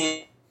have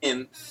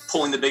him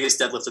pulling the biggest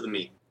deadlift of the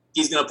meet.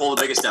 He's going to pull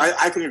the biggest deadlift.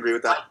 I can agree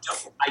with that.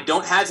 I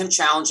don't have him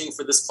challenging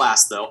for this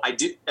class, though. I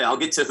do. I'll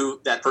get to who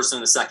that person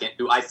in a second,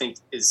 who I think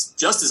is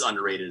just as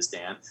underrated as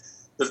Dan.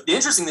 The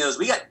interesting thing is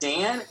we got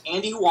Dan,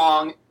 Andy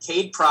Wong,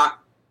 Cade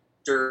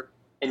Proctor,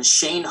 and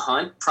Shane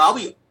Hunt,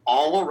 probably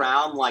all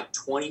around like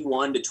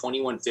 21 to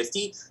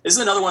 2150. This is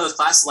another one of those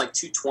classes like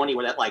 220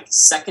 where that like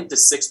second to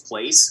sixth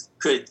place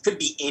could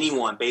be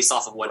anyone based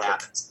off of what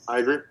happens. I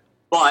agree.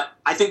 But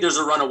I think there's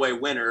a runaway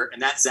winner,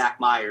 and that's Zach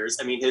Myers.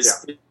 I mean,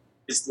 his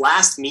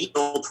last meet,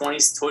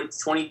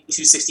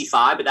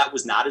 2265, but that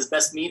was not his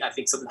best meet. I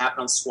think something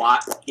happened on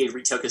squat. He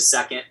retook his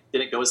second,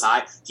 didn't go as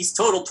high. He's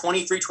totaled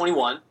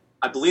 2321.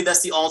 I believe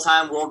that's the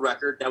all-time world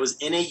record. That was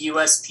in a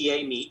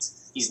USPA meet.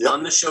 He's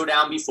done the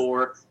showdown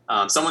before.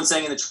 Someone's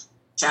saying in the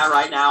chat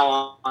right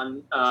now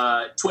on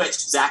Twitch,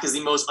 Zach is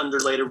the most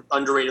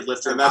underrated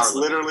lifter. And that's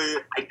literally.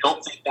 I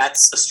don't think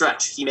that's a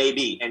stretch. He may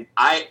be, and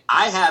I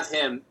have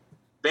him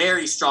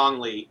very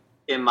strongly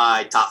in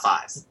my top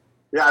 5.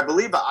 Yeah, I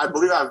believe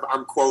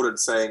I'm quoted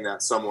saying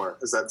that somewhere.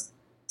 Is that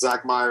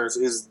Zach Myers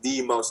is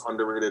the most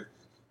underrated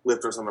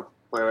lifters on the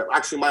planet.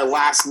 Actually, my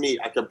last meet,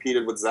 I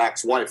competed with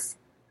Zach's wife,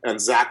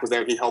 and Zach was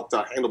there. He helped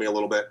handle me a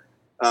little bit.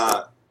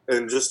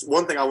 And just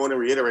one thing I want to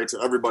reiterate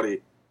to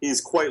everybody: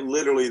 he's quite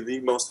literally the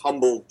most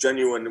humble,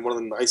 genuine, and one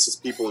of the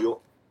nicest people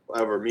you'll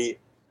ever meet.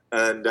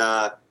 And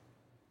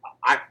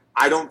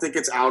I don't think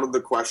it's out of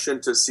the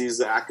question to see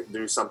Zach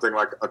do something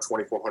like a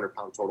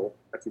 2,400-pound total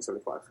at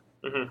 275.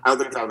 Mm-hmm. I don't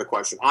think it's out of the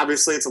question.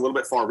 Obviously, it's a little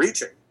bit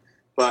far-reaching,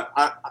 but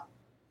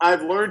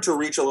I've learned to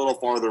reach a little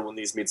farther when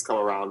these meets come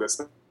around,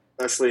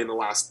 especially in the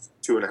last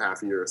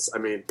 2.5 years. I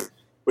mean,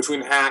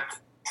 between Hack,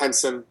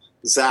 Henson,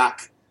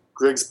 Zach,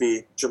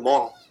 Grigsby,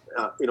 Jamal,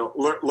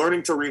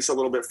 learning to reach a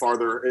little bit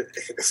farther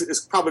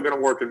is probably going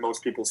to work in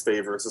most people's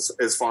favor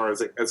as far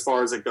as it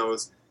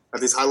goes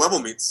at these high-level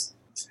meets.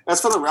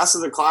 As for the rest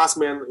of the class,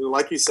 man,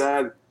 like you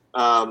said,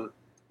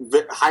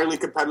 highly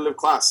competitive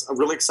class. I'm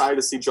really excited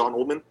to see John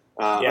Oldman,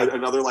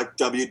 another like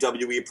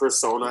WWE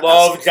persona.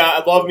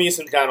 Love me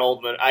some John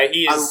Oldman.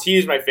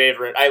 He's my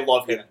favorite. I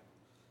love him.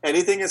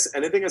 Anything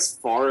as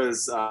far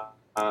as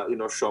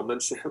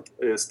showmanship,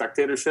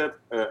 spectatorship,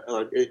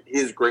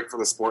 he's great for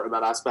the sport in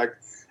that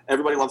aspect.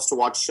 Everybody loves to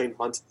watch Shane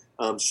Hunt.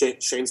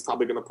 Shane's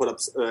probably going to put up.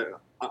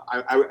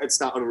 It's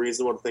not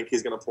unreasonable to think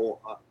he's going to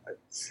pull.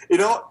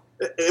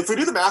 If we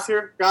do the math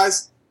here,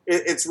 guys,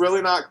 it's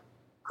really not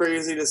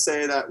crazy to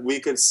say that we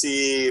could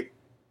see,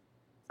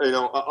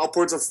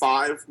 upwards of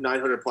 5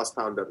 900+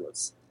 pound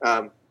deadlifts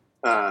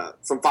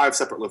from 5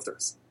 separate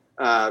lifters.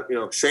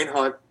 Shane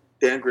Hunt,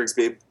 Dan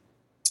Grigsby,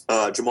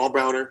 Jamal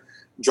Browner,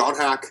 John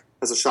Hack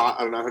has a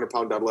shot at a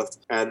 900-pound deadlift,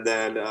 and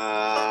then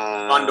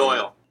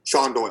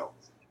Sean Doyle.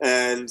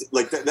 And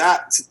like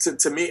that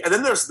to me, and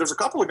then there's a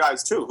couple of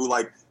guys too who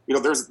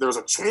there's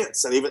a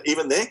chance, and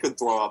even they could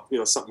throw up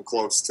something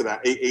close to that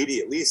 880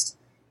 at least.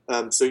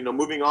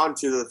 Moving on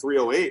to the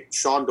 308,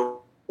 Sean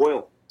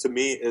Doyle to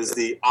me is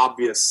the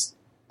obvious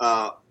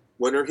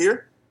winner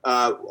here.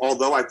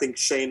 Although I think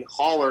Shane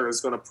Haller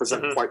is going to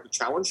present quite the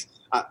challenge.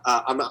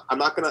 I'm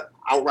not going to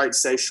outright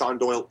say Sean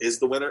Doyle is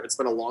the winner. It's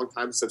been a long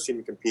time since I've seen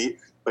him compete,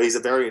 but he's a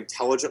very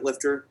intelligent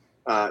lifter.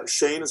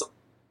 Shane has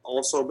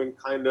also been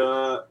kind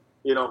of.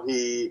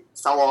 He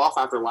fell off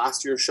after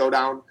last year's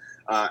showdown,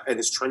 and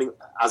his training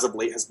as of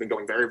late has been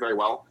going very, very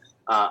well.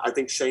 I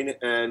think Shane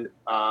and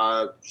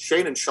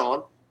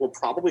Sean will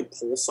probably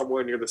pull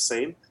somewhere near the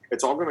same.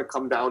 It's all going to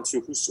come down to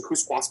who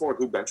squats more and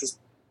who benches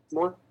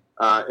more.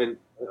 And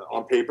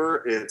on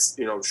paper, it's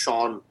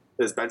Sean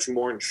is benching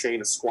more and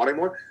Shane is squatting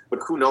more. But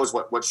who knows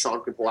what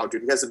Sean can pull out,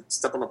 dude? He hasn't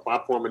stepped on the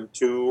platform in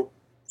 2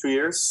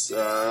 years,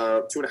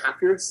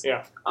 2.5 years.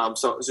 Yeah.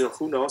 So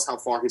who knows how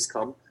far he's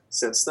come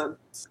since then.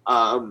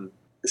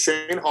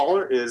 Shane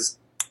Haller is,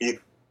 you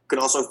can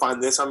also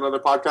find this on another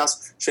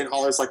podcast. Shane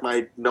Haller is like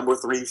my number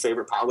 3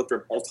 favorite powerlifter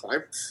of all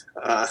time.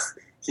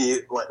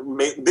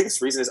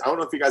 Biggest reason is, I don't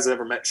know if you guys have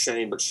ever met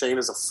Shane, but Shane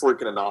is a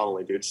freaking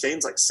anomaly, dude.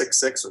 Shane's like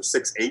 6'6" or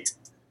 6'8".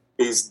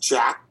 He's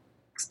jacked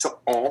to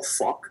all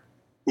fuck.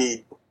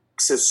 He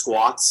his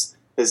squats.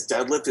 His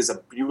deadlift is a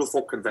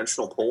beautiful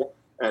conventional pull.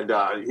 And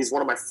he's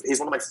one of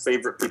my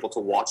favorite people to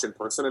watch in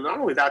person. And not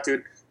only that,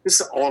 dude,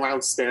 just an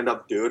all-around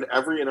stand-up dude.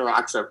 Every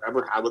interaction I've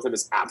ever had with him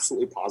is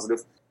absolutely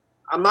positive.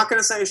 I'm not going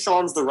to say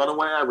Sean's the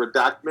runaway. I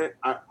redact it.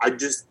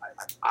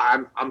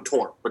 I'm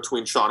torn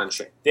between Sean and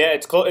Shane. Yeah,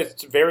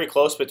 it's very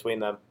close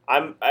between them.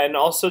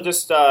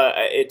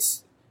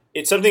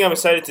 It's something I'm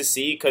excited to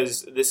see,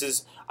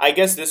 because I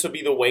guess this would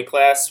be the weight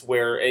class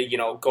where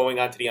going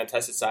on to the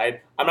untested side,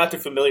 I'm not too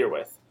familiar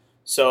with.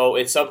 So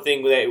it's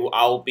something that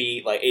I'll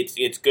be like.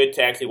 It's good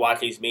to actually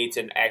watch these meets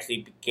and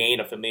actually gain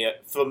a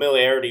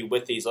familiarity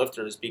with these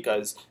lifters,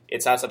 because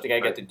it's not something I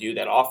get to do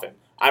that often.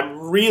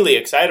 I'm really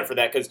excited for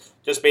that, because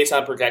just based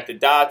on projected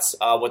dots,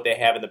 what they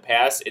have in the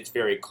past, it's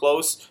very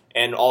close.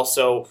 And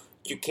also,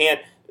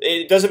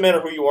 it doesn't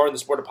matter who you are in the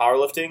sport of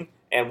powerlifting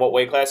and what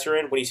weight class you're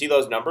in. When you see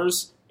those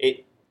numbers,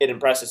 it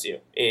impresses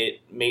you.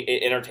 It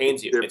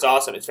entertains you. It's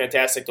awesome. It's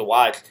fantastic to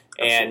watch,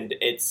 and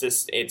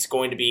it's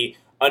going to be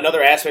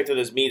another aspect of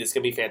this meet that's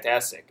going to be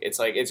fantastic. It's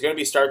going to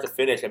be start to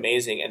finish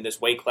amazing, and this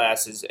weight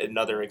class is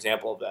another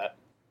example of that.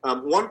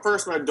 One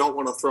person I don't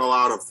want to throw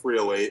out of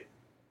 308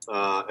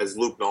 is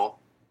Luke Knoll.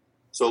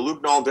 So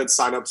Luke Knoll did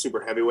sign up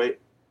super heavyweight,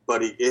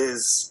 but he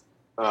is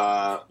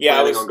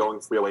planning on going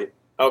 308.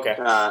 Okay.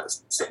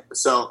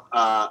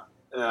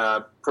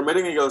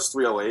 Permitting he goes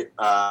 308,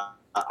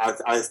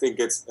 I think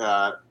it's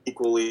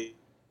equally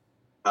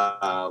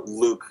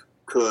Luke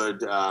could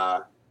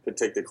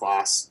take the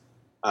class.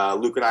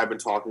 Luke and I have been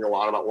talking a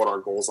lot about what our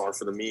goals are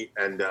for the meet,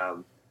 and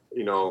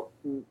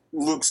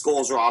Luke's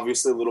goals are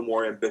obviously a little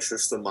more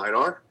ambitious than mine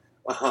are.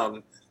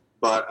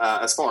 But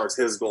as far as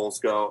his goals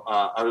go,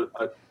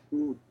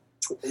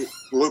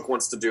 Luke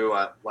wants to do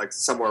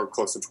somewhere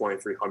close to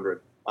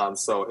 2,300.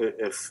 So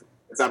if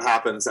that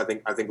happens, I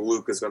think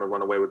Luke is going to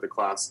run away with the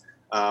class.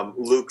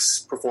 Luke's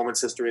performance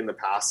history in the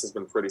past has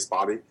been pretty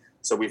spotty,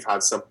 so we've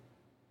had some.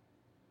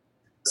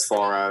 As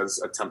far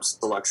as attempt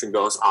selection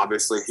goes,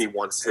 obviously he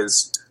wants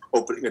his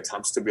opening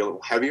attempts to be a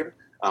little heavier.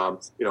 In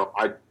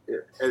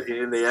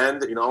the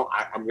end,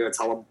 I'm going to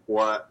tell him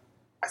what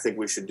I think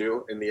we should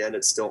do. In the end,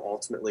 it's still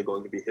ultimately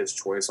going to be his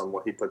choice on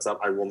what he puts up.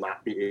 I will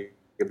not be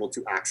able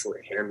to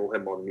actually handle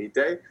him on meet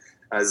day,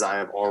 as I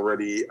have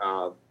already,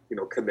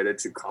 committed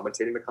to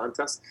commentating the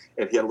contest.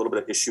 And he had a little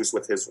bit of issues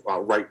with his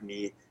right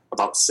knee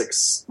about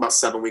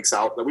 7 weeks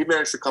out that we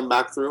managed to come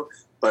back through,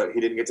 but he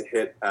didn't get to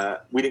hit.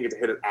 We didn't get to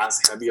hit it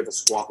as heavy of a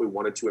squat we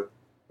wanted to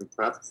in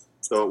prep.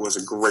 So it was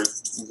a great,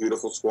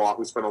 beautiful squat.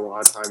 We spent a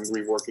lot of time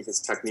reworking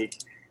his technique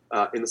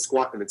in the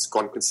squat, and it's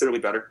gone considerably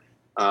better.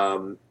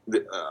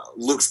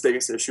 Luke's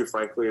biggest issue,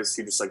 frankly, is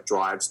he just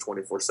drives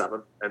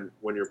 24/7, and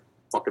when you're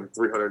fucking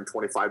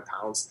 325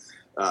 pounds,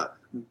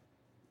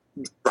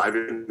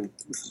 driving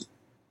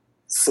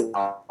 4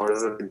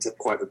 hours, and it can take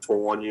quite a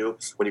toll on you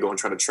when you go and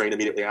try to train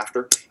immediately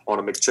after on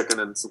a McChicken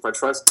and some French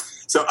fries.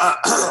 So,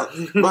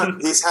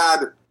 but he's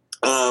had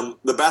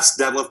the best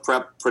deadlift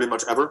prep pretty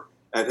much ever,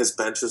 and his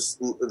bench is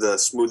the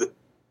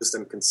smoothest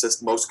and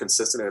most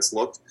consistent it's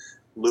looked.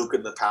 Luke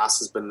in the past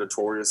has been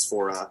notorious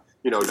for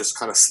just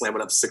kind of slamming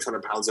up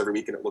 600 pounds every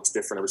week, and it looks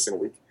different every single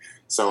week.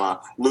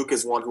 So Luke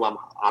is one who I'm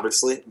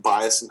obviously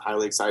biased and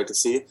highly excited to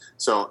see.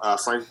 So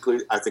frankly,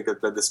 I think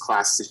that this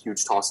class is a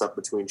huge toss-up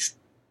between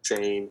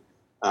Shane,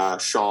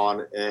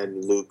 Sean,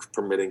 and Luke,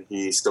 permitting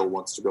he still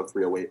wants to go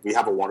 308. We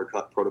have a water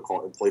cut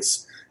protocol in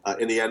place.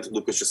 In the end,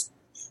 Luke is just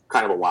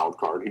kind of a wild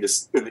card. He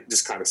just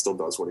kind of still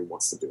does what he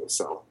wants to do.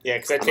 So yeah,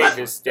 because that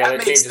changes.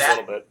 That changes a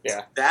little bit.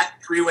 Yeah, that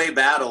 3-way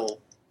battle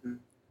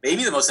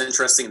maybe the most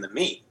interesting in the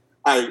meet.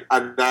 I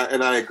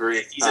agree.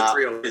 If he's at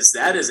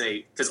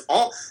 308,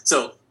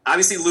 so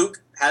obviously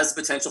Luke has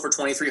the potential for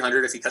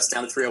 2,300 if he cuts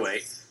down to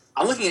 308.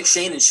 I'm looking at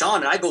Shane and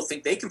Sean, and I both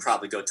think they can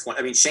probably go 20.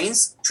 I mean,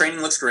 Shane's training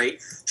looks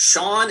great.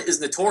 Sean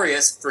is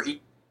notorious for he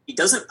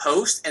doesn't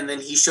post, and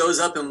then he shows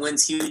up and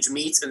wins huge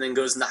meets, and then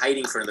goes into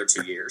hiding for another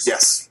 2 years.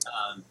 Yes.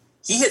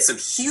 He hit some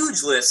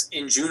huge lifts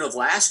in June of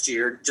last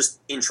year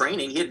just in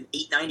training. He had an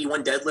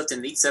 891 deadlift and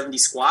an 870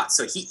 squat,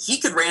 so he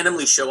could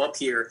randomly show up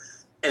here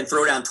and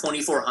throw down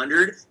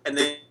 2,400, and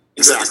then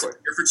exactly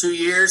here for 2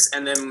 years,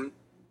 and then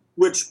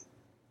which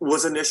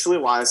was initially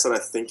why I said I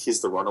think he's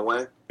the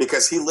runaway,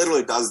 because he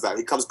literally does that.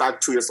 He comes back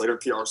 2 years later,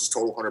 PRs his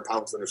total 100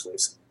 pounds in his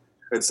sleeves,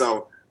 and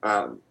so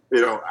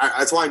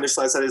that's why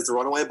initially I said he's the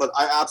runaway. But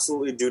I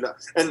absolutely do not.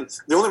 And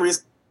the only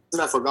reason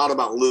I forgot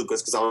about Luke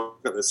is because I was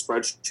looking at the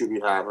spreadsheet we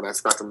have, and I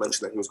forgot to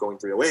mention that he was going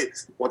 308.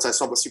 Once I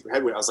saw the super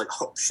heavyweight, I was like,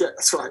 "Oh shit,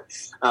 that's right."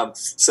 I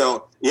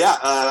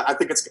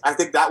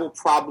think that will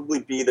probably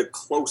be the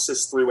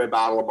closest 3-way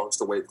battle amongst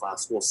the weight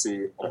class we'll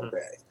see all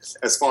day,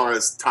 as far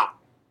as top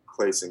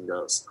placing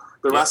goes.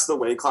 The rest of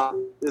the weight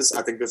classes,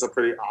 I think there's a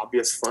pretty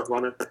obvious front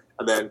runner,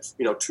 and then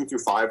 2 through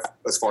 5,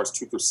 as far as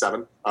 2 through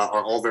 7,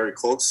 are all very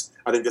close.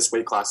 I think this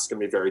weight class is going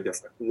to be very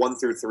different. 1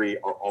 through 3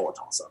 are all a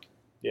toss-up.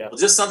 Yeah. Well,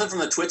 just something from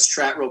the Twitch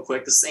chat real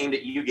quick. This is aimed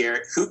at you,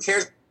 Garrett. Who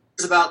cares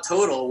about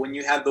total when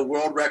you have the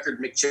world record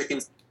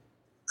McChicken?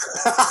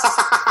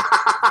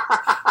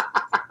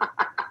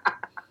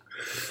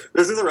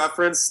 This is a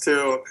reference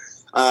to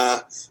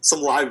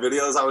some live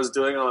videos I was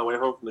doing on my way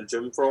home from the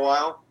gym for a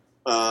while.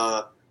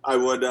 I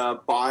would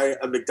buy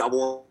a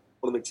McDouble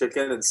and a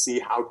McChicken and see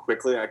how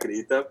quickly I could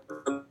eat them.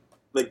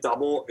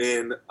 McDouble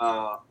in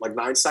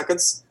 9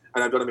 seconds,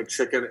 and I've done a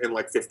McChicken in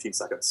 15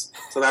 seconds.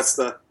 So that's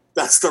the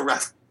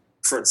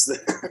reference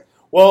there.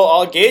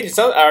 Well, Gage,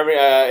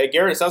 Garrett,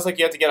 it sounds like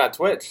you have to get on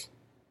Twitch.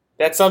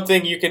 That's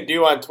something you can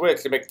do on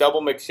Twitch, the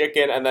McDouble,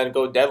 McChicken, and then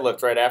go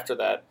deadlift right after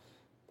that.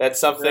 That's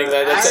something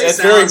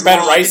that's very Ben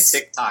Rice.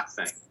 Like a TikTok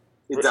thing.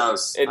 It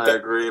does. I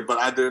agree, but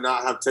I do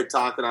not have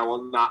TikTok, and I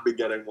will not be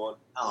getting one.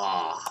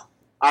 Oh,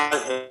 I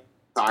hate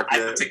TikTok. I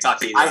have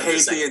TikTok either. I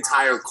hate the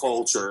entire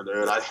culture,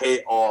 dude. I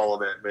hate all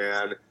of it,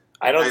 man.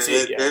 I don't see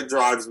it. It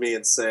drives me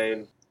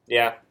insane.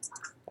 Yeah,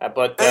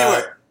 but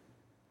anyway.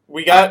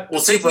 We got the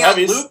taking super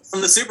heavies. Luke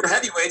from the super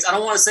heavyweights. I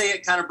don't want to say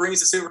it kind of brings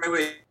the super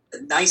heavyweight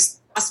a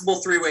nice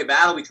possible 3-way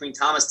battle between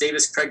Thomas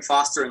Davis, Craig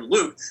Foster, and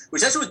Luke.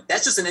 Which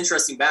that's just an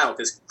interesting battle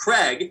because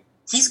Craig,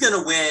 he's going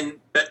to win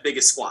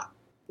biggest squat.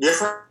 Yeah.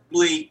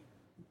 Probably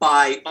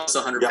by almost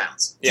 100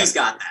 pounds. Yeah. He's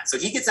got that. So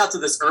he gets out to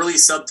this early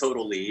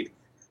subtotal lead.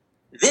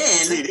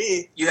 Then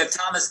TD, you have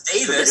Thomas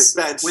Davis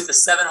with the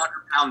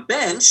 700-pound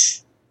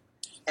bench.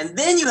 And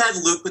then you have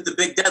Luke with the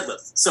big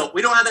deadlift. So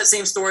we don't have that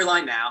same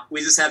storyline now.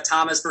 We just have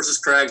Thomas versus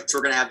Craig. So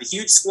we're going to have the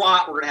huge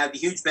squat. We're going to have the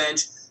huge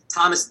bench.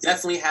 Thomas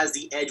definitely has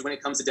the edge when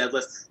it comes to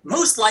deadlift.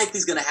 Most likely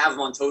he's going to have him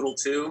on total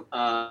too,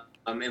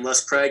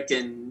 unless Craig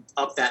can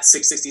up that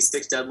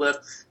 666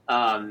 deadlift.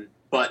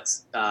 But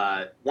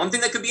one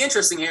thing that could be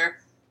interesting here,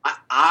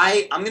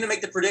 I'm going to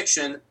make the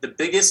prediction the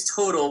biggest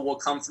total will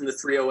come from the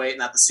 308,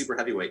 not the super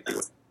heavyweight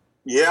thing.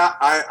 Yeah,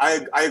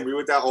 I agree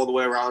with that all the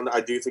way around.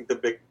 I do think the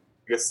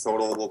biggest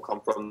total will come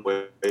from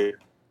weight.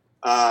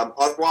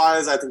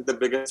 Otherwise, I think the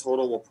biggest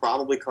total will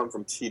probably come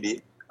from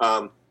TD.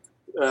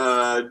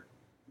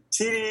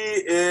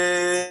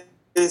 TD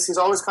he's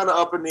always kind of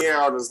up in the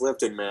air on his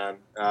lifting, man.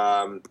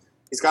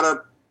 He's got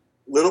a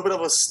little bit of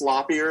a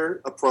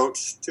sloppier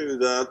approach to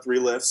the 3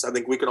 lifts. I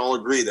think we can all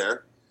agree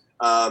there.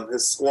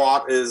 His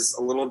squat is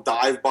a little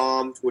dive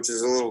bombed, which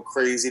is a little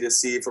crazy to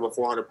see from a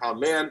 400-pound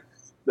man.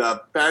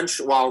 The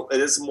bench, while it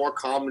is more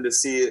common to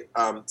see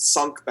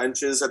sunk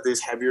benches at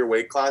these heavier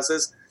weight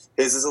classes,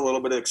 his is a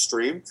little bit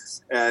extreme.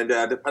 And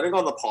depending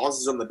on the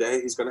pauses on the day,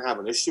 he's going to have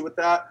an issue with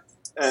that.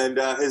 And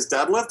his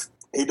deadlift,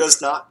 he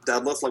does not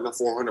deadlift like a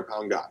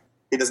 400-pound guy.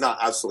 He does not,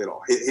 absolutely at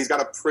all. He's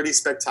got a pretty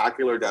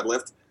spectacular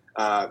deadlift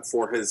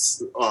for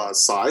his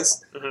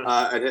size.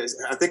 Mm-hmm. And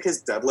I think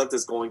his deadlift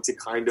is going to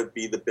kind of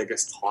be the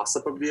biggest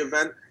toss-up of the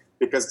event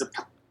because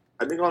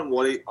depending on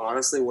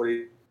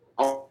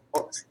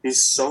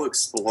he's so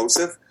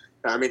explosive.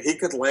 I mean, he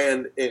could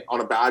land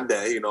on a bad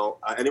day,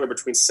 anywhere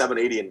between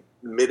 780 and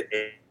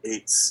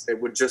mid-8s. It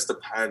would just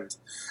depend.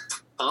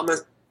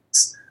 Thomas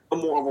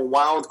more of a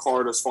wild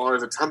card as far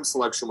as attempt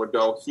selection would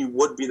go. He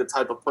would be the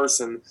type of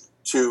person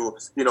to,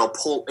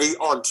 pull 8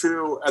 on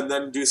 2 and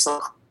then do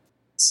some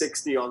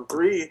 60 on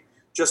 3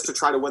 just to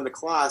try to win the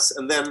class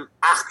and then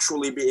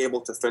actually be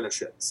able to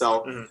finish it.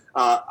 So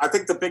I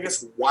think the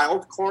biggest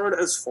wild card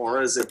as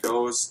far as it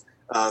goes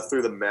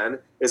through the men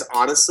is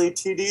honestly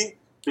TD,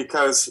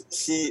 because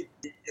he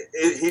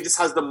just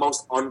has the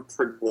most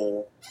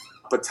unpredictable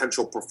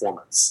potential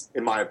performance,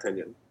 in my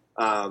opinion.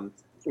 I'm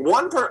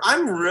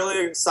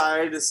really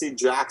excited to see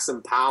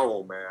Jackson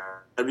Powell, man.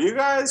 Have you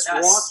guys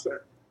watched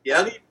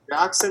any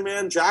Jackson,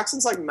 man?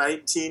 Jackson's like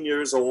 19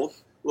 years old,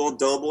 little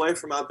doughboy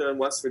from out there in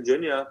West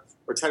Virginia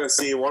or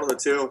Tennessee, one of the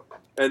two.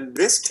 And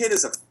this kid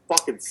is a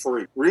fucking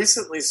freak.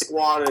 Recently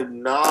squatted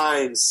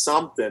 9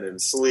 something in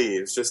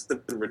sleeves, just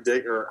something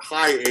ridiculous, or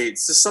high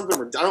 8s, just something,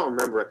 I don't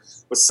remember it,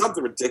 but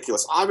something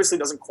ridiculous. Obviously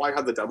doesn't quite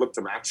have the deadlift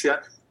to match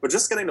yet, but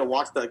just getting to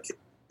watch that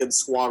kid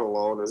squat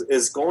alone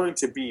is going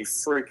to be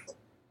freaking.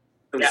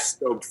 I'm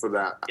stoked for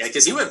that. Yeah,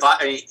 because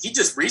he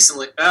just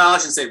recently, I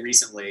shouldn't say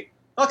recently,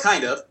 well,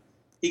 kind of.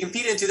 He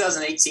competed in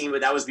 2018, but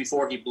that was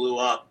before he blew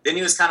up. Then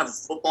he was kind of a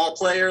football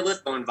player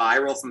lift, going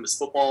viral from his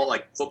football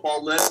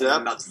lift. Yep.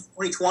 And about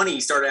 2020, he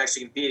started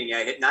actually competing. Yeah,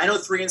 he hit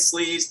 903 in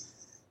sleeves.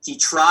 He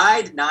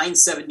tried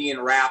 970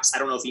 in wraps. I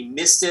don't know if he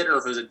missed it or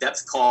if it was a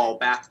depth call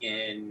back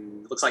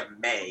in, looks like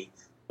May.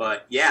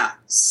 But yeah,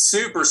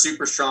 super,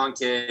 super strong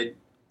kid.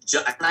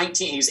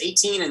 19, he was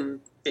 18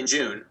 in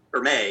June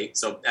or May,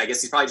 so I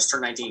guess he's probably just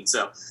turned 19.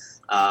 So,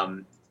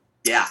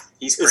 yeah,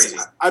 he's crazy.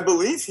 I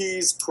believe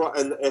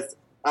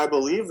I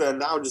believe that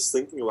now, just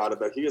thinking about it,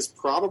 that he is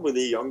probably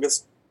the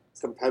youngest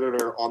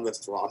competitor on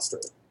this roster.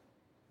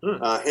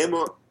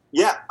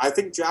 I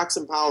think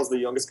Jackson Powell is the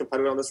youngest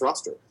competitor on this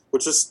roster,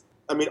 which is,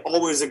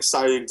 always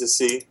exciting to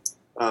see.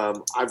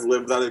 I've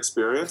lived that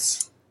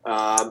experience,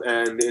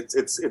 and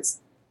it's.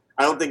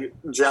 I don't think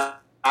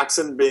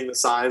Jackson, being the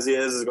size he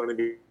is going to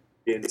be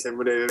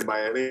intimidated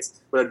by any,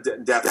 but I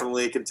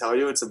definitely can tell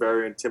you it's a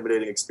very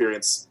intimidating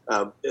experience,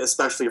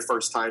 especially your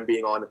first time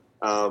being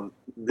on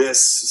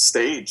this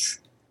stage.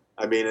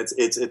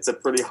 It's a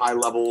pretty high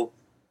level,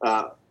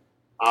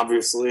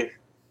 obviously,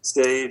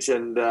 stage,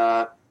 and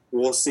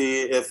we'll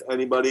see if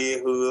anybody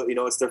who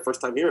it's their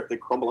first time here, if they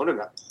crumble under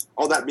that.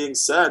 All that being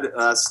said,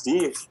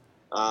 Steve,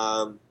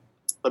 let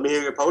me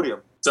hear your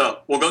podium. So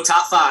we'll go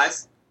top 5.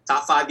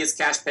 Top 5 gets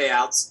cash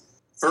payouts.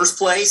 First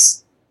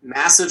place,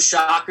 massive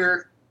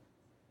shocker.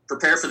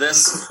 Prepare for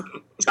this,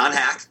 John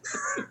Hack.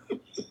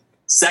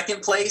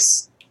 Second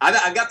place,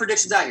 I've got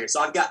predictions out here,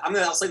 so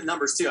I'll say the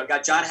numbers too. I've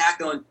got John Hack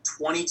going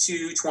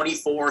 22,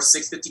 24,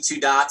 652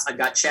 dots. I've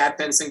got Chad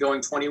Penson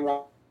going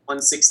 21,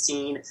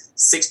 16,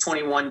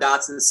 621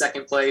 dots in the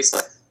second place.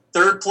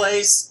 Third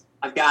place,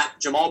 I've got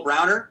Jamal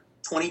Browner,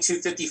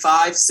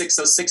 2255,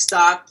 606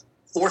 dot.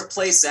 Fourth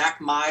place, Zach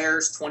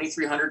Myers,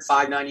 2300,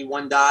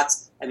 591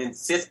 dots. And then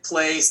fifth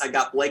place, I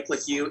got Blake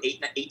LaHue,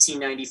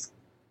 1895,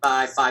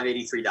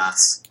 583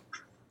 dots.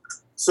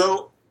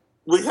 So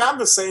we have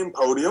the same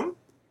podium,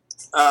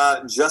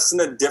 just in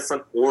a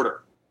different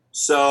order.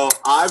 So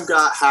I've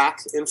got Hack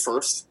in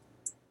first.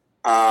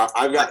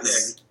 I've got.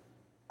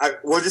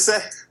 What'd you say?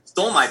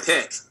 Stole my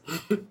pick.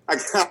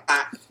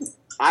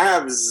 I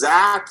have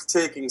Zach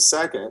taking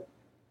second,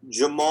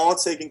 Jamal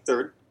taking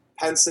third,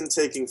 Penson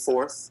taking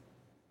fourth,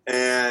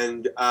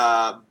 and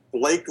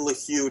Blake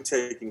LaHue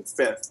taking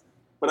fifth.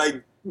 But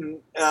I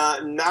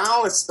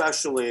now,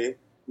 especially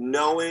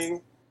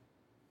knowing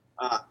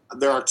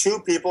there are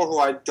 2 people who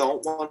I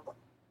don't want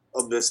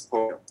of this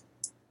podium.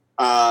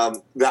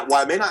 That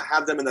while I may not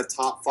have them in the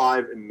top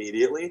 5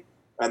 immediately,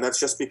 and that's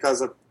just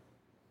because of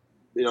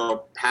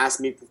past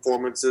meet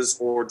performances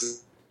or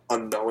just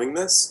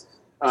unknowingness.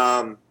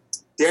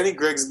 Danny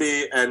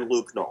Grigsby and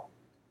Luke Knoll.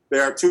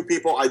 There are 2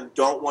 people I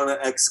don't want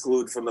to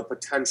exclude from the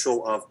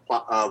potential of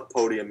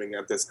podiuming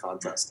at this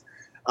contest.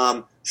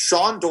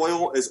 Sean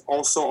Doyle is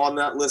also on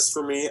that list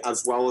for me,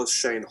 as well as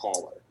Shane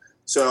Haller.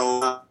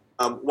 So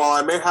while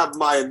I may have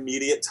my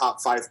immediate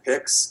top 5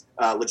 picks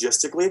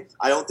logistically,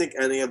 I don't think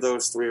any of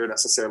those 3 are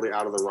necessarily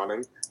out of the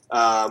running.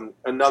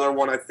 Another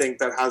one I think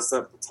that has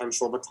the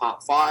potential of a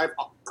top 5,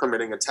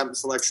 permitting attempt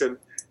selection,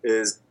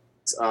 is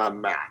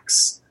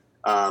Max.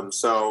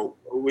 So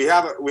we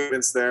have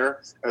evidence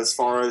there as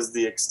far as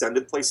the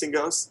extended placing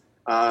goes.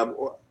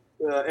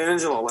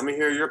 Angelo, let me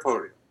hear your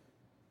podium.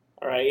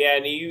 All right, yeah,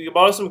 and you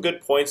brought up some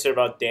good points there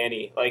about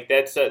Danny.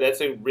 That's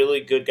a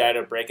really good guy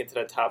to break into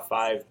the top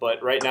 5.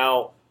 But right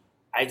now,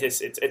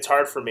 it's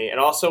hard for me. And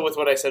also with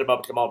what I said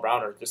about Jamal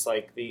Browner, just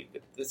like the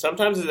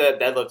sometimes that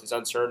deadlift is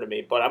uncertain to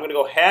me. But I'm gonna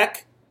go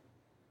Hack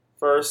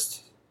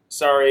first.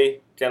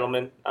 Sorry,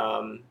 gentlemen,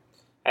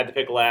 had to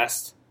pick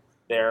last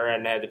there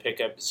and had to pick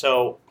up.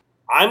 So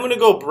I'm gonna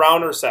go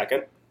Browner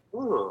second.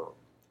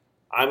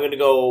 I'm gonna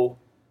go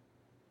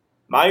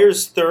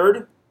Myers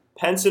third,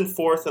 Penson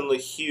fourth, and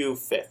LaHue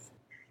fifth.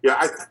 Yeah,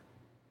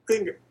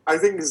 I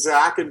think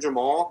Zach and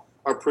Jamal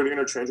are pretty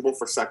interchangeable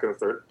for second and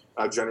third,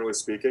 generally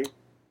speaking.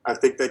 I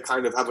think they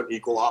kind of have an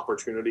equal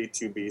opportunity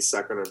to be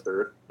second and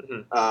third.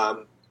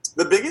 Mm-hmm.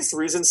 biggest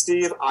reason,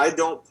 Steve, I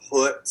don't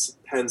put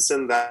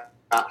Penson that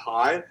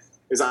high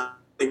is I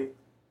think,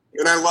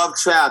 and I love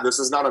Chad. This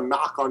is not a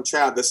knock on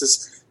Chad. This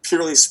is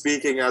purely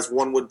speaking as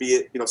one would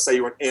be, say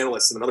you were an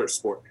analyst in another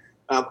sport.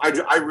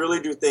 I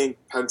really do think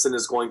Penson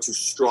is going to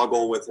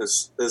struggle with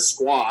his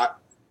squat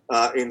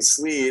in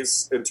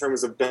sleeves in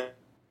terms of deadlift.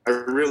 I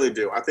really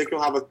do. I think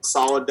he'll have a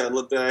solid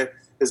deadlift day.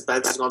 His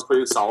bench has gone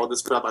pretty solid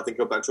this prep. I think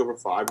he'll bench over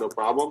 5, no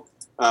problem.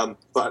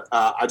 But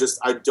I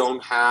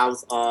don't have.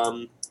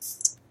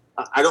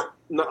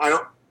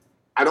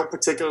 I don't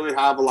particularly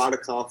have a lot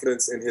of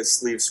confidence in his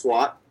sleeve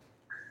squat.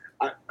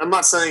 I'm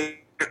not saying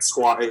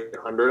squat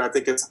 800. I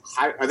think it's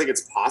high. I think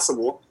it's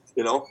possible.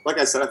 Like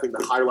I said, I think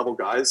the higher level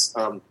guys,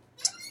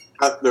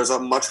 there's a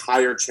much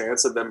higher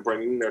chance of them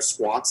bringing their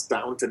squats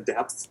down to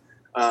depth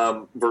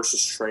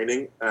versus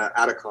training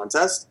at a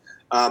contest.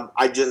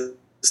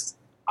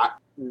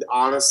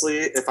 Honestly,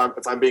 if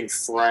I'm being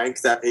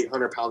frank, that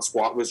 800-pound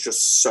squat was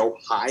just so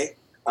high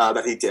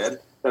that he did.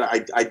 But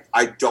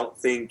I don't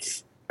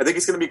think. I think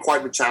it's going to be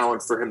quite a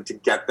challenge for him to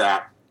get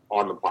that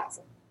on the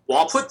platform. Well,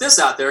 I'll put this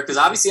out there because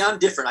obviously I'm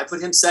different. I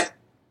put him second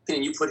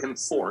and you put him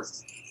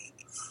fourth.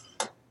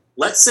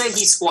 Let's say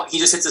he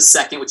just hits a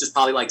second, which is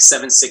probably like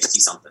 760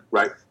 something.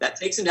 Right. That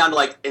takes him down to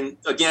like, and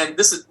again,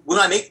 this is when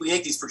we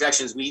make these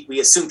projections,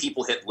 we assume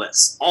people hit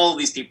lifts. All of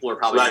these people are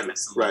probably going to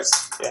miss some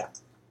lifts. Yeah.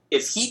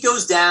 If he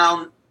goes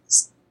down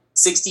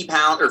 60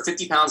 pounds or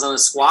 50 pounds on a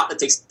squat, that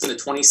takes him to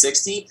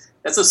 2060.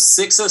 That's a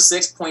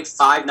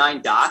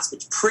 606.59 dots,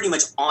 which pretty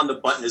much on the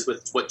button is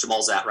with what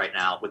Jamal's at right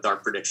now with our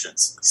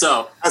predictions.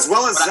 So as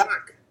well as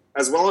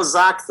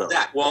Zach, though.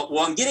 Zach, well,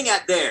 I'm getting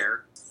at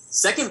there.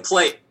 Second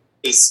place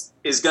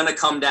is going to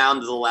come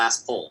down to the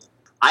last pull.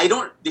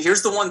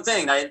 Here's the one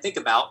thing I didn't think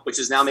about, which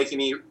is now making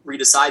me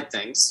redecide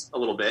things a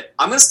little bit.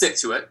 I'm going to stick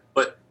to it,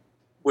 but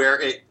where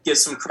it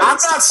gives some credit. I'm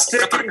not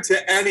sticking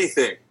to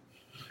anything.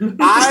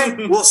 I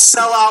will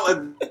sell out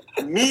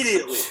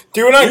immediately.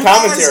 Do it on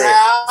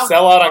commentary.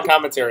 Sell out on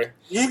commentary.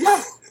 You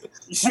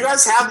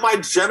guys have my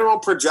general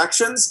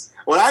projections.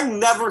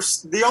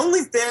 The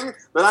only thing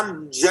that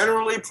I'm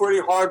generally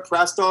pretty hard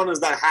pressed on is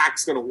that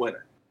Hack's going to win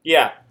it.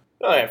 Yeah.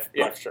 Oh,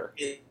 yeah, sure.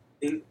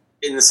 In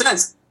the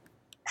sense,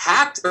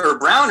 Hack or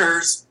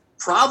Browner's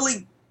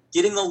probably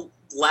getting the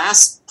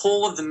last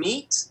pull of the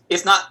meet,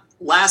 if not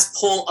last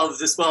pull of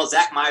this. Well,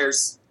 Zach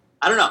Myers.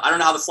 I don't know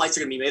how the flights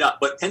are going to be made up,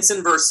 but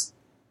Penson versus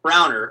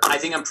Browner,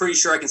 I'm pretty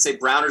sure I can say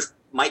Browner's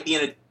might be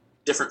in a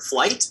different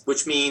flight,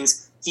 which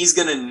means he's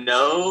going to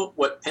know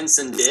what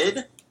Penson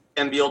did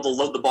and be able to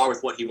load the bar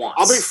with what he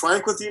wants. I'll be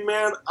frank with you,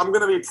 man. I'm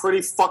going to be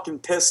pretty fucking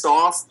pissed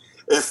off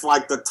if,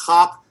 the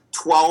top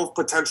 12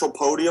 potential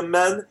podium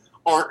men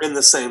aren't in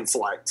the same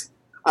flight.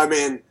 I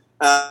mean,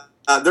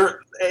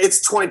 it's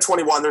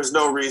 2021. There's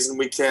no reason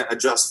we can't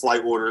adjust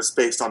flight orders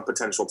based on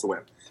potential to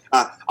win.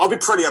 I'll be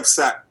pretty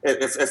upset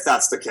if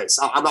that's the case.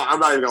 I'm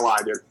not even gonna lie,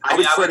 dude. I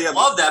would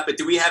love that, but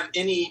do we have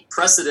any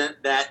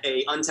precedent that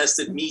a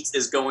untested meet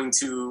is going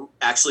to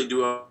actually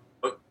do a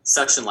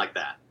session like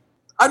that?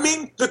 I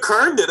mean, the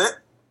Kern did it.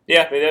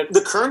 Yeah, they did. The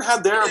Kern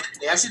had their.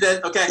 They actually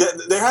did. Okay.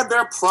 They had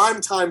their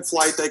prime time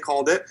flight. They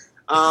called it.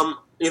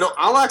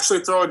 I'll actually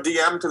throw a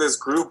DM to this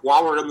group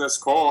while we're in this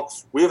call.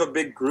 We have a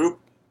big group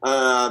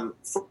for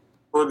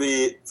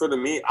the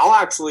meet. I'll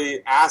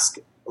actually ask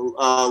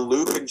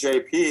Luke and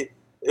JP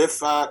if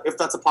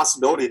that's a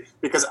possibility,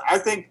 because I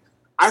think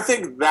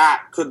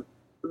that could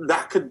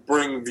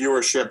bring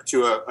viewership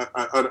to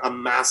a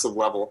massive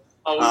level.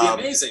 Oh, it would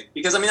be amazing,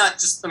 because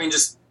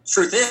just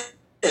truth is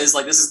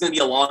this is going to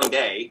be a long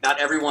day. Not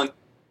everyone's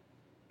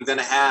going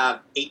to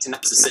have 8 to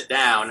 9 to sit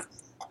down,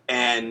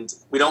 and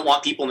we don't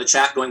want people in the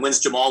chat going, "When's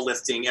Jamal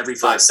lifting?" every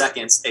 5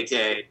 seconds,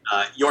 aka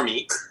your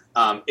meet.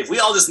 If we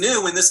all just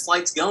knew when this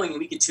flight's going and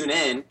we could tune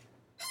in,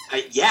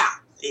 we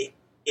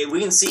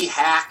can see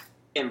Hack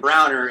and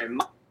Browner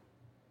and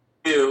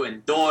you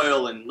and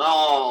Doyle and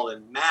Null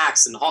and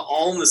Max and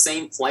all in the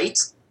same flight.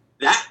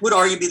 That would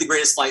arguably be the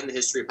greatest flight in the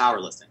history of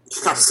powerlifting.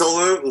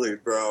 Absolutely,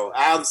 bro.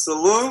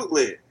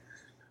 Absolutely.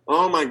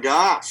 Oh my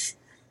gosh.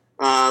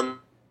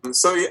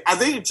 So I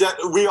think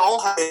we all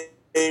have to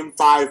name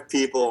 5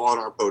 people on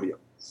our podium.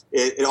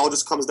 It all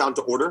just comes down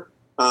to order.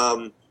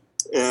 And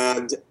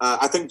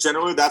I think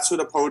generally that's who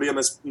the podium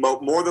is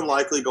more than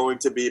likely going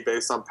to be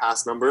based on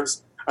past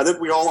numbers. I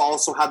think we all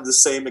also have the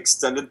same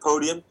extended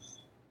podium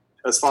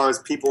as far as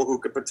people who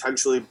could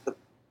potentially the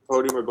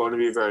podium are going to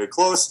be very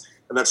close.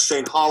 And that's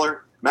Shane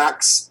Holler,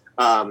 Max,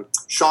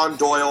 Sean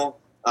Doyle,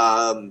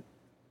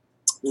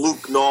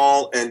 Luke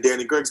Knoll, and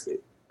Danny Grigsby.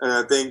 And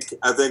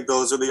I think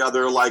those are the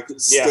other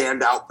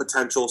standout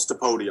potentials to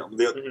podium.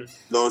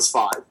 Those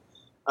 5.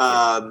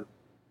 Now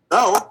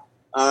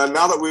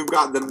that we've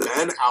got the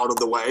men out of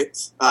the way,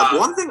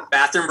 one thing.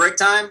 Bathroom break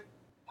time.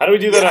 How do we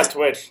do that on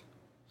Twitch?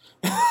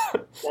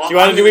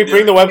 Do we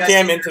bring the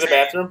webcam into the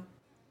bathroom?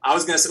 I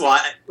was gonna say,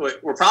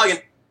 we're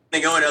probably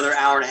gonna go another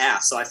hour and a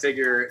half. So I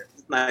figure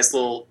nice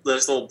little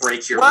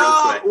break here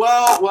real quick.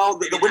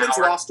 The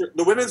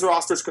women's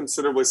roster is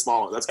considerably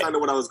smaller. That's kind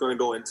of what I was going to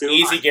go into.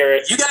 Easy,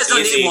 Garrett. You guys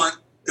don't need one.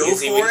 Go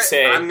Easy for week it.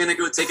 say. I'm gonna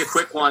go take a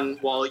quick one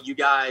while you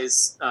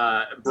guys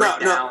break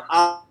down.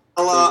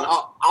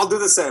 I'll do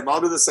the same.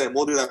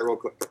 We'll do that real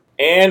quick.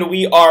 And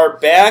we are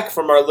back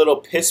from our little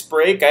piss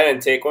break. I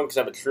didn't take one because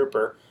I'm a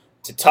trooper.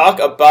 To talk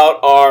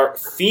about our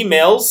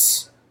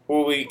females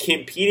who will be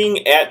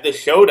competing at the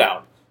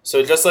showdown.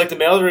 So just like the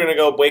males, we're going to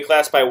go weight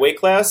class by weight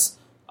class.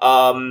 It's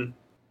going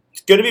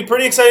to be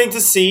pretty exciting to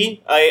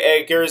see,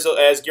 as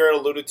Garrett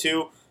alluded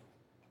to.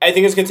 I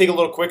think it's going to take a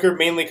little quicker,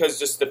 mainly because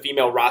just the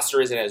female roster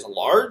isn't as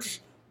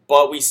large.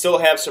 But we still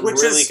have some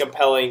really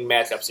compelling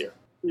matchups here.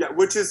 Yeah,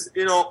 which is,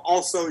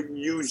 also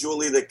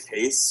usually the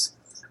case.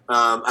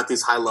 At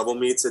these high-level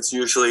meets, it's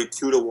usually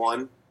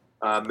 2-to-1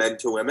 men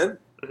to women.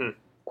 Mm-hmm.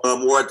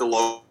 Or at the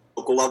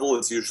local level,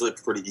 it's usually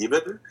pretty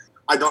even.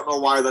 I don't know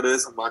why that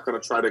is. I'm not going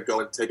to try to go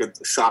and take a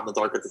shot in the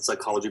dark at the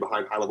psychology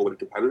behind high-level women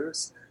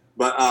competitors.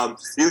 But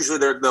usually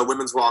the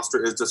women's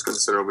roster is just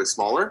considerably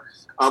smaller.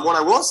 What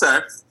I will say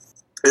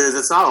is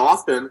it's not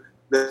often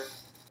that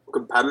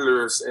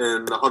competitors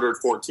in the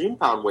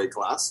 114-pound weight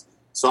class.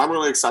 So I'm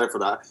really excited for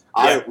that.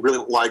 I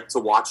really like to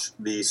watch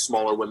the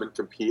smaller women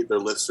compete. Their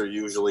lifts are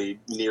usually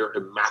near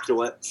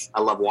immaculate.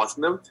 I love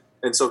watching them.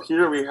 And so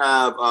here we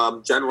have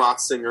Jen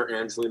Rotzinger,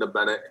 Angelina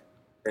Bennett,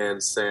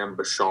 and Sam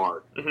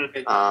Bashard.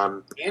 Mm-hmm.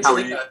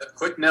 Angelina, a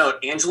quick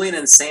note, Angelina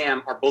and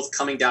Sam are both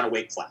coming down a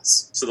weight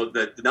class. So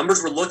the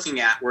numbers we're looking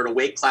at, we're at a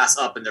weight class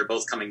up, and they're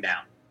both coming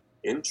down.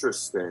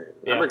 Interesting.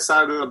 Yeah. I'm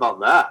excited about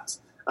that.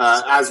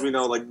 As we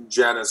know,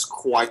 Jen is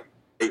quite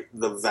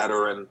the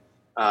veteran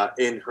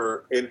in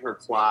her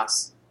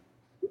class.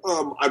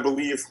 I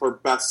believe her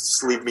best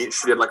sleeve meet,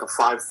 she did a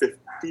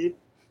 550.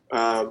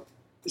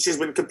 She's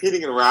been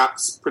competing in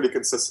wraps pretty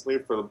consistently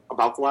for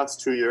about the last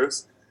 2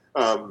 years.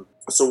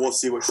 So we'll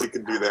see what she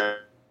can do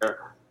there.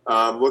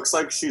 Looks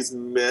like she's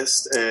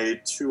missed a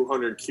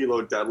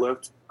 200-kilo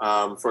deadlift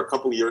for a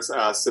couple of years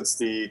since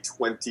the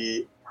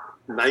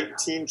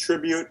 2019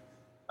 tribute.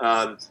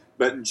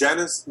 But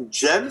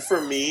Jen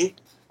for me,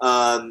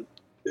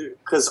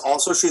 because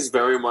also she's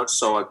very much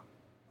so a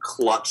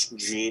clutch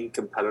gene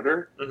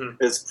competitor,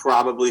 is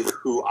probably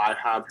who I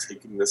have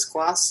taking this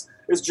class,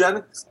 is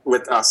Jen,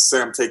 with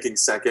Sam taking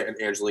second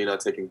and Angelina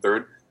taking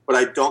third. But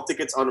I don't think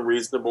it's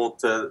unreasonable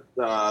to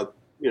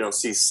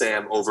see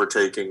Sam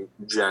overtaking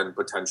Jen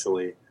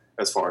potentially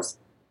as far as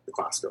the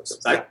class goes.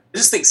 I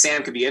just think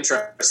Sam could be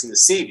interesting to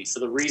see for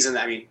the reason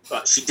that,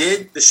 she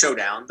did the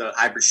showdown, the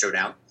hybrid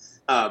showdown,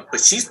 but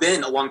she's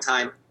been a long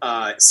time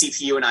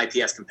CPU and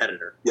IPF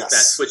competitor that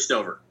switched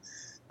over.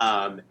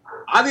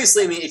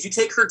 Obviously, if you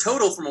take her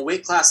total from a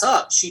weight class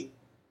up, she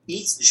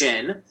beats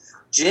Jen.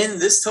 Jen,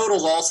 this total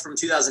is all from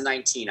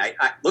 2019.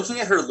 Looking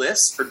at her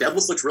lifts, her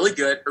deadlift looks really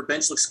good. Her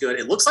bench looks good.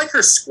 It looks like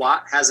her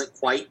squat hasn't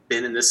quite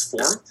been in this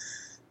form.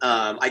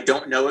 I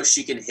don't know if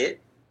she can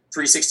hit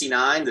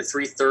 369. The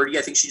 330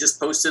 I think she just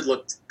posted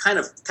looked kind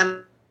of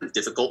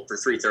difficult for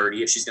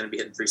 330 if she's going to be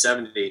hitting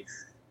 370.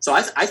 So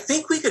I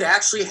think we could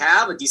actually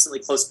have a decently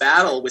close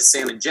battle with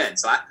Sam and Jen.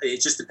 So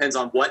it just depends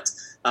on what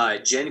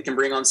Jen can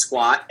bring on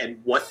squat and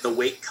what the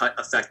weight cut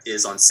effect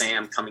is on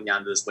Sam coming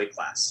down to this weight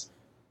class.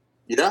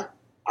 Yeah,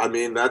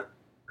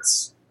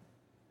 that's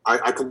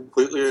I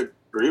completely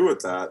agree with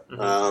that.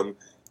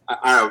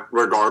 Mm-hmm.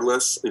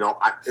 Regardless,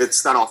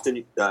 it's not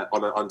often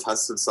on the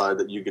untested side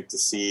that you get to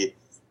see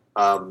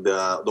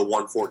the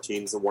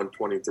 114s and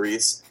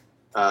 123s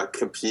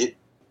compete.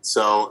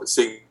 So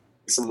seeing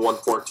some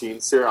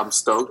 114s here, I'm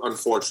stoked.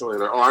 Unfortunately,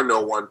 there are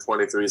no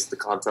 123s at the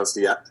contest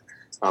yet,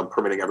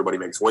 permitting everybody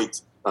makes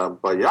weight.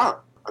 But yeah,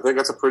 I think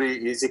that's a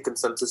pretty easy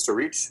consensus to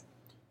reach.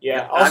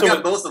 Yeah, also I've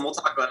got both of them. We'll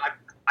talk about it.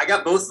 I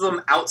got both of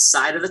them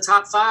outside of the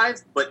top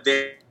 5, but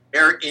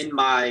they're in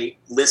my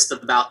list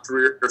of about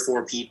 3 or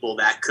 4 people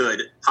that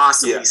could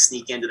possibly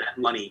sneak into that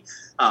money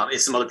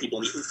if some other people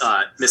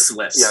miss some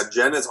lifts. Yeah,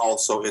 Jen is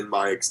also in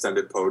my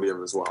extended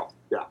podium as well.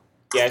 Yeah.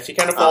 Yeah, she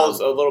kind of falls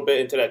a little bit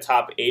into that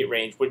top 8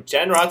 range. With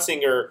Jen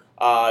Rotzinger,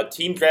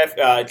 Team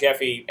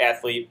Jeffy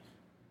athlete,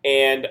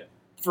 and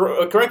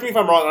correct me if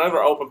I'm wrong, I have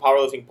our open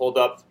powerlifting pulled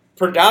up,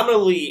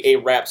 predominantly a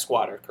wrap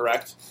squatter,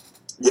 correct?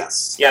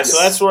 Yes. Yeah,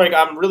 so that's where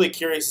I'm really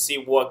curious to see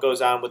what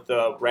goes on with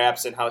the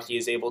wraps and how she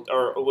is able to,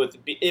 or with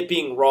it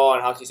being raw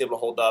and how she's able to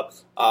hold up.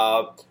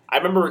 I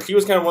remember she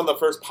was kind of one of the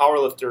first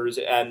powerlifters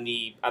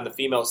on the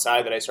female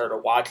side that I started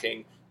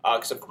watching.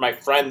 Because my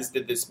friends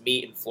did this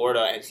meet in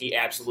Florida, and she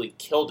absolutely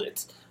killed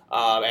it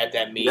at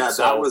that meet. Yeah,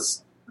 that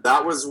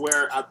was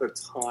where at the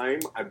time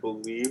I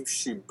believe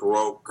she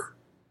broke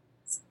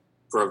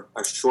for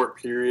a short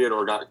period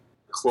or got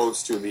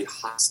close to the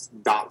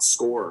highest dot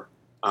score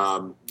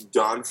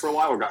done for a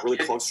while, or got really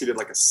close. She did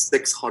a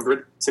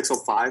 600,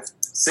 605.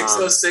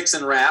 606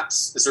 in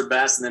wraps is her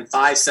best, and then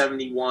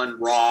 571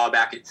 raw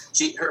back in.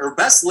 Her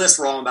best list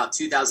raw in about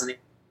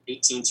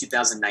 2018,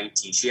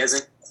 2019. She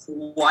hasn't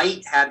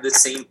quite had the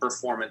same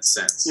performance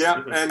since.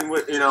 Yeah, and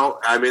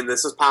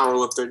this is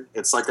powerlifting.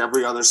 It's like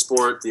every other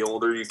sport. The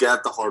older you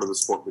get, the harder the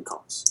sport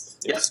becomes.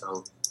 Yeah.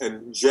 So,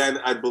 and Jen,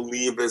 I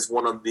believe, is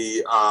one of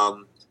the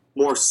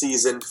more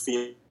seasoned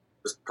female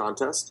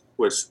contest,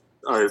 which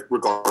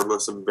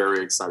regardless, I'm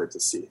very excited to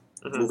see.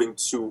 moving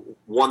to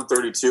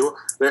 132.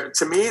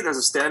 To me, there's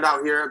a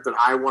standout here that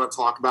I want to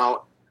talk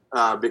about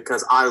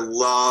because I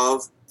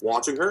love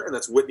watching her, and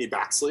that's Whitney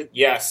Baxley.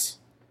 Yes.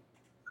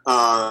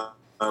 I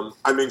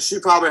mean, she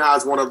probably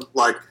has one of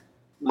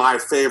my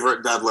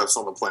favorite deadlifts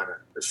on the planet.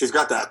 She's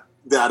got that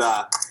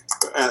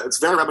it's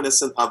very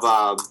reminiscent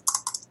of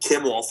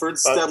Kim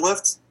Walford's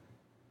deadlift,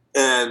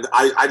 and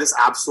I just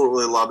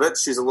absolutely love it.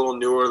 She's a little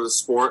newer to the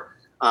sport,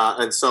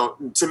 and so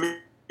to me,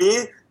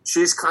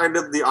 she's kind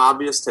of the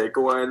obvious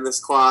takeaway in this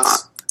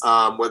class.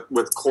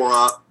 With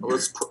Cora,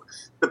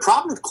 the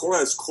problem with Cora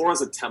is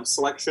Cora's attempt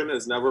selection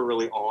is never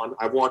really on.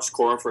 I've watched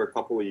Cora for a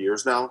couple of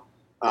years now.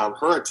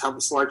 Her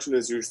attempt selection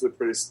is usually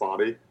pretty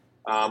spotty.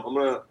 I'm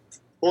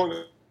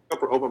pulling up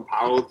her open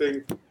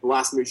powerlifting. The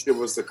last meet she did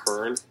was the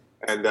Kern,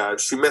 and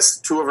she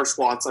missed 2 of her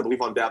squats, I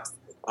believe, on depth.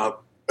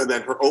 And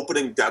then her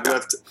opening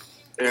deadlift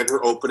and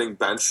her opening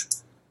bench,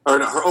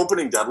 her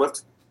opening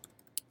deadlift,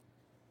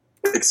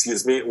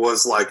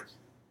 was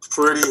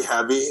pretty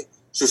heavy.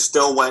 She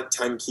still went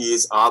 10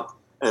 keys up,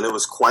 and it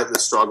was quite the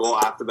struggle.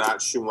 After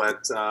that, she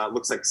went,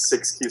 looks like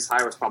 6 keys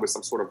higher. It was probably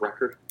some sort of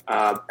record.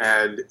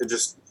 And it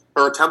just,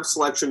 her attempt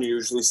selection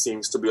usually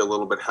seems to be a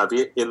little bit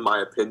heavy, in my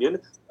opinion.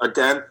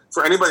 Again,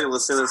 for anybody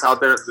listening to this out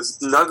there,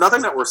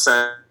 nothing that we're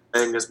saying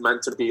is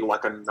meant to be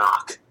like a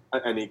knock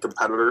at any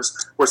competitors.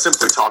 We're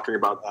simply talking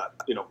about,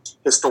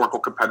 historical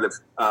competitive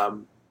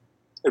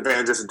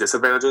advantages and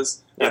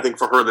disadvantages. Yeah. I think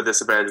for her, the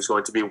disadvantage is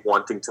going to be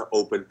wanting to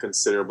open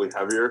considerably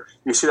heavier.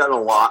 You see that a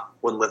lot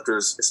when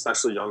lifters,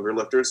 especially younger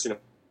lifters,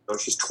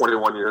 she's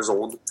 21 years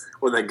old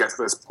when they get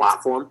to this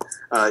platform.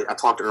 I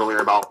talked earlier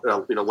about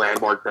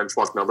landmark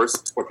benchmark numbers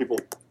where people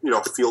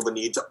feel the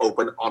need to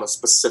open on a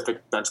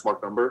specific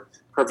benchmark number.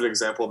 Perfect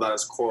example of that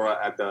is Cora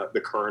at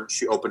the Kern.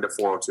 She opened at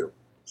 402,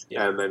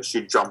 and then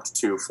she jumped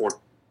to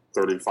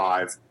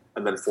 435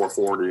 and then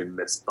 440 and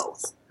missed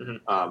both.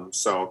 Mm-hmm.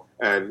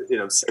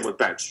 Same with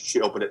bench. She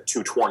opened at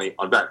 220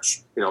 on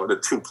bench. The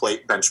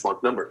 2-plate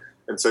benchmark number.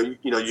 And so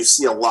you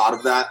see a lot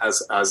of that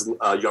as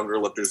younger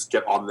lifters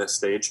get on this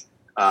stage.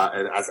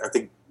 And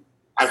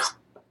I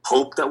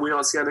hope that we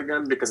don't see it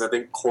again because I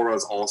think Cora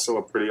is also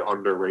a pretty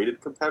underrated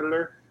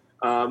competitor.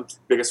 And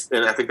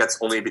I think that's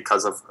only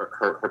because of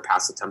her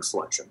past attempt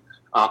selection.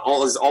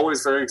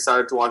 Always very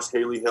excited to watch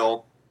Haley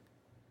Hill,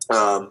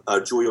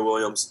 Julia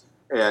Williams,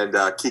 and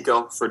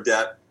Kiko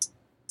Fredette.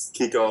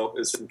 Kiko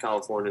is from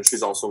California.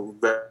 She's also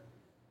very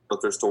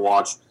lifters to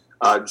watch.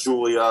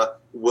 Julia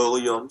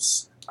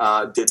Williams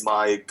did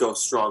my Go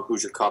Strong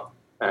Hoosier Cup.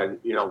 And,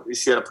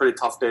 she had a pretty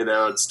tough day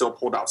there and still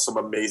pulled out some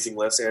amazing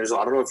lifts.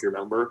 Angela, I don't know if you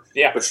remember,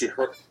 but she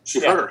hurt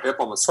her hip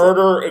on the squat.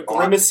 Heard her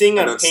grimacing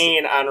in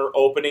pain on her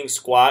opening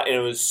squat, and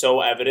it was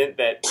so evident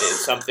that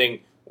something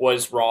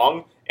was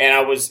wrong.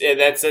 And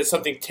that's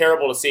something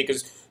terrible to see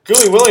because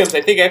Julie Williams,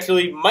 I think,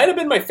 actually might have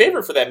been my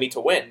favorite for that meet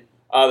to win,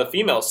 the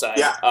female side.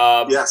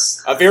 Yeah,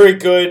 yes. A very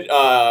good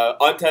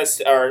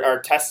untested or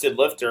tested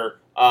lifter,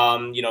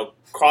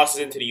 crosses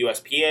into the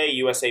USPA,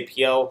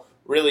 USAPL.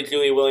 Really,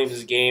 Julia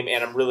Williams' game,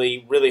 and I'm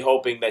really, really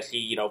hoping that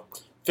he,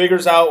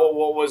 figures out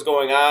what was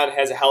going on,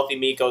 has a healthy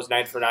meet, goes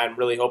 9 for 9. I'm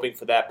really hoping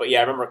for that. But yeah,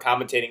 I remember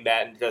commentating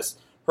that and just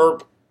her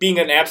being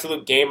an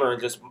absolute gamer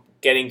and just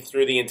getting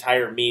through the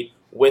entire meet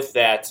with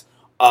that.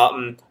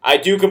 I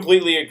do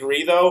completely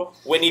agree, though.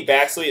 Whitney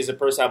Baxley is the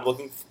person I'm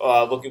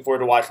looking forward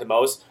to watch the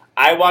most.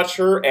 I watched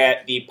her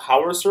at the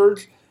Power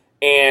Surge,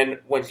 and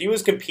when she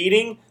was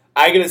competing,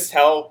 I could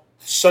tell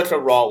such a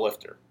raw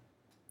lifter.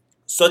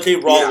 Such a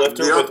raw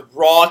lifter with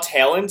raw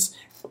talents,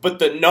 but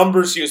the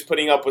numbers she was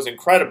putting up was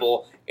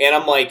incredible. And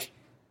I'm like,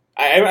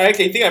 I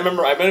actually think I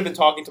remember I might have been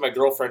talking to my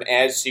girlfriend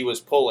as she was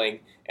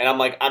pulling, and I'm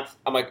like,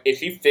 if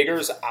she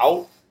figures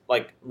out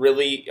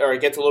really, or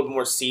gets a little bit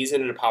more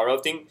seasoned into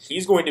powerlifting,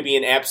 he's going to be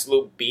an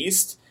absolute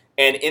beast.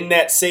 And in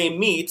that same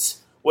meet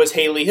was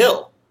Haley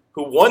Hill,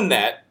 who won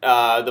that,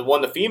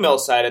 won the female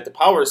side at the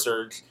Power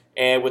Surge,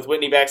 and with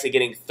Whitney Baxley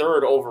getting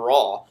 3rd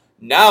overall.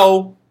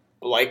 Now,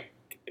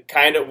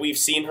 we've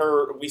seen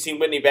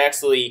Whitney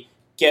Baxley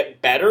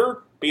get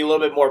better, be a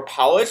little bit more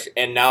polished,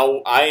 and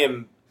now I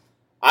am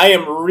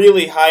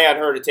really high on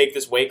her to take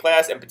this weight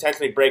class and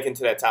potentially break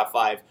into that top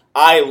 5.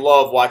 I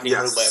love watching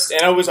her lift,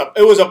 and it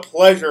was a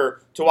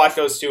pleasure to watch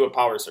those two at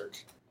Power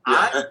Surge.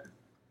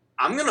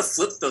 I'm gonna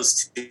flip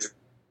those two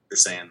you're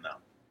saying though.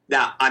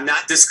 Now I'm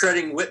not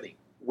discrediting Whitney.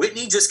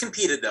 Whitney just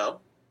competed though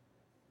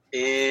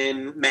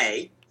in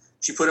May.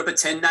 She put up a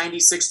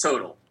 1096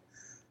 total.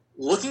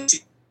 She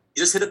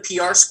just hit a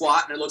PR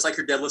squat, and it looks like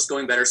her deadlift's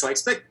going better. So I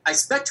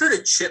expect her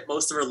to chip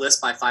most of her lifts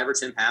by 5 or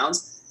 10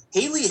 pounds.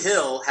 Haley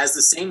Hill has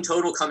the same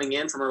total coming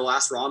in from her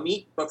last Raw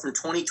meet, but from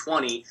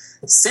 2020.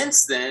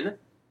 Since then,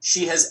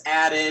 she has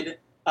added,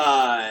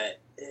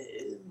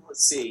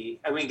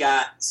 we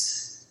got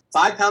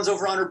 5 pounds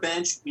over on her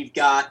bench. We've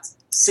got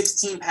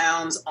 16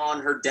 pounds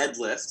on her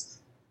deadlift,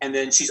 and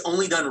then she's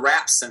only done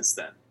wraps since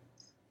then.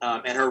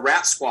 And her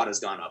wrap squat has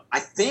gone up.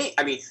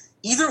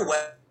 Either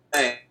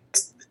way,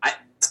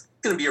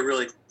 going to be a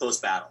really close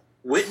battle.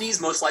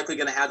 Whitney's most likely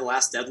going to have the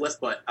last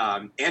deadlift, but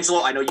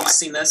Angelo, I know you've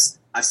seen this.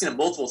 I've seen it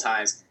multiple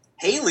times.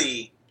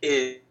 Haley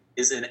is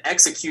is an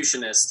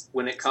executionist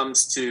when it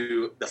comes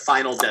to the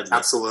final deadlift.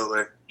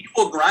 Absolutely. She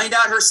will grind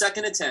out her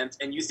second attempt,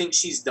 and you think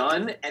she's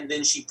done, and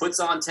then she puts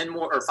on 10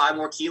 more or 5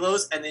 more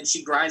kilos, and then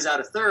she grinds out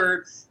a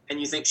third, and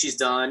you think she's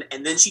done,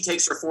 and then she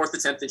takes her fourth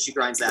attempt and she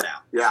grinds that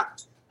out. Yeah.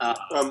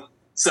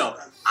 So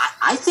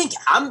I think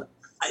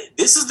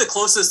this is the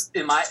closest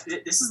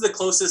this is the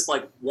closest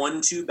like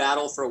 1-2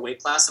 battle for a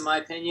weight class in my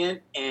opinion,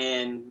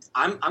 and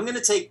I'm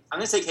gonna take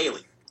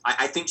Haley.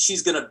 I think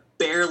she's gonna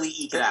barely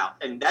eke it out,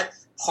 and that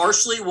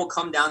partially will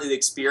come down to the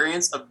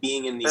experience of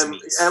being in these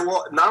meets. And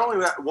well, not only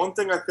that, one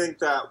thing I think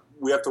that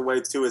we have to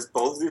weigh too is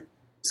both of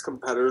these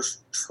competitors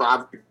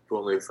travel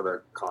frequently for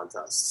their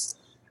contests.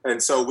 And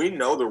so we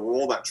know the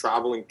role that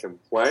traveling can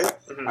play.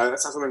 Mm-hmm.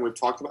 That's not something we've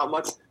talked about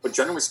much. But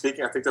generally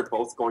speaking, I think they're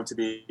both going to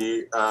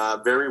be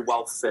very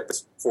well fit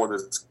for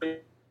this.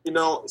 You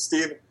know,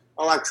 Steve,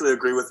 I'll actually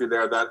agree with you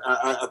there that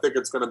I think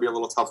it's going to be a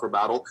little tougher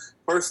battle.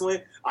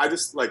 Personally, I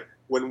just like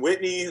when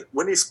Whitney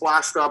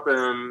splashed up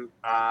in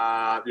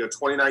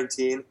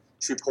 2019,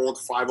 she pulled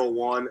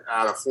 501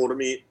 at a Florida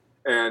meet,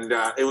 and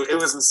it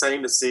was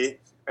insane to see.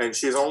 And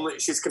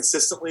she's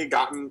consistently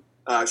gotten.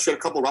 She had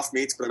a couple rough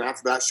meets, but then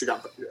after that, she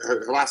got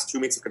her last 2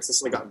 meets have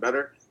consistently gotten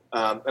better.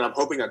 And I'm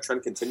hoping that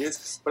trend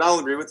continues. But I'll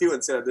agree with you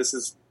and say that this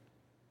is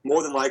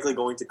more than likely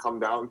going to come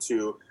down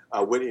to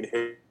Whitney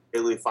and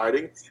Haley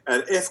fighting.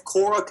 And if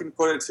Cora can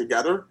put it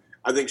together,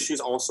 I think she's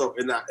also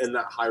in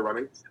that high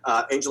running.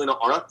 Angelina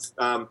Ara,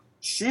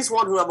 she's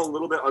one who I'm a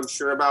little bit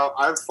unsure about.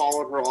 I've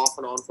followed her off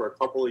and on for a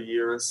couple of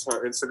years.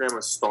 Her Instagram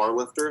is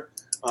Starlifter.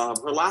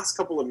 Her last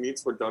couple of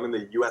meets were done in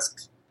the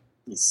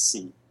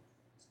USPC.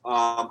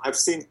 I've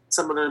seen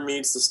some of their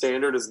meets. The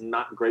standard is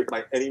not great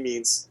by any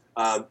means,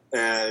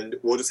 and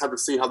we'll just have to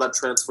see how that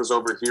transfers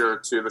over here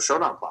to the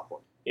Showdown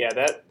platform. Yeah,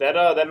 that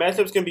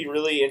matchup's gonna be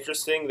really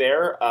interesting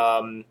there.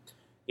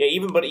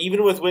 Even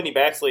with Whitney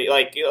Baxley,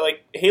 like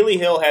Haley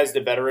Hill has the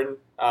veteran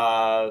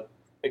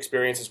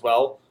experience as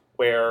well,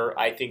 where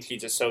I think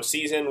she's just so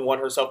seasoned. Won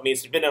herself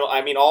meets.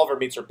 All of her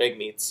meets are big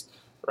meets,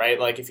 right?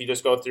 Like if you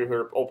just go through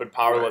her open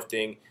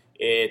powerlifting. Right.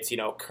 It's,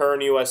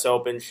 Kern US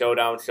Open,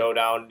 Showdown,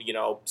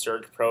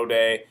 Surge Pro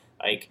Day,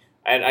 the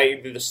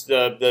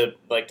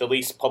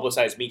least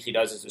publicized meet she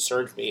does is the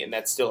Surge meet, and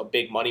that's still a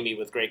big money meet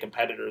with great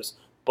competitors.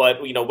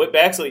 But with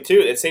Baxley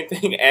too, the same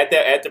thing at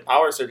the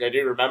Power Surge. I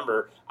do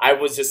remember I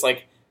was just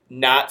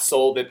not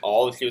sold at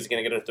all that she was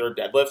going to get her third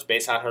deadlift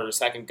based on her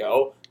second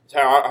go,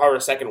 how her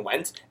second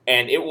went,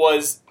 and it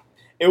was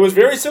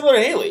very similar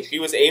to Haley. She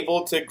was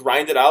able to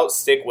grind it out,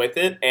 stick with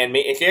it, and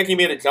she actually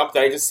made a jump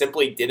that I just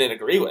simply didn't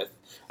agree with.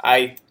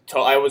 I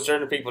was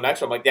turning to people next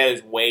to me, I'm like, that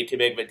is way too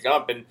big of a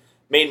jump, and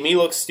made me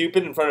look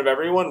stupid in front of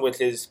everyone, which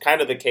is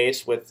kind of the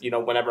case with,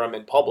 whenever I'm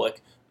in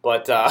public.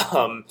 But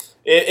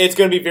it's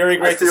going to be very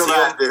great to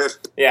see. Dude.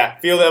 Yeah,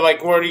 feel that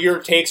one of your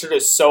takes are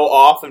just so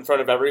off in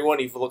front of everyone,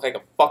 you look like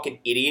a fucking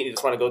idiot. You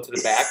just want to go to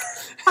the back.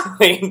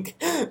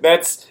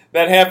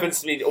 That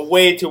happens to me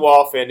way too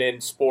often in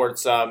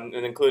sports, and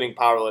including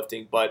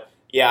powerlifting. But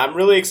yeah, I'm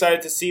really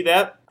excited to see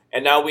that.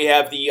 And now we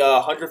have the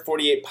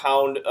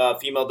 148-pound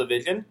female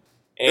division.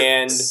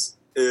 And this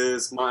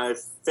is my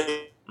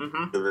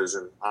favorite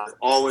division. I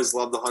always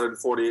love the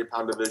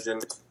 148-pound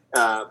division.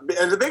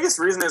 And the biggest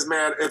reason is,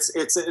 man,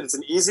 it's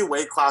an easy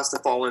weight class to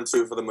fall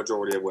into for the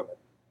majority of women.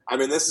 I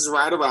mean, this is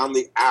right around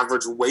the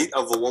average weight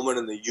of a woman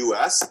in the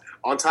U.S.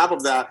 On top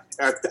of that,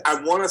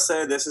 I want to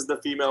say this is the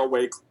female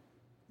weight,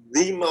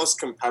 the most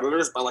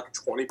competitors by a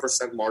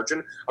 20%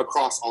 margin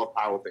across all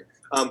powerlifting.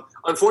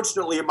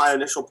 Unfortunately, my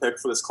initial pick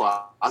for this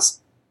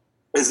class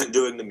isn't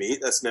doing the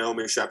meet. That's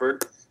Naomi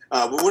Shepherd.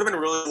 But would have been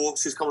really cool.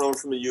 She's coming over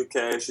from the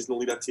UK. She's an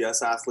elite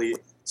FTS athlete,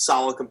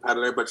 solid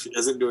competitor, but she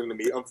isn't doing the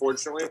meet,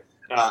 unfortunately.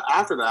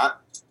 After that,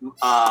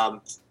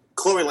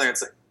 Chloe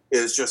Lansing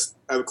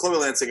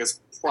is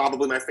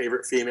probably my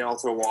favorite female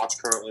to watch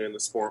currently in the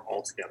sport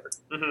altogether.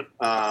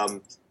 Mm-hmm.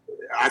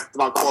 I've talked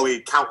about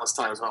Chloe countless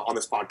times on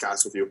this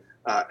podcast with you,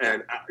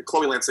 and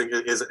Chloe Lansing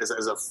is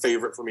a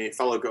favorite for me,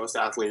 fellow Ghost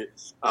athlete,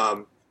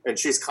 and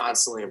she's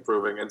constantly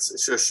improving. And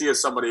she is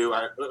somebody who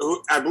I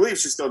believe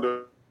she's still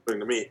doing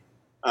the meet.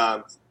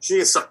 She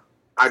is,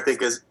 I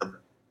think, is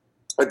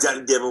a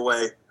dead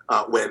giveaway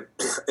win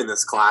in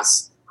this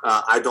class.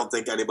 I don't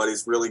think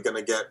anybody's really going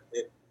to get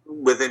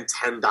within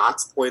 10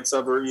 points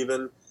of her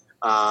even.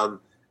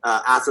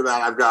 After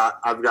that,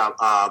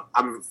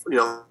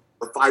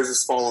 I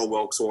just follow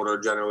Wilkes' order,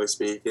 generally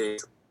speaking.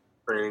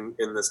 Training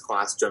in this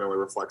class generally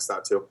reflects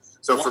that too.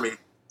 So for me,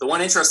 the one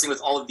interesting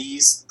with all of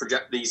these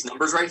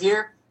numbers right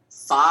here,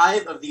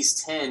 5 of these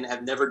 10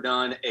 have never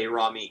done a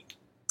raw meet.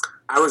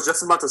 I was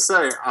just about to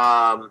say,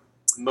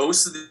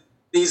 most of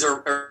these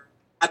are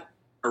a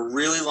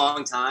really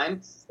long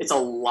time. It's a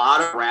lot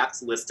of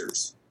wrapped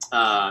lifters.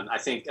 I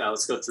think,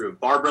 let's go through.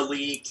 Barbara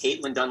Lee,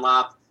 Caitlin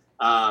Dunlop,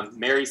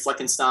 Mary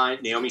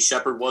Fleckenstein, Naomi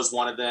Shepherd was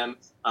one of them,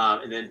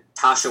 and then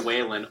Tasha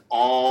Whalen.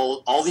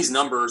 All these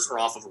numbers are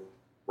off of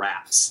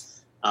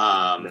wraps.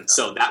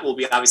 So that will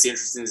be obviously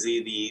interesting to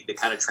see the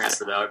kind of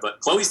transfer there.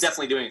 But Chloe's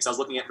definitely doing it. So I was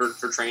looking at her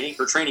training.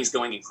 Her training's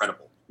going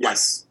incredible.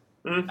 Yes.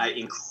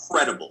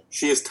 Incredible.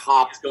 She is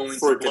top She's going to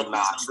blow freaking these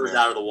notch, numbers man.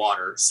 out of the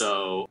water.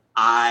 So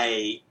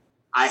I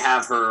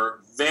have her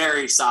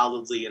very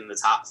solidly in the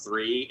top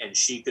 3, and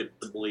she could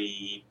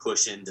probably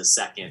push into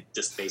second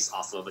just based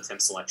off of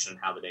attempt selection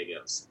and how the day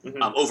goes.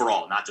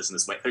 Overall, not just in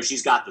this weight, because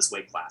she's got this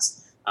weight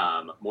class.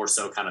 More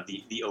so kind of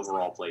the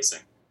overall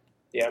placing.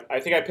 Yeah, I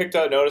think I picked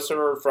a notice of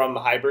her from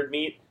the hybrid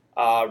meet.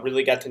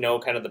 Really got to know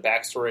kind of the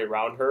backstory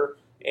around her,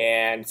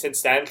 and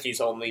since then she's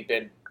only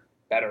been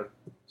better.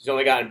 She's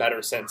only gotten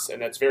better since,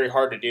 and that's very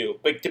hard to do.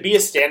 But to be a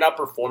standout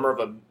performer of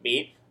a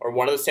meet or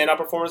one of the standout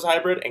performers of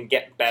hybrid and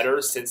get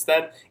better since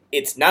then,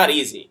 it's not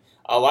easy.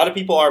 A lot of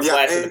people are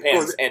flash in the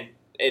pants, and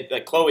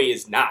like Chloe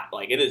is not.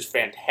 Like, it is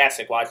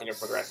fantastic watching her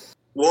progress.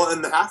 Well,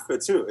 and the half of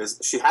it too is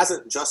she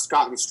hasn't just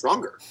gotten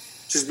stronger.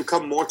 She's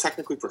become more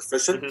technically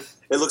proficient.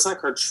 It looks like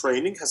her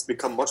training has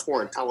become much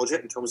more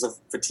intelligent in terms of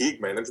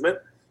fatigue management.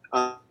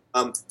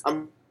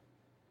 I'm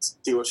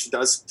see what she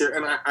does here,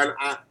 and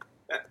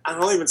I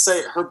don't even say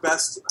it. Her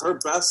best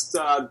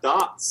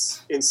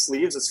dots in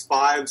sleeves is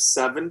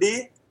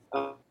 570.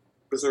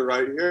 Those are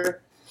right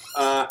here,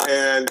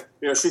 and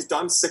she's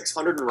done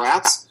 600 in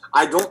wraps.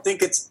 I don't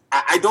think it's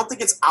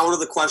out of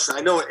the question.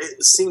 I know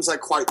it seems like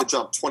quite the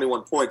jump,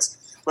 21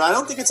 points, but I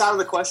don't think it's out of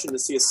the question to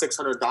see a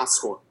 600 dot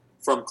score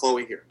from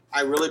Chloe here.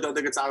 I really don't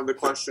think it's out of the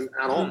question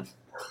at all.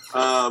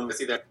 I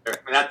see that.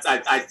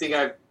 I think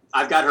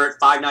I've got her at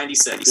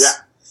 596. Yeah.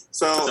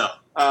 So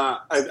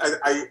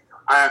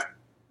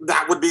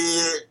that would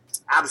be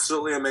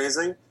absolutely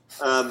amazing.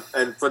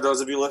 And for those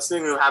of you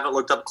listening who haven't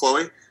looked up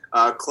Chloe,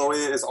 Chloe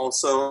is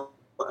also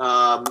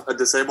a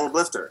disabled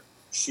lifter.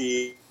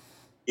 She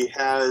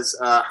has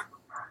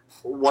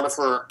one of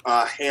her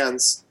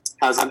hands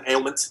has an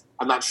ailment.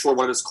 I'm not sure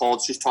what it is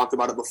called. She's talked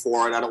about it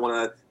before, and I don't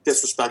want to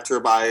disrespect her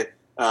by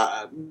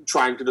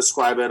trying to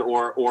describe it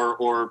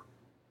or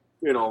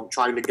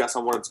trying to guess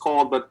on what it's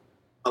called. But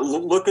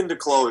look into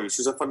Chloe.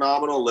 She's a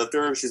phenomenal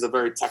lifter. She's a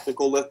very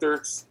technical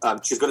lifter.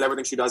 She's good at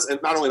everything she does.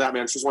 And not only that,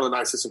 man, she's one of the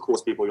nicest and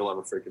coolest people you'll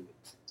ever freaking meet.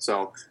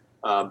 So,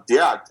 I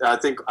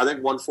think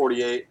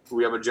 148,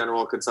 we have a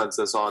general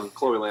consensus on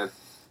Chloe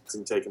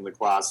Lanson taking the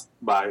class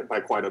by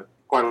quite a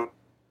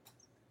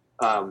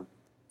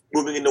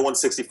moving into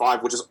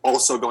 165, which is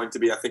also going to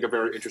be, I think, a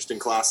very interesting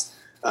class.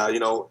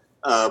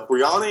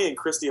 Brianni and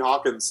Christy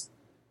Hawkins,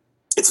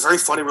 it's a very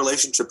funny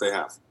relationship they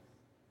have.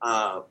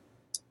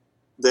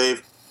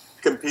 They've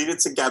competed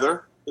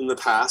together in the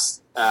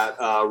past at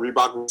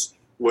Reebok,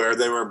 where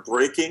they were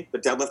breaking the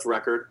deadlift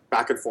record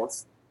back and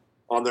forth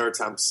on their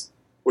attempts,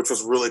 which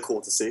was really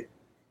cool to see.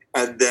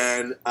 And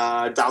then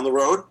down the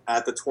road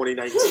at the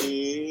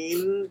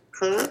 2019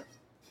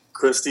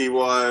 Christy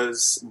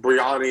was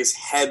Brianni's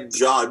head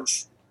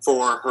judge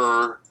for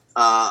her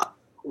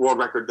world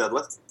record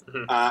deadlift.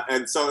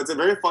 And so it's a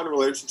very fun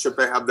relationship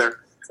they have there.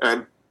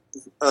 And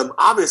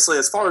obviously,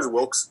 as far as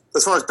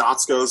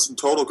dots goes and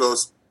total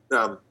goes,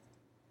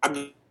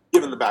 I'm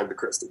giving the bag to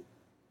Christy.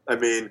 I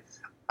mean,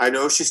 I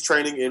know she's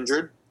training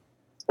injured,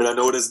 and I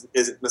know it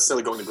isn't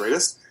necessarily going the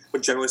greatest,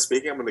 but generally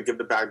speaking, I'm going to give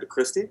the bag to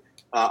Christy.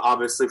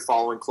 Obviously,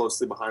 following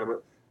closely behind him.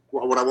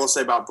 What I will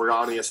say about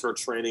Brianni is her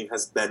training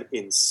has been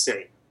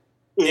insane.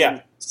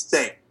 Yeah.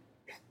 Insane.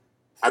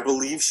 I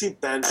believe she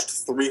benched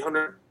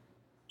 300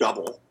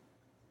 double.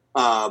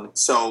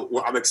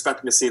 So I'm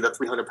expecting to see the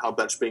 300-pound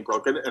bench being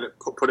broken, and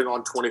putting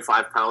on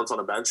 25 pounds on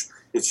a bench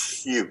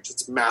is huge.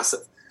 It's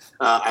massive.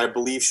 I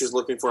believe she's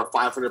looking for a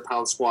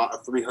 500-pound squat, a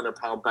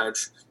 300-pound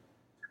bench,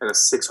 and a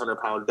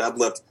 600-pound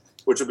deadlift,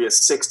 which would be a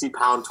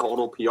 60-pound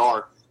total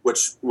PR,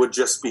 which would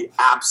just be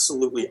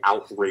absolutely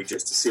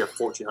outrageous to see a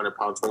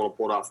 1,400-pound total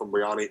pulled out from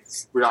Brianni.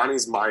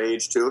 Brianni's my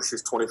age, too.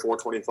 She's 24,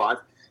 25.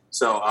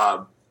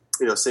 So,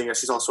 seeing as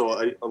she's also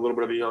a little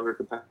bit of a younger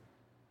competitor,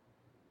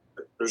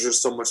 there's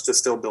just so much to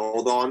still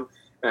build on.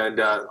 And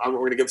we're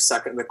going to give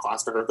second in the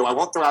class to her. Though I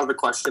won't throw out of the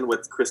question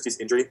with Christy's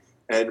injury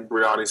and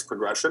Brianni's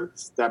progression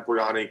that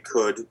Brianni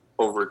could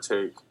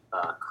overtake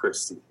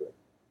Christy.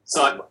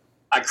 So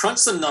I crunched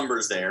some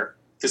numbers there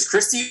because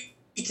Christy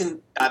can,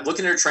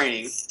 looking at her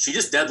training, she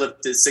just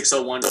deadlifted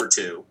 601 for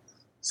 2.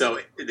 So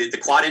the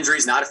quad injury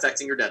is not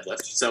affecting her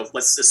deadlift. So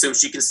let's assume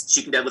she can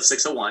deadlift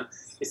 601.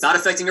 It's not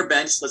affecting her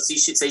bench. Let's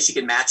say she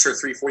can match her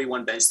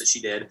 341 bench that she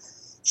did.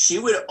 She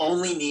would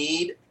only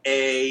need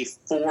a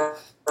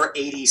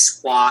 480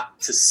 squat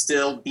to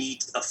still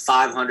beat a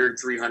 500,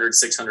 300,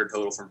 600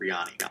 total from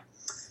Brianni.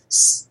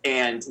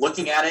 And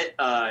looking at it,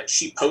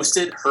 she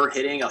posted her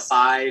hitting a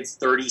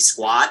 530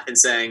 squat and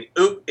saying,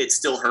 "Oop, it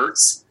still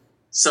hurts."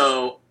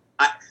 So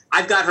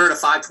I've got her at a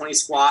 520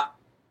 squat.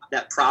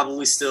 That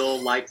probably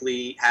still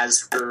likely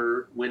has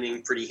her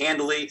winning pretty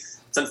handily.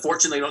 It's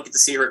unfortunate we don't get to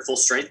see her at full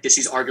strength because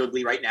she's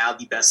arguably right now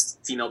the best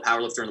female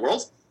powerlifter in the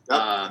world.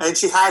 Yep. And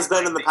she has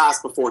been in the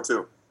past before,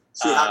 too.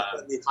 She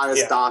has been the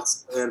highest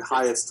dots and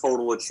highest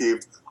total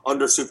achieved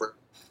under super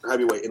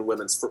heavyweight in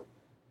women's for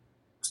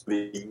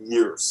the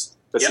years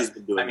that she's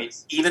been doing. I mean,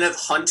 even if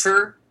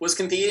Hunter was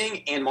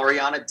competing and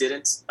Mariana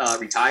didn't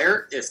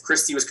retire, if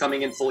Christy was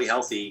coming in fully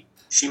healthy,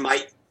 she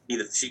might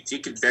be she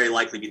could very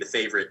likely be the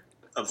favorite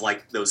of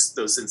like those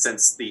in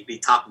sense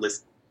the top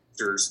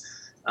lifters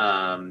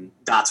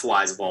dots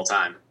wise of all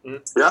time.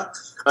 Yeah,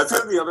 I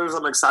think the others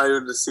I'm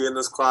excited to see in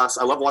this class.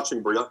 I love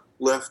watching Bria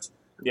lift.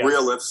 Yeah.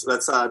 Bria lifts.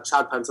 That's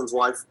Chad Penson's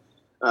wife.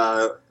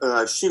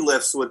 She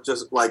lifts with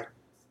just like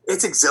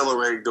it's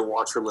exhilarating to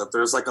watch her lift.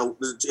 There's like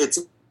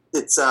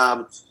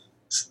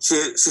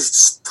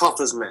she's tough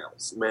as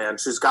nails, man.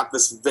 She's got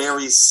this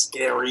very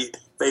scary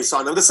face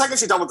on. And the second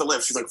she's done with the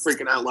lift, she's like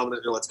freaking out, loving it.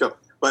 Let's go.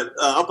 But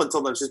up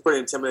until then, she's pretty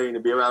intimidating to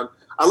be around.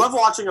 I love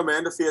watching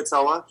Amanda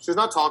Fiatella. She's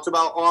not talked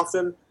about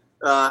often.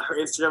 Her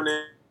Instagram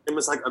name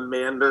is like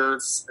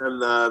Amanders,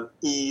 and the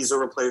E's are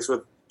replaced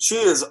with. She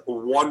is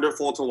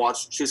wonderful to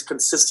watch. She's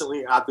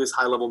consistently at these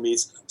high-level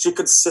meets. She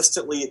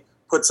consistently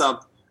puts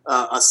up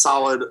a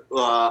solid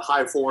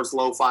high fours,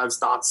 low fives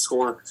dot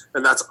score,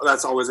 and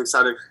that's always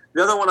exciting.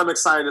 The other one I'm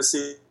excited to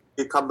see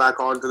come back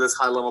onto this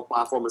high-level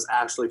platform is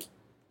Ashley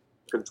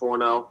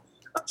Contorno.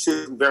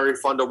 She's very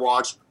fun to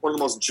watch. One of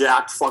the most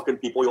jacked fucking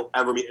people you'll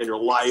ever meet in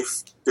your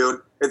life, dude.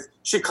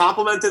 She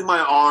complimented my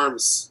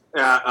arms.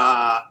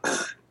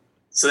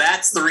 So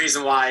that's the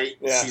reason why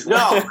she's No,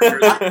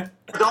 I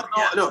don't know.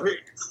 Yeah. No,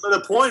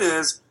 the point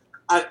is,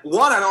 I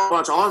don't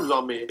watch arms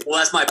on me. Well,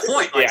 that's my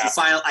point. Like,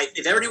 Yeah.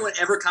 if anyone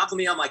ever complimented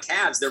me on my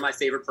calves, they're my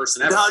favorite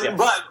person ever. No, Yeah.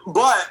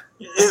 But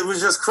it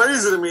was just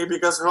crazy to me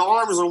because her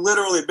arms are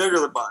literally bigger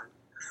than mine.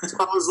 So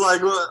I was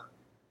like, well,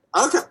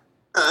 okay,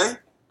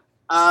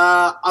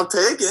 I'll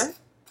take it.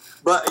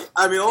 But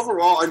I mean,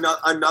 overall,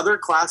 another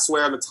class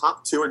where the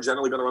top two are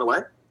generally going to run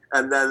away,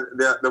 and then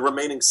the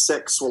remaining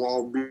six will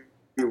all be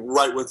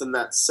right within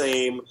that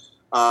same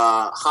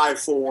high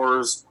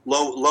fours,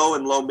 low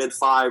and low mid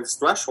fives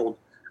threshold.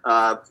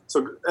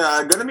 So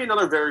going to be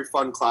another very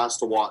fun class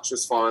to watch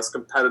as far as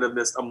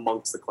competitiveness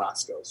amongst the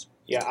class goes.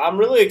 Yeah, I'm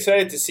really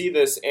excited to see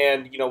this.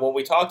 And, when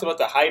we talked about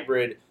the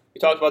hybrid, we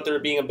talked about there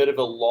being a bit of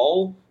a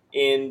lull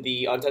in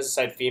the untested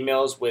side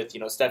females with,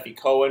 Steffi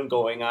Cohen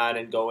going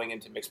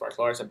into mixed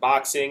martial arts and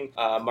boxing.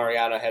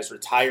 Mariana has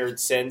retired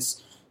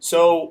since.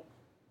 So,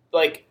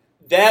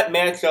 that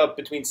matchup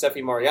between Steffi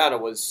and Mariana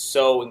was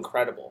so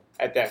incredible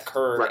at that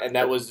curve, Right. and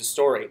that was the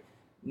story.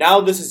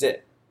 Now this is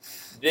it.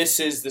 This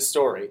is the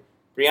story.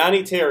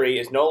 Brianni Terry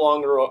is no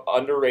longer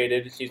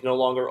underrated. She's no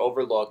longer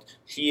overlooked.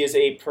 She is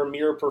a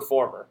premier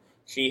performer.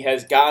 She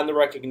has gotten the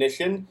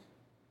recognition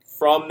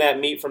from that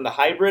meet from the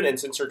hybrid, and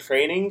since her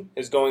training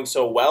is going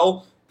so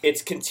well,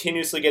 it's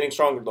continuously getting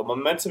stronger. The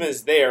momentum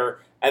is there,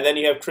 and then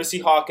you have Chrissy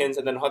Hawkins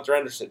and then Hunter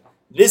Henderson.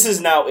 This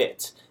is now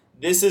it.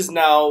 This is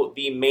now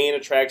the main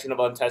attraction of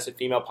untested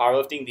female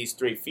powerlifting, these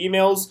three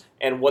females,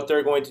 and what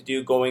they're going to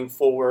do going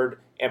forward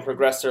and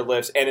progress their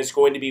lifts. And it's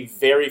going to be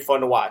very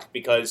fun to watch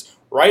because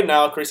right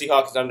now, Chrissy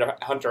Hawkins and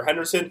Hunter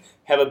Henderson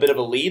have a bit of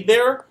a lead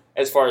there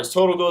as far as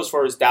total goes, as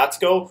far as dots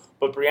go.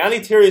 But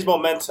Brianni Terry's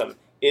momentum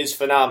is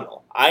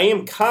phenomenal. I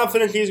am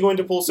confident she's going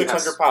to pull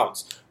 600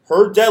 pounds.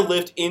 Her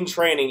deadlift in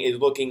training is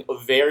looking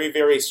very,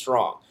 very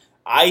strong.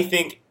 I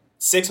think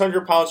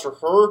 600 pounds for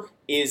her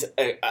is,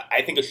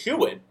 I think, a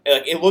shoo-in.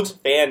 It looks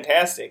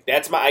fantastic.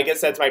 I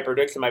guess that's my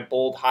prediction, my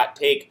bold hot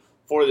take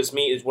for this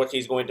meet is what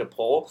she's going to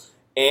pull.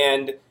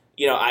 And,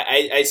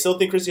 I still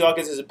think Chrissy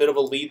Hawkins has a bit of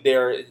a lead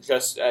there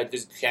just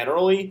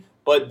generally.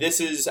 But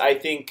this is, I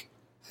think,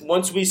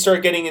 once we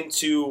start getting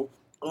into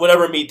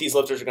whatever meet these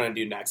lifters are going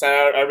to do next,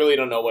 I really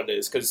don't know what it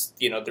is because,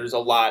 there's a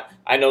lot.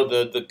 I know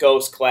the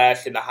Ghost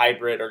Clash and the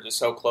Hybrid are just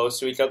so close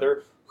to each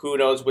other. Who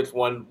knows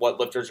what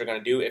lifters are going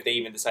to do, if they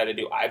even decide to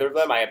do either of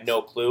them. I have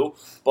no clue.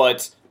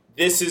 But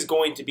this is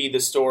going to be the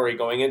story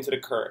going into the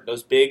current.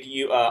 Those big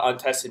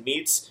untested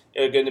meets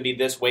are going to be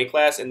this weight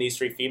class and these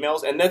three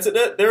females. And that's it.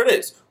 There it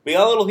is. We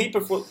got a little heat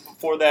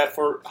for that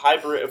for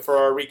hybrid, for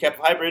our recap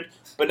of hybrid.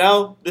 But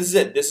now this is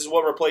it. This is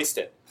what replaced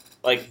it.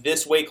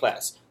 This weight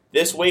class.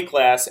 This weight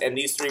class and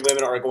these three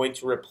women are going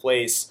to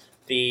replace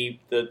the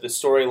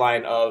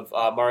storyline of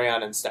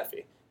Mariana and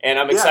Steffi. And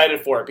I'm excited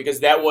for it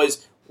because that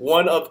was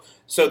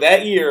so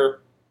that year,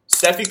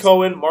 Steffi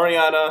Cohen,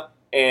 Mariana,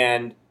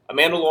 and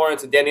Amanda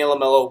Lawrence and Daniela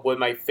Mello were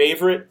my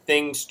favorite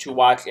things to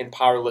watch in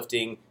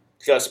powerlifting,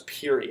 just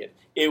period.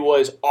 It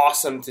was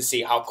awesome to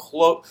see how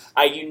close.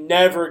 You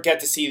never get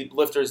to see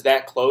lifters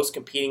that close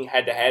competing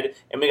head to head,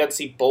 and we got to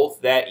see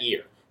both that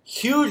year.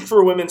 Huge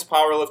for women's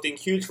powerlifting,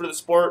 huge for the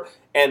sport,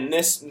 and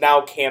this now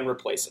can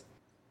replace it.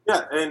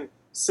 Yeah, and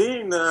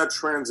seeing the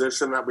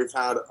transition that we've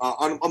had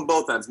on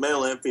both ends,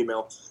 male and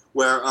female,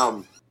 where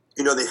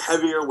the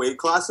heavier weight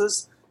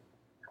classes,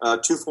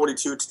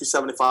 242,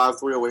 275,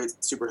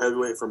 308, super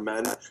heavyweight for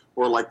men,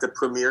 were like the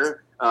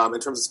premier in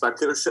terms of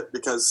spectatorship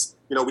because,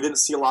 we didn't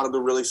see a lot of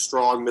the really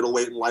strong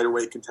middleweight and lighter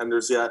weight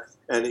contenders yet.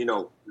 And,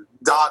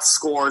 dot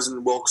scores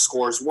and Wilks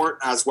scores weren't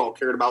as well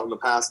cared about in the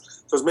past.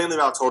 So it was mainly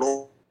about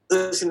total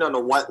position on the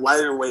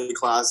lighter weight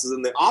classes.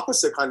 And the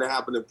opposite kind of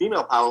happened in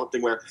female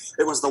powerlifting where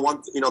it was the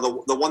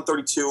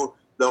 132,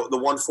 the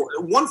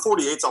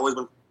 148's always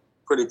been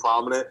pretty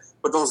prominent,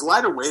 but those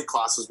lighter weight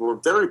classes were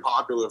very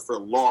popular for a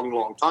long,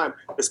 long time,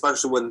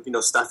 especially when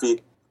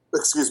Steffi,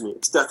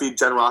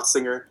 Jen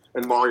Rotzinger,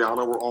 and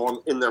Mariana were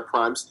all in their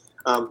primes.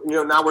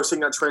 Now we're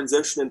seeing that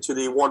transition into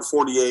the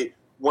 148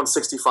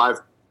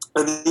 165,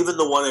 and even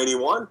the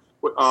 181.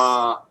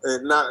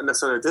 Not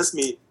necessarily at this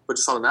meet, but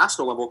just on a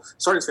national level,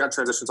 starting Scott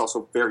transition is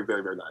also very,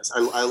 very, very nice.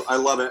 I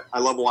love it. I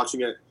love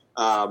watching it.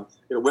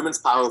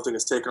 Women's powerlifting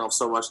has taken off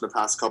so much in the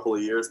past couple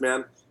of years,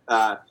 man.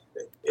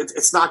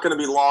 It's not going to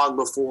be long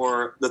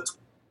before the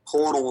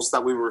totals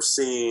that we were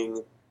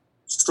seeing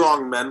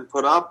strong men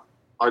put up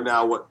are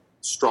now what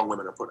strong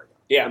women are putting up.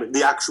 Yeah. I mean,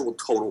 the actual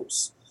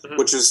totals,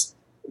 which is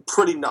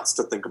pretty nuts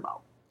to think about.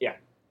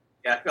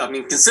 Yeah, I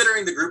mean,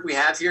 considering the group we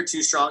have here,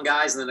 2 strong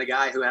guys and then a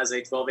guy who has a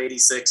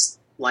 1286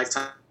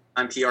 lifetime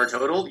PR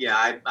total,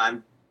 yeah,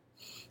 I'm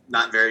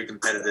not very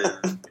competitive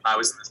if I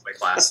was in this weight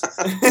class.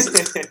 So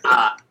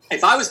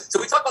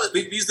we talked about,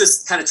 we've used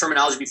this kind of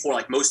terminology before,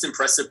 like most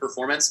impressive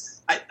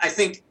performance. I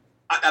think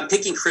I'm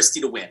picking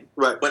Christy to win,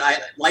 Right. but I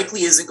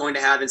likely isn't going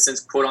to have, in sense,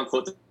 quote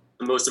unquote,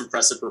 the most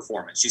impressive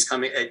performance. She's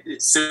coming,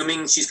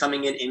 assuming she's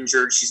coming in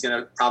injured, she's going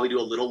to probably do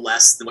a little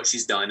less than what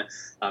she's done.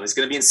 It's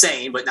going to be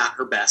insane, but not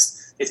her best.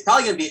 It's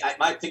probably going to be,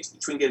 my pick's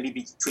going to be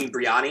between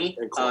Brianni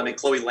and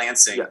Chloe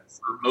Lansing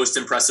for most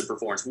impressive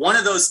performance. One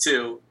of those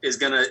two is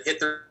going to hit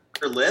their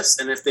lifts,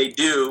 and if they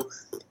do,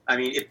 I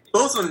mean, if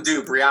both of them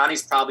do,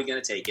 Brianni's probably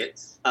going to take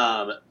it.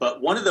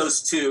 But one of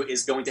those two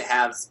is going to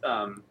have,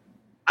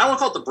 I don't want to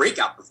call it the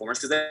breakout performance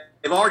because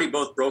they've already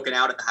both broken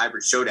out at the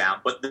hybrid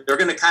showdown, but they're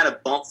going to kind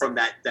of bump from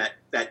that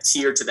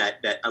tier to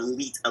that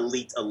elite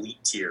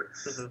tier,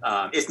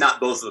 if not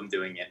both of them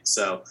doing it.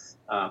 So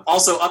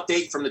also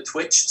update from the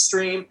Twitch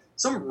stream,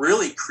 some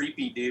really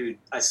creepy dude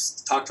I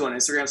talk to on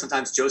Instagram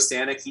sometimes, Joe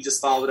Stanek, he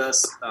just followed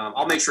us.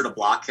 I'll make sure to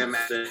block him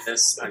after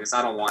this because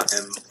I don't want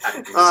him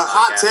having this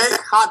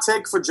hot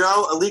take for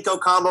Joe. Alico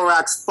combo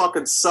racks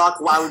fucking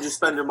suck. Why would you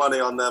spend your money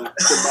on them?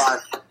 Goodbye.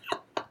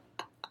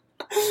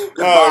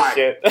 Oh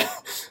shit!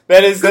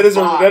 that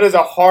is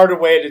a hard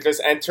way to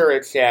just enter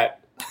a chat.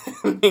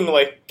 Being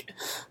like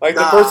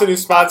the person who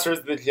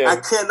sponsors the gym. I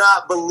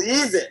cannot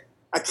believe it.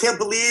 I can't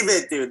believe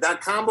it, dude.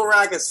 That combo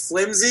rack is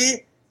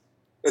flimsy.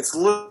 It's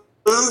loose.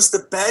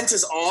 The bench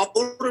is off.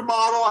 Older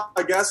model,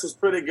 I guess, was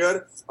pretty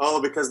good.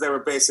 Oh, because they were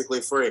basically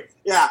free.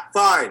 Yeah,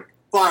 fine.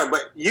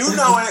 But you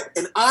know it,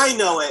 and I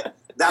know it.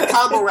 That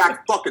combo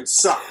rack fucking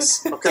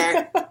sucks.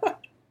 Okay.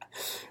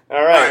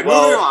 All right,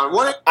 well, moving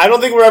on. I don't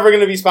think we're ever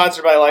going to be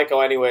sponsored by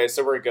Lyco anyway,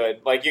 so we're good.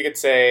 Like, you could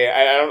say,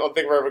 I don't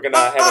think we're ever going to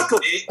have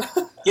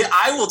a... Yeah,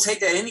 I will take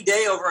that any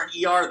day over an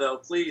ER, though.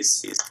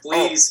 Please.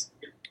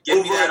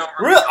 Give me that over.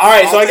 Really? All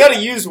right, so I got to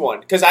use one,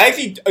 because I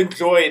actually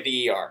enjoy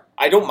the ER.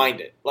 I don't mind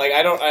it. Like,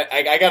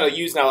 I got to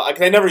use now,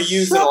 because I never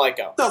used a Lyco.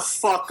 Shut the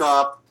fuck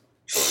up.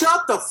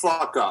 Shut the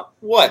fuck up.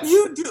 What?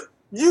 You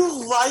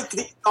like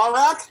the ER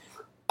rack?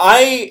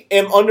 I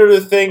am under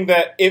the thing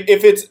that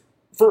if it's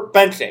for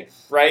benching,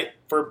 right?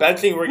 For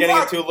benching, we're getting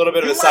into a little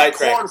bit of a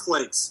sidetrack.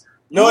 Cornflakes.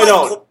 No, I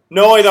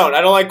don't.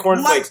 I don't like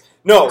cornflakes.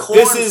 No,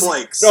 this is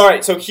all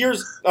right. So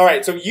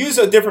So use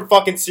a different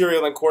fucking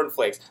cereal than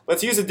cornflakes.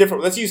 Let's use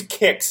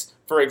Kix,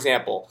 for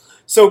example.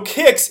 So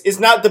Kix is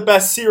not the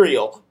best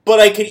cereal, but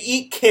I can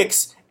eat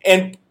Kix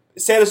and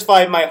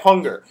satisfy my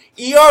hunger.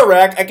 ER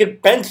rack, I can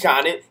bench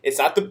on it. It's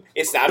not a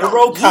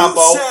row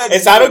combo.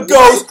 It's not a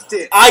ghost.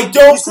 I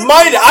don't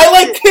mind it. I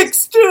like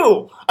Kix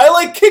too. I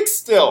like Kix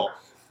still.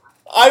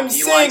 I'm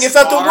saying it's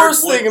not the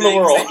worst thing in the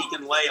world. That he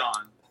can lay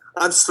on.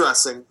 I'm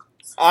stressing.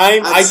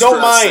 I don't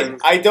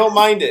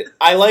mind it.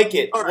 I like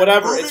it. Right,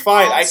 whatever. It's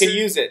fine. I can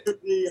use it.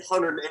 The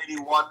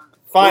 181.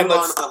 Fine.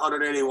 Let's on to the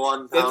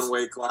 181 pound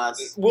weight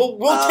class. We'll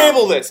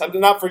table this. I'm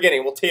not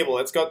forgetting. We'll table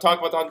it. Let's go talk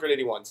about the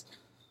 181s.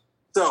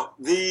 So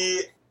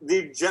the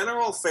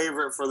general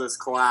favorite for this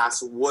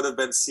class would have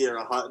been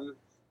Sierra Hutton,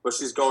 but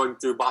she's going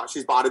through.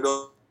 She's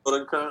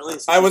bodybuilding currently.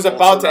 So I was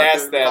about to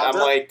ask that. I'm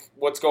like,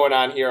 what's going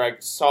on here? I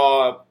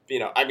saw,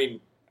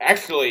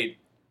 actually,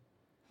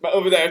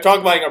 over there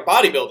talking about her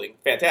bodybuilding.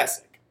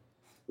 Fantastic.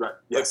 Right.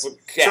 Yes.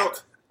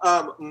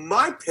 So,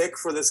 my pick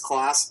for this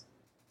class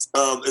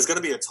is going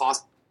to be a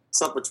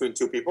toss-up between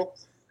two people.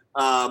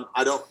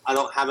 I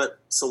don't have it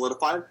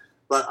solidified,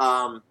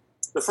 but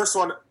the first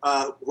one,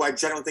 who I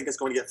generally think is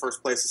going to get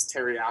first place, is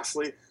Terry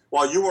Ashley.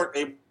 While you weren't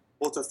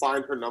able to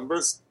find her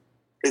numbers,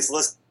 it's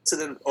listed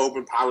in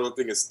Open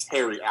Powerlifting as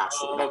Terry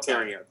Ashley, not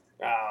Terry Ann.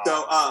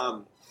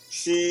 So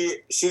she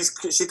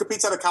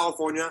competes out of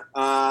California,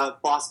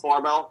 Boss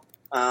Barbell,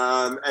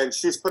 and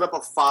she's put up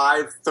a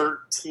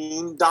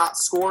 513 dot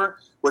score,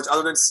 which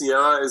other than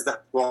Sierra is the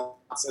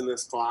bronze in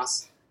this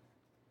class.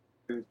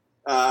 And,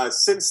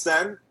 since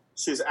then,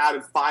 she's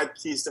added 5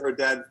 keys to her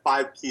dead,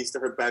 5 keys to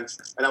her bench,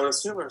 and I would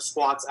assume her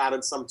squats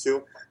added some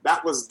too.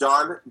 That was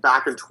done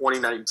back in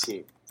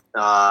 2019,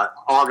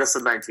 August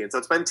of 19. So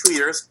it's been 2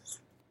 years.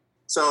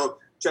 So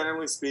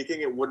generally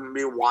speaking, it wouldn't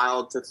be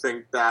wild to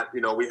think that,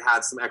 we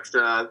had some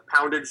extra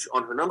poundage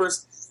on her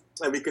numbers,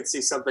 and we could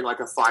see something like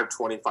a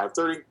 520,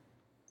 530.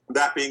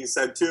 That being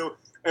said, too,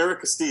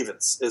 Erica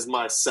Stevens is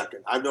my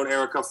second. I've known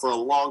Erica for a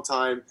long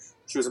time.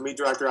 She was a meet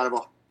director out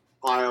of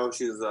Ohio.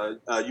 She's a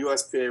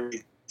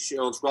USPA. She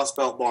owns Rust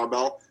Belt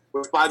Barbell,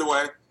 which, by the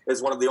way,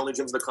 is one of the only gyms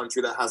in the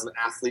country that has an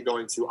athlete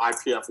going to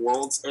IPF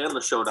Worlds and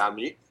the Showdown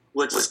meet,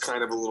 which is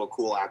kind of a little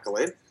cool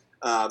accolade.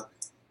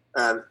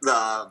 and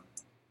the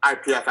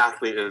IPF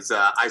athlete is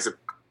Isaac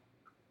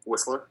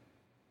Whistler.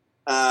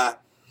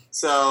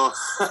 So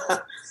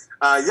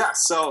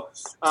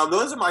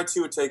those are my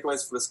two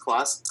takeaways for this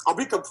class. I'll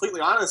be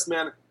completely honest,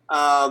 man.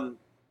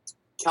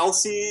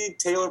 Kelsey,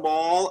 Taylor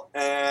Ball,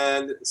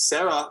 and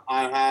Sarah,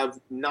 I have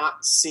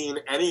not seen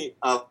any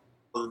of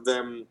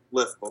them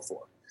lift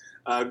before.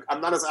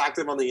 I'm not as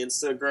active on the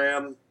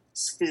Instagram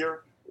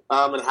sphere,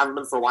 and haven't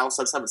been for a while,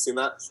 so I just haven't seen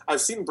that. I've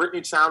seen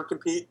Brittany Chown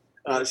compete.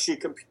 She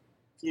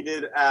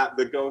competed at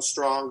the Go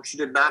Strong. She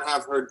did not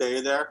have her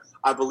day there.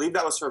 I believe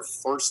that was her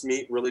first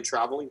meet really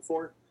traveling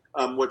for,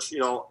 which,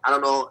 I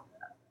don't know,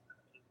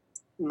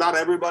 not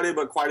everybody,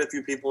 but quite a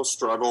few people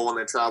struggle when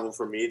they travel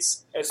for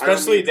meets.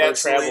 Especially that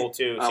travel,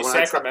 too. She's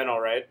Sacramento,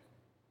 right?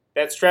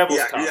 That's travel's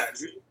tough. Yeah,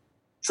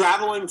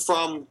 traveling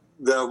from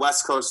the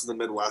West Coast to the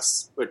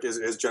Midwest, which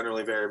is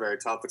generally very, very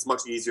tough. It's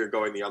much easier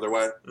going the other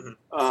way.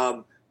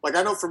 Mm-hmm.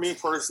 I know for me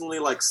personally,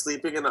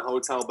 sleeping in a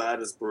hotel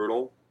bed is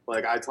brutal.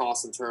 I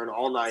toss and turn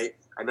all night.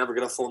 I never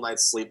get a full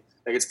night's sleep.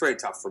 It's pretty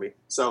tough for me.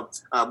 So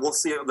we'll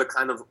see the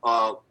kind of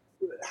how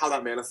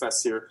that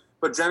manifests here.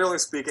 But generally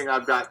speaking,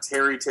 I've got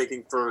Terry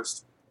taking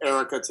first,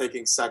 Erica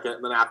taking second,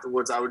 and then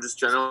afterwards I would just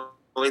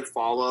generally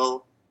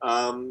follow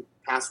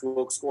past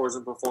Wilk scores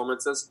and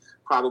performances,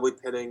 probably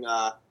pitting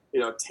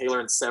Taylor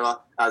and Sarah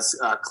as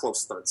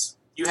close thirds.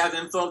 You have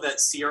info that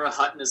Sierra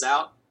Hutton is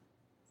out?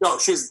 No,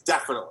 she's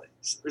definitely.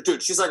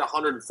 Dude, she's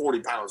 140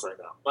 pounds right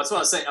now. That's what I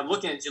was saying. I'm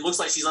looking at it. Looks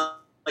like she's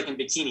in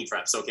bikini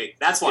preps. Okay,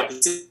 that's why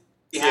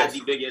she had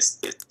the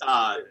biggest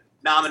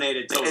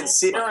nominated total. And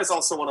Sierra is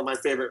also one of my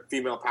favorite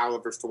female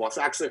powerlifters to watch.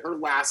 Actually, her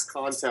last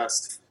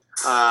contest,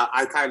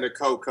 I kind of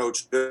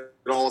co-coached, did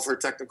all of her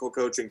technical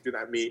coaching through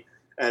that meet,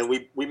 and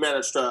we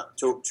managed to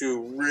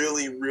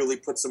really, really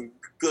put some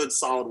good,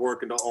 solid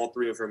work into all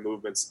three of her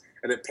movements,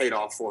 and it paid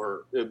off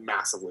for her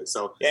massively.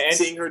 So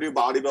seeing her do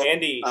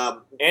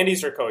bodybuilding.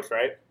 Andy's her coach,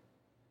 right?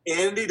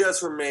 Andy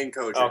does her main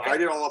coaching. Okay. I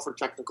did all of her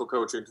technical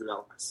coaching too now.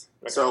 Okay.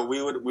 So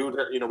we would we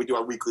do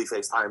our weekly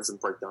FaceTimes and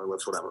breakdown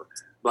lifts, whatever.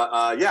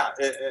 But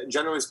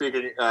generally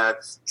speaking,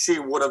 she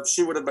would have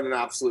been an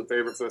absolute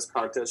favorite for this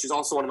contest. She's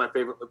also one of my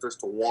favorite lifters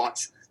to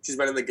watch. She's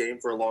been in the game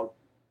for a long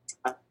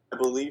time. I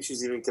believe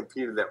she's even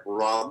competed at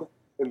RUB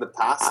in the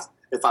past,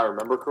 if I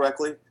remember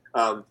correctly.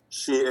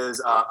 She is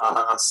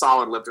a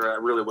solid lifter. I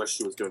really wish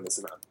she was doing this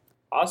event.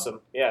 Awesome.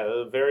 Yeah,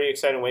 a very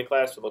exciting weight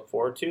class to look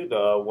forward to, the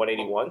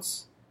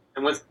 181s.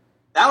 And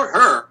without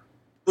her,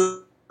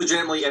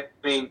 legitimately, I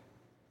mean,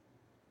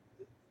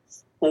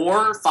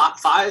 four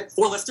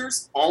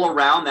lifters all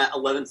around that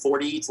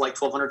 1140 to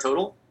 1200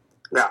 total.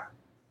 Yeah,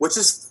 which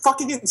is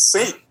fucking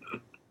insane.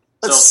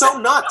 That's so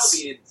nuts.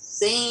 That'll be an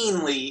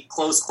insanely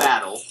close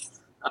battle.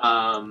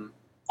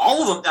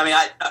 All of them. I mean,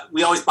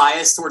 we always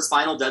bias towards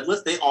final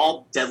deadlift. They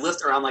all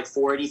deadlift around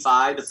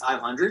 485 to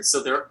 500.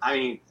 So they're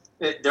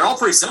all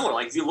pretty similar.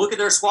 If you look at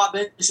their squat,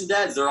 bench, and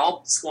deads, they're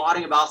all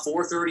squatting about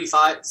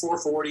 435,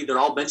 440. They're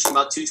all benching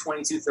about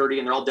 220, 230,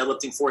 and they're all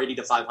deadlifting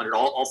 480 to 500,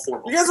 all four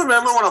of them. You guys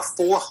remember when a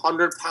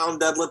 400-pound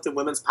deadlift in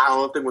women's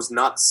powerlifting was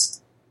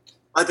nuts?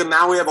 And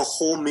now we have a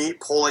whole meet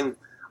pulling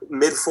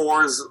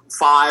mid-4s,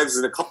 5s,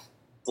 and a couple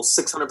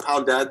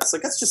 600-pound deads.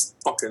 That's just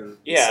fucking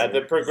insane.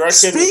 The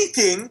progression...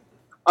 Speaking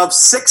of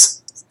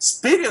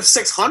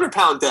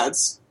 600-pound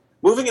deads,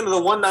 moving into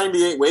the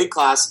 198 weight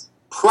class,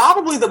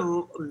 probably the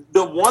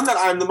one that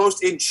I'm the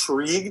most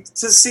intrigued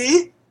to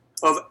see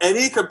of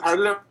any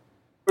competitor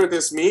for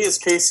this meet is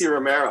Casey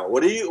Romero.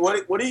 What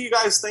are you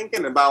guys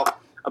thinking about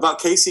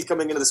Casey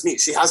coming into this meet?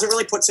 She hasn't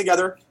really put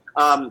together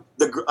a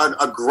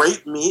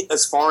great meet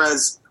as far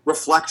as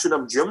reflection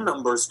of gym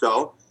numbers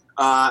go,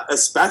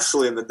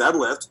 especially in the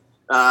deadlift.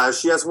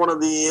 She has one of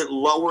the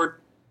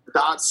lower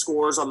dot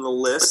scores on the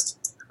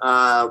list,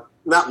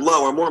 not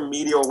lower, more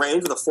medial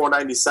range with a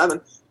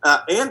 497.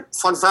 And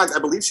fun fact, I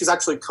believe she's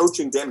actually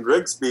coaching Dan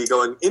Grigsby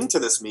going into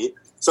this meet.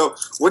 So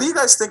what do you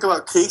guys think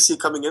about Casey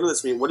coming into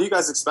this meet? What do you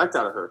guys expect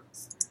out of her?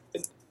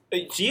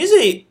 She's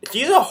a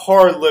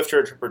hard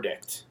lifter to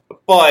predict.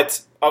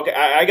 But okay,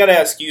 I got to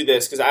ask you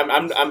this because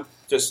I'm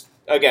just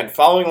again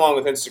following along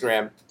with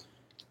Instagram.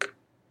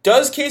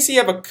 Does Casey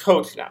have a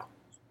coach now?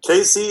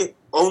 Casey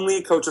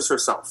only coaches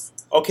herself.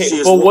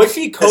 Okay, but was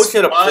she coached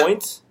at a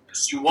point?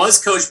 She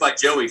was coached by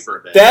Joey for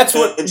a bit. She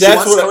was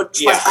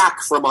coached by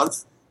Hack for a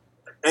month.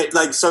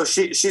 So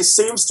she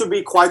seems to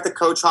be quite the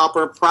coach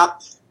hopper.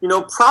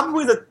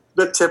 Probably the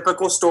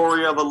typical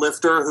story of a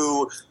lifter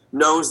who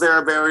knows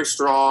they're very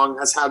strong,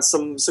 has had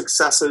some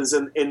successes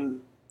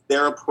in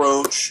their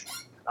approach,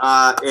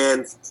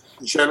 and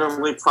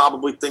generally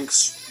probably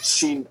thinks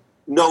she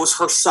knows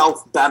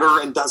herself better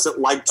and doesn't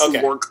like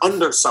to work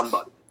under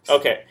somebody.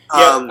 Okay.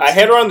 Yeah, I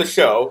had her on the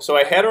show. So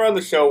I had her on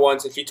the show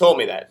once, and she told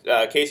me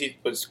that. Casey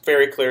was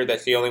very clear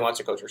that she only wants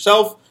to coach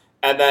herself.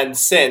 And then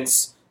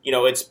since...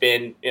 it's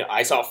been,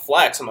 I saw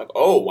Flex. I'm like,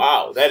 oh,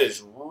 wow, that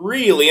is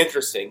really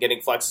interesting,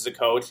 getting Flex as a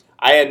coach.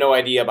 I had no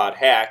idea about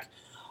Hack.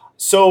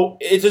 So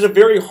it's just a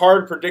very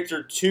hard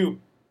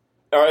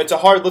it's a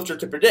hard lifter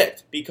to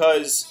predict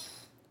because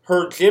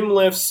her gym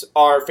lifts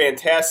are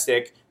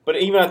fantastic, but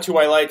But even on 2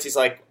 white lights, he's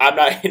like, I'm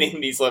not hitting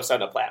these lifts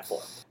on the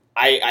platform.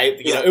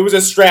 It was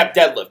a strap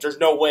deadlift. There's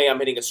no way I'm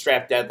hitting a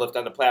strap deadlift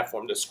on the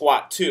platform. The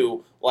squat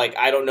too, like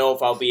I don't know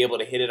if I'll be able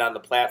to hit it on the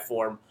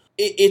platform.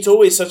 It's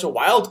always such a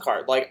wild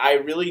card. Like I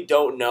really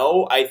don't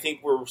know. I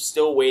think we're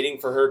still waiting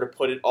for her to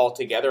put it all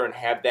together and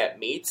have that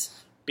meet,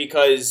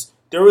 because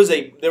there was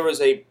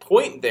a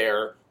point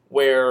there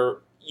where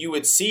you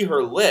would see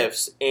her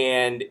lifts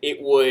and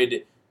it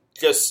would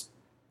just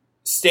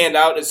stand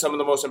out as some of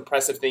the most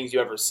impressive things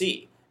you ever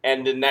see.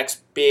 And the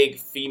next big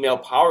female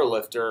power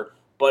lifter.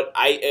 But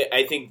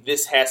I think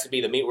this has to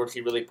be the meet where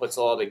she really puts it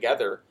all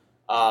together,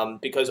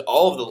 because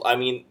all of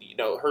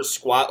her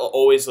squat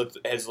always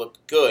has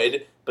looked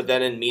good, but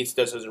then in meets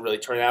this doesn't really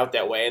turn out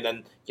that way. And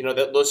then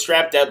those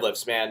strap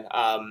deadlifts, man.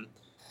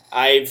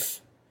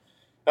 I've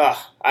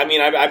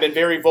been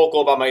very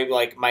vocal about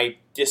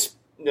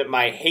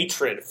my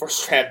hatred for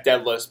strap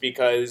deadlifts,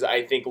 because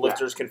I think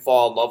lifters can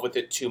fall in love with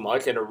it too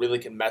much, and it really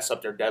can mess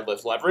up their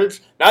deadlift leverage,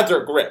 not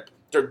their grip,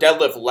 their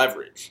deadlift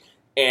leverage.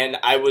 And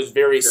I was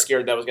very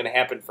scared that was going to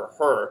happen for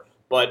her,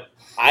 but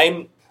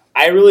I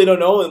really don't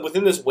know. And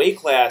within this weight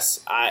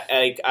class,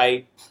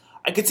 I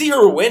could see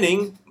her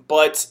winning,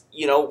 but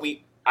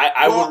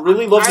I would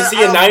really love to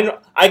see a 9.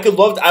 I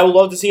would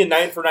love to see a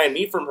 9-for-9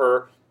 meet from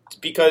her,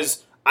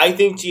 because I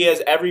think she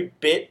has every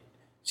bit.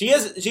 She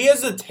has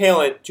the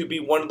talent to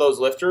be one of those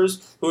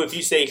lifters who, if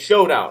you say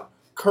showdown,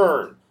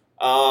 Kern,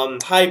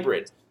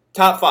 hybrid,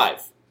 top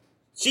 5,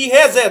 she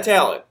has that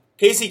talent.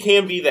 Casey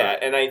can be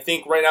that, and I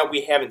think right now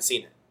we haven't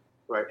seen it.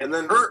 Right, and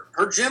then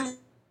her gym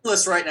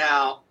lists right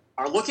now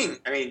are looking.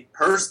 I mean,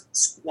 her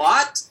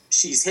squat,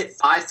 she's hit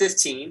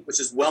 515, which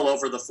is well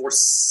over the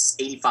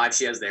 485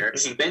 she has there.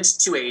 She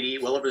benched 280,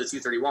 well over the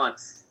 231,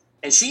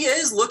 and she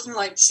is looking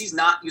like she's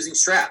not using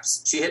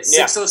straps. She hit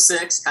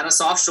 606, kind of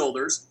soft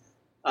shoulders.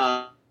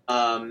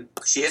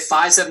 She hit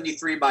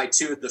 573 by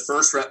 2. The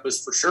first rep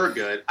was for sure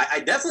good. I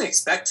definitely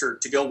expect her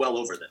to go well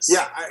over this.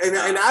 Yeah,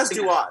 and as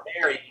do I.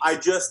 I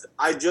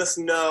just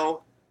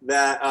know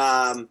that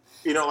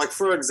like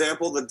for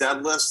example, the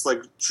deadlifts,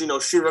 like she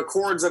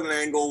records at an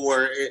angle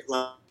where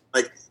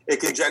it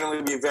can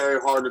generally be very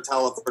hard to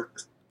tell if her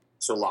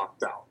are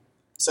locked out.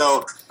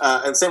 So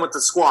and same with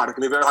the squat, it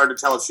can be very hard to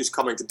tell if she's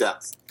coming to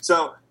depth.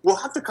 So we'll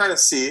have to kind of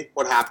see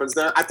what happens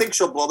there. I think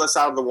she'll blow this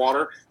out of the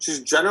water. She's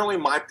generally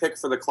my pick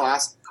for the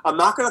class. I'm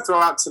not going to throw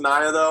out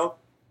Tanaya, though.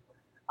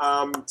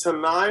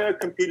 Tanaya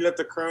competed at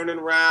the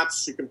Cronin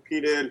Wraps. She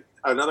competed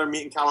at another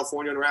meet in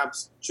California in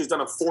Wraps. She's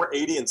done a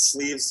 480 in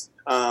sleeves.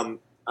 Her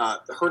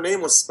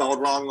name was spelled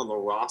wrong on the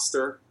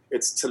roster.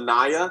 It's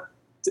Tanaya,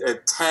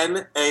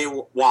 Tenaya,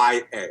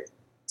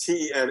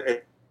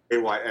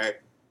 Tenaya.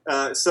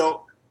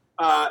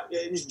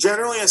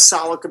 Generally a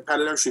solid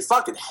competitor. She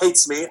fucking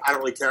hates me. I don't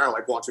really care. I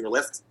like watching her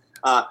lift.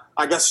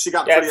 I guess she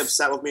got pretty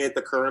upset with me at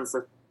the Curran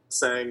for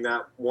saying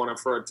that one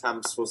of her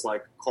attempts was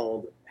like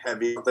called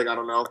heavy. I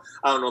don't know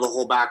the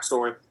whole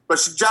backstory. But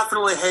she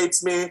definitely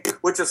hates me,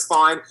 which is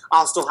fine.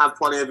 I'll still have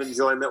plenty of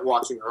enjoyment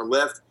watching her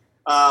lift.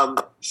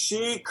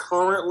 She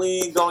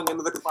currently, going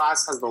into the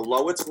class, has the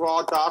lowest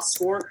raw DOT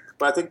score,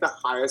 but I think the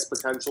highest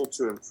potential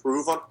to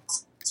improve on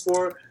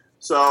score.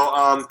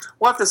 So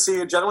we'll have to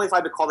see. Generally, if I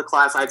had to call the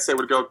class, I'd say it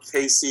would go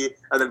Casey,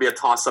 and then be a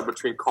toss-up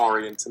between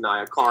Kari and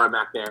Tanaya. Kari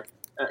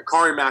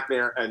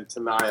McNair and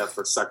Tanaya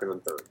for second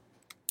and third.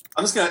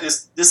 I'm just gonna.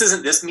 This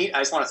isn't this meet. I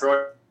just want to throw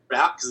it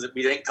out because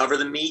we didn't cover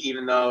the meet,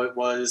 even though it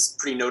was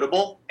pretty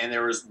notable. And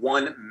there was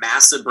one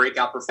massive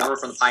breakout performer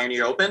from the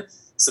Pioneer Open,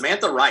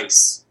 Samantha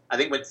Rice. I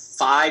think went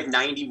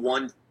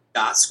 591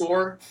 DOT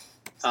score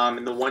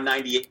in the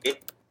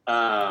 198.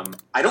 I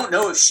don't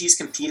know if she's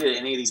competed at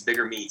any of these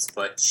bigger meets,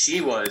 but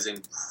she was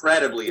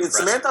incredibly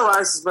impressive. Samantha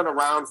Rice has been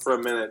around for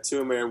a minute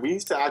too, man. We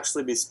used to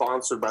actually be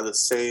sponsored by the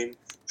same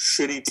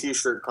shitty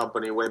T-shirt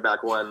company way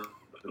back when,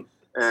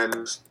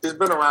 and she's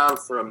been around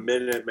for a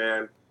minute,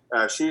 man.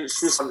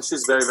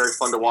 She's very, very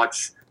fun to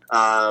watch.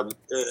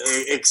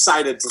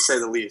 Excited to say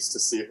the least to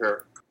see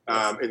her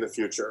in the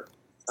future.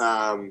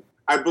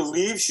 I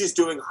believe she's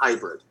doing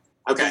hybrid.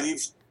 Okay.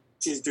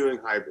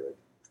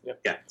 Yep.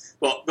 Yeah.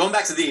 Well, going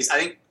back to these, I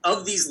think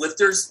of these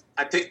lifters,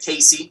 I picked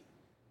Casey.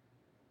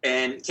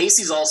 And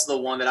Casey's also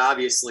the one that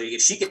obviously,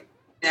 if she can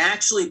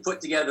actually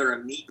put together a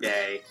meet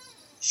day,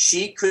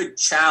 she could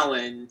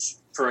challenge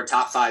for a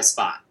top 5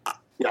 spot.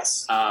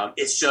 Yes.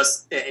 It's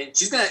just, and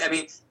she's going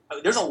to,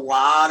 there's a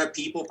lot of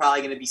people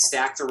probably going to be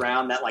stacked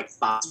around that like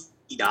 5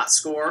 DOT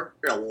score.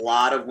 There are a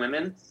lot of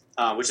women.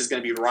 Which is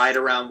going to be right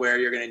around where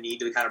you're going to need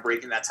to kind of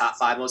break in that top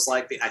 5 most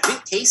likely. I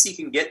think Casey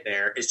can get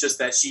there. It's just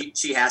that she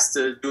has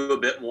to do a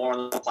bit more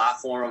on the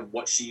platform of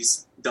what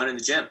she's done in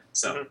the gym.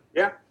 So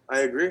yeah,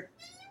 I agree.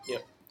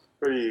 Yep.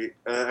 Pretty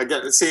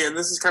again. See, and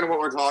this is kind of what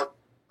we're talking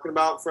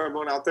about for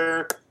everyone out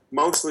there.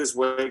 Most of these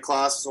weight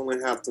classes only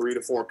have 3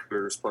 to 4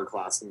 competitors per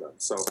class in them,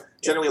 so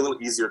generally a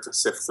little easier to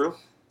sift through.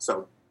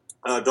 So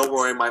don't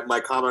worry, my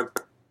comment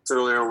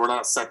earlier, we're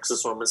not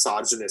sexist or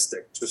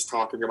misogynistic, just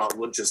talking about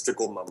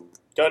logistical numbers.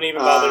 Don't even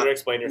bother to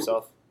explain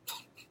yourself.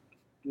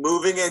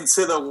 moving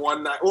into the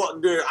 190. Well,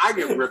 dude, I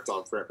get ripped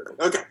on for everything.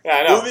 Okay. Yeah,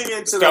 I know. Moving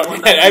into Don't, the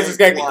 190. I just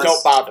gotta plus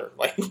don't bother.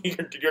 Like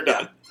you're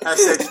done.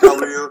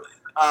 SHW.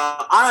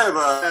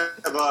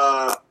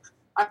 I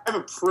have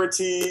a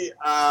pretty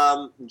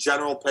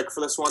general pick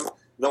for this one,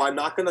 though I'm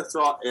not going to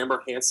throw out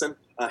Amber Hansen.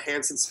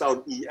 Hansen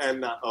spelled E-N,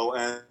 not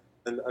O-N,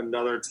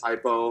 another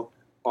typo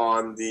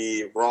on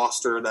the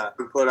roster that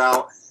we put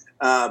out.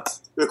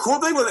 The cool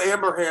thing with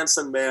Amber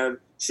Hansen, man,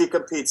 she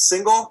competes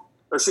she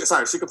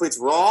competes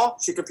Raw,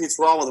 she competes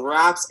Raw with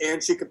wraps,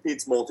 and she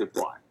competes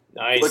multiply.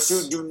 Nice. Which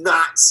you do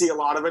not see a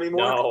lot of anymore.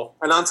 No.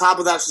 And on top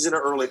of that, she's in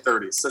her early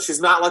 30s. So she's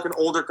not like an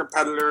older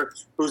competitor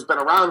who's been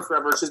around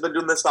forever. She's been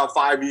doing this about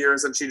 5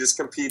 years, and she just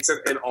competes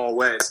in all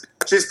ways.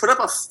 She's put up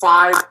a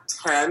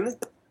 5'10",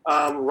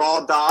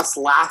 Raw DOS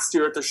last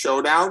year at the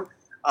Showdown.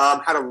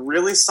 Had a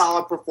really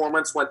solid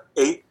performance, went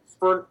 8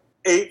 for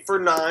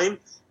 9,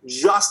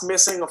 just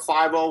missing a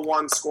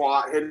 501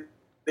 squat, hitting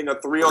a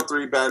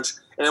 303 bench,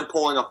 and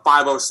pulling a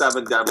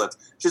 507 deadlift.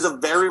 She's a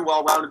very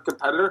well-rounded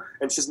competitor,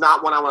 and she's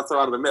not one I want to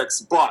throw out of the mix.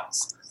 But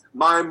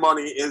my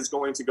money is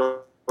going to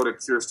go to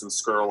Kirsten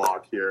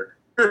Skurlock here.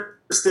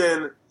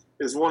 Kirsten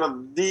is one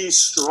of the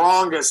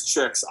strongest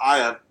chicks I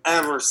have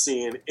ever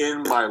seen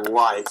in my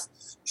life.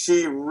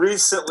 She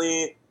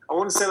recently, I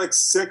want to say like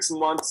 6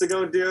 months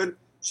ago, dude,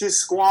 she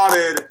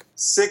squatted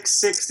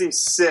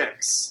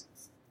 666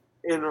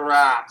 in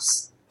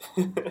wraps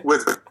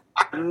with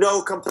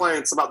no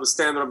complaints about the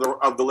standard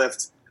of the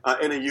lift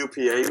in a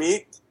UPA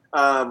meet.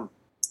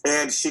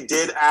 And she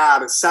did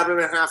add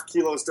 7.5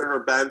 kilos to her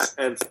bench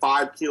and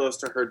 5 kilos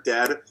to her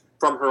dead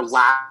from her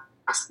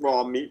last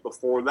Raw meet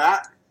before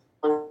that.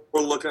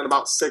 We're looking at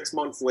about 6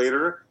 months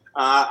later.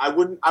 I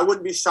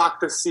wouldn't be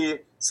shocked to see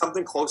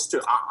something close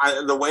to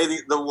the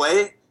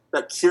way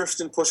that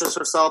Kirsten pushes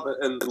herself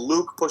and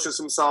Luke pushes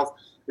himself,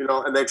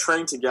 and they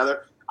train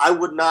together. I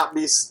would not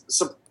be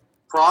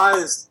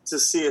surprised to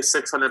see a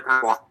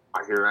 600-pound walk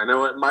here. I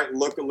know it might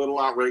look a little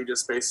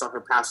outrageous based on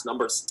her past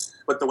numbers,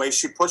 but the way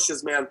she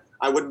pushes, man,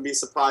 I wouldn't be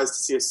surprised to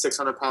see a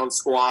 600-pound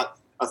squat,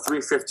 a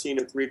 315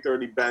 and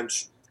 330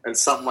 bench, and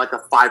something like a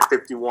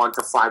 551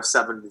 to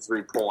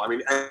 573 pull. I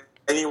mean,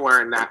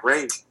 anywhere in that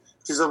range.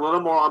 She's a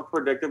little more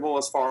unpredictable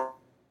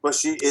but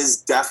she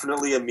is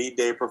definitely a meet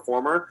day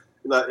performer,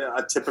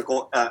 a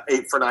typical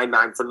 8 for 9,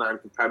 9 for 9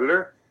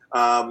 competitor.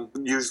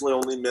 Usually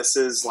only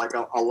misses like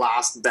a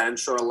last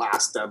bench or a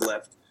last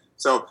deadlift.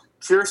 So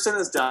Kirsten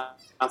is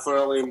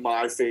definitely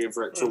my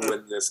favorite to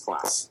win this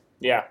class.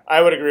 Yeah,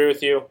 I would agree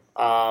with you.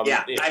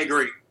 I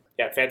agree.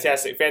 Yeah,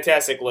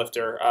 fantastic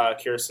lifter,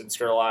 Kirsten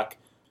Skurlock.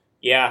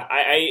 Yeah,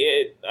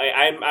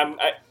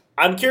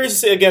 I'm curious to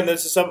see, again,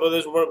 this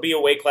will be a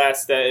weight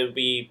class that it would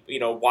be,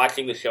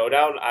 watching the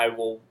Showdown, I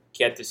will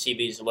get to see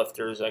these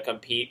lifters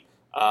compete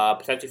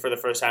potentially for the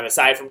first time,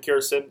 aside from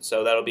Kirsten,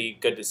 so that'll be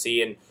good to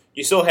see. And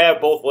you still have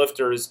both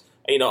lifters,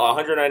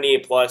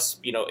 198 plus,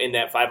 in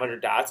that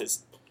 500 dots.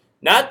 It's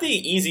not the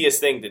easiest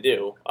thing to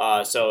do.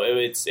 So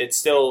it's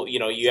still,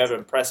 you have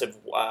impressive,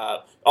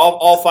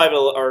 all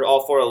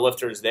four of the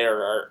lifters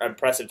there are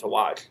impressive to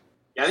watch.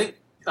 Yeah, I think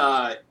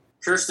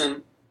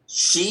Kirsten,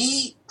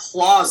 she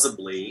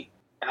plausibly,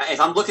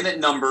 if I'm looking at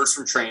numbers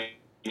from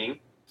training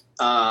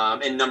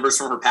and numbers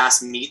from her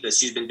past meet that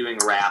she's been doing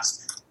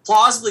wraps,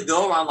 plausibly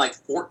go around like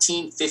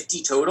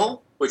 1450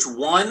 total, which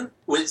one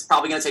was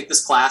probably going to take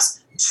this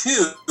class.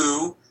 2,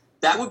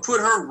 that would put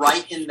her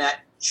right in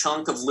that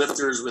chunk of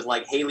lifters with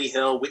like Haley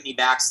Hill, Whitney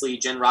Baxley,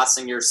 Jen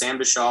Rotzinger, Sam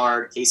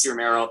Bouchard, Casey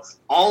Romero,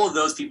 all of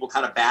those people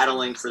kind of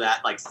battling for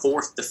that like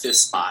 4th to 5th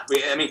spot.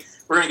 We're going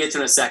to get to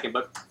it in a second,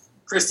 but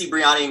Christy,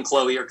 Brianni, and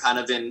Chloe are kind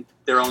of in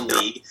their own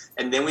league.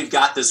 And then we've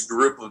got this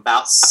group of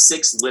about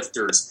 6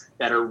 lifters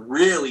that are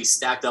really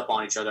stacked up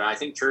on each other. I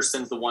think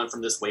Kirsten's the one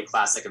from this weight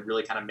class that could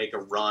really kind of make a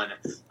run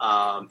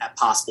at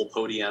possible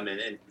podium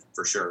and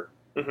for sure.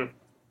 Mm-hmm.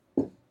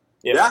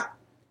 Yeah.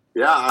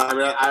 I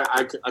mean,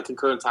 I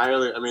concur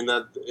entirely. I mean,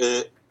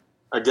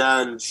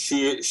 again,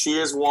 she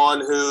is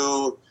one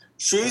who,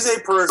 she's a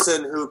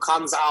person who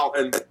comes out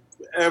and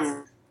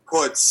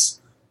puts,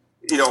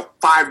 5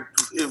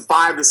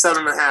 to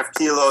 7.5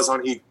 kilos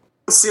on each.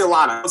 I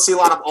don't see a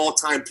lot of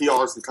all-time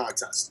PRs in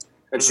contests,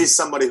 and she's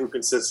somebody who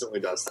consistently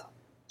does that.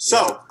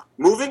 So,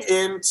 moving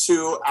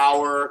into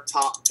our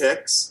top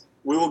picks,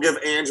 we will give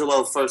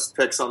Angelo first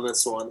picks on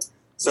this one.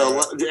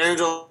 So,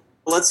 Angelo,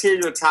 let's hear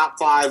your top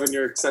 5 in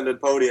your extended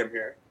podium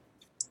here.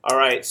 All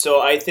right,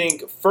 so I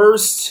think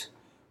first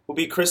will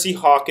be Chrissy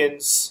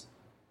Hawkins.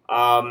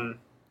 I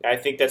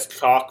think that's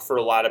chalk for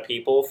a lot of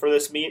people for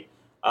this meet.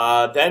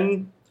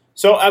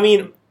 So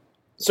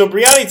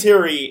Brianni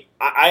Terry,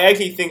 I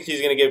actually think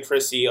she's going to give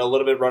Chrissy a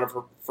little bit run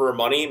for her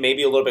money,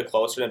 maybe a little bit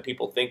closer than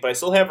people think, but I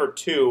still have her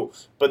 2.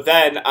 But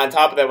then, on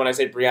top of that, when I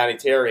say Brianni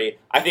Terry,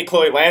 I think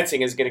Chloe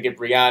Lansing is going to give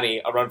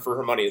Brianni a run for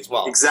her money as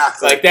well.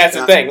 Exactly. Like, that's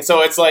the thing.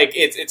 So it's like,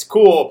 it's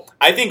cool.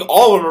 I think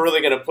all of them are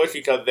really going to push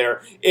each other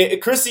there.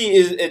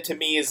 Chrissy, to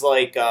me, is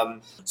like,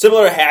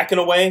 similar to Hack in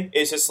a way.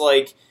 It's just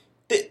like,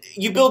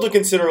 you build a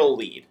considerable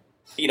lead,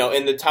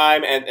 in the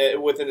time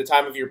and within the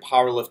time of your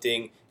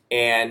powerlifting,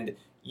 and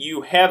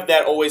you have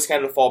that always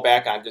kind of fall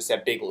back on, just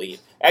that big lead.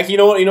 Actually, you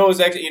know what? You know is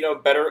actually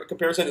better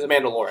comparison is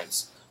Amanda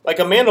Lawrence. Like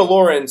Amanda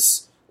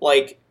Lawrence,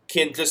 like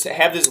can just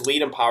have this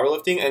lead in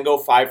powerlifting and go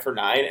 5 for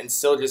 9 and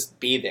still just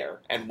be there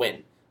and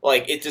win.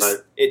 Like it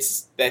just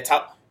it's that's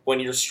how when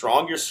you're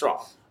strong, you're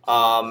strong.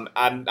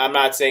 I'm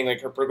not saying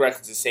like her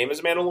progression is the same as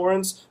Amanda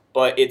Lawrence,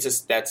 but it's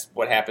just that's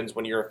what happens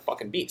when you're a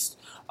fucking beast.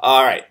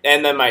 All right,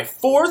 and then my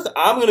fourth,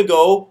 I'm gonna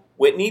go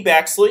Whitney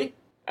Baxley,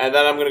 and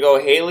then I'm gonna go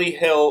Haley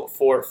Hill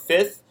for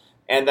 5th,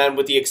 and then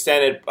with the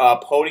extended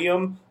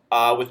podium.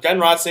 With Jen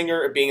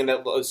Rotzinger being in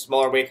that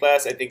smaller weight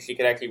class, I think she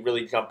could actually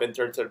really jump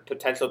into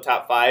potential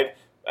top 5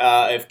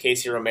 if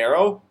Casey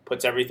Romero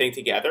puts everything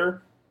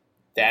together.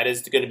 That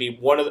is going to be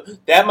one of the...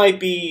 That might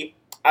be...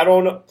 I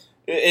don't know.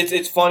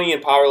 It's funny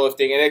in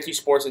powerlifting and actually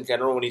sports in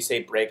general when you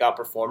say breakout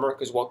performer,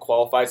 because what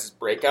qualifies as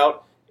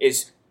breakout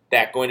is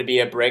that going to be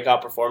a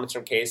breakout performance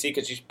from Casey,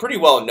 because she's pretty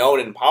well known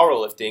in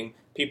powerlifting.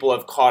 People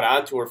have caught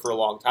on to her for a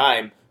long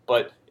time,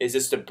 but is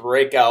this a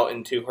breakout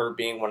into her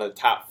being one of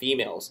the top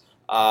females?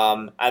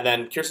 And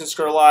then Kirsten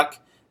Skurlock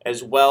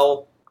as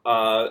well,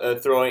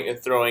 throwing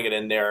it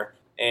in there,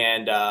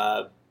 and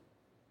I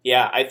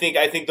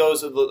think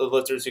those are the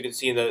lifters you can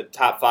see in the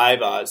top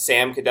 5.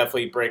 Sam could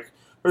definitely break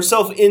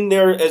herself in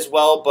there as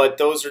well, but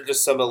those are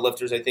just some of the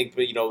lifters I think,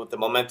 with the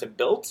momentum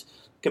built,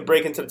 could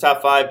break into the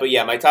top 5. But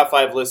yeah, my top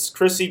 5 lists: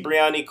 Chrissy,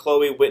 Brianni,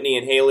 Chloe, Whitney,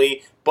 and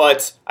Haley.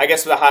 But I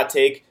guess with a hot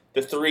take,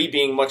 the 3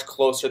 being much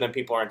closer than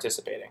people are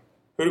anticipating.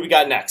 Who do we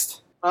got next?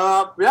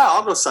 I'll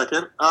go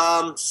second.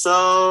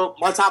 So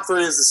my top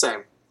 3 is the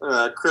same.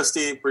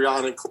 Christy,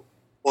 Brianni,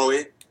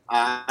 Chloe.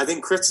 I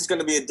think Christy's going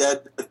to be a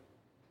dead. I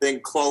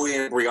think Chloe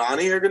and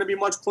Brianni are going to be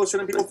much closer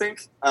than people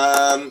think.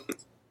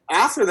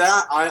 After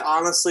that, I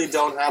honestly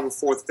don't have a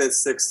 4th,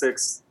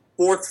 5th,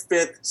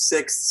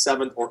 6th,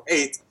 7th, or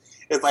 8th.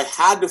 If I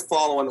had to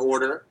follow an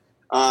order,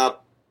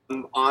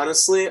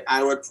 honestly,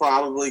 I would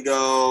probably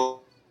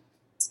go...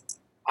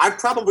 I'd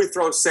probably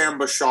throw Sam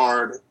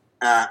Bouchard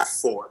at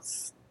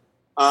 4th.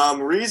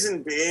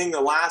 Reason being, the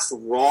last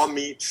raw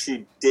meet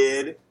she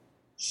did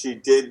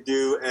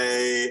do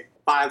a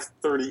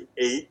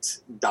 538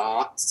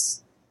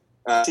 dots.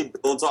 She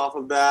builds off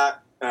of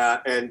that,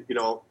 and you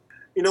know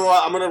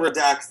what? I'm gonna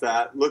redact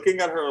that. Looking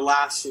at her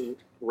last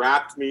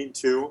wrapped meet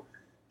too,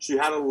 she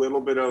had a little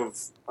bit of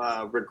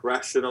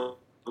regression on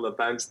the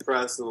bench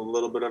press and a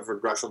little bit of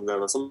regression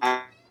there. So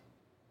I'm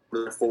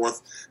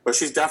 4th, but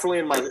she's definitely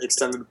in my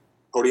extended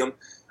podium.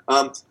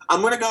 I'm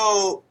gonna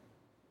go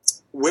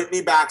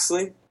Whitney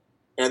Baxley,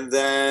 and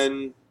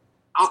then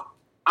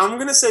I'm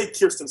going to say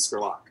Kirsten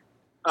Skurlock.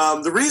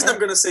 The reason I'm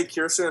going to say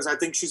Kirsten is I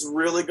think she's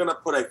really going to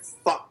put a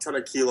fuck ton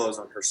of kilos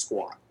on her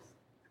squat.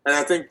 And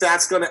I think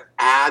that's going to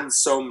add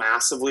so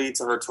massively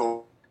to her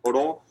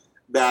total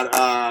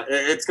that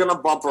it's going to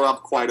bump her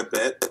up quite a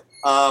bit.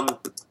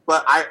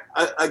 But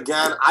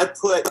I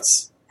put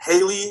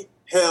Haley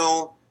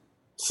Hill,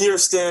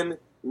 Kirsten,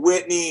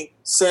 Whitney,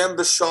 Sam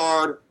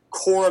Bouchard,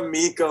 Cora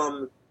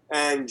Meekum,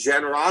 and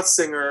Jen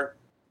Rotzinger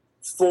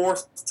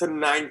 4th to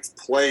 9th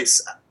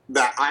place.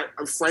 That I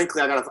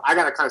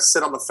gotta kind of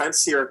sit on the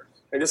fence here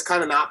and just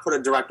kind of not put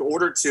a direct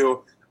order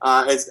to.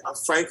 It's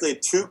frankly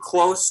too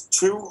close,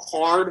 too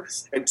hard,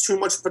 and too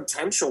much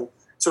potential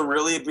to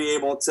really be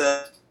able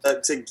to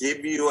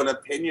give you an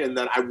opinion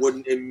that I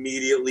wouldn't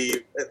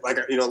immediately like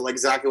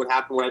exactly what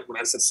happened when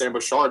I said Sam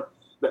Bouchard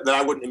that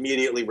I wouldn't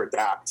immediately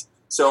redact.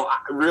 So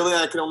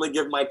I can only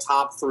give my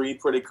top 3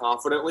 pretty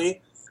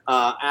confidently.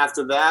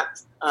 After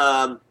that,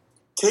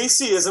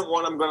 Casey isn't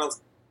one I'm going to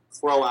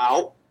throw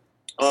out.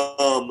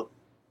 I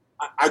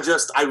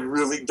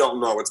really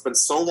don't know. It's been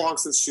so long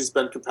since she's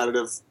been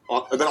competitive,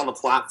 been on the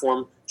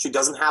platform. She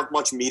doesn't have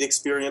much meet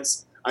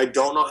experience. I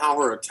don't know how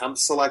her attempt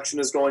selection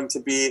is going to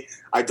be.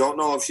 I don't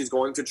know if she's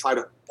going to try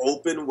to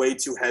open way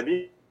too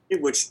heavy,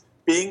 which,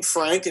 being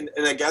frank, and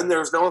again,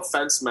 there's no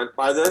offense meant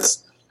by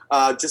this,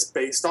 just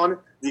based on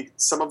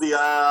some of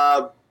the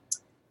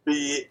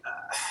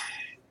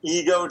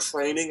ego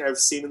training I've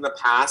seen in the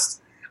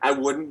past, I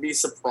wouldn't be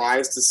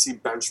surprised to see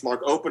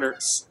benchmark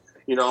openers.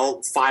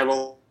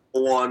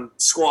 501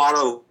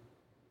 squat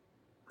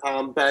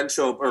bench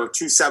opener, or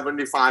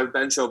 275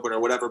 bench opener,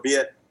 whatever be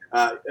it.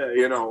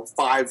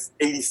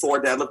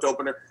 584 deadlift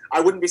opener.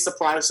 I wouldn't be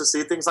surprised to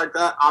see things like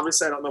that.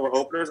 Obviously, I don't know her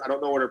openers. I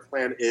don't know what her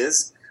plan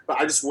is, but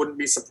I just wouldn't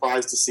be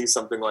surprised to see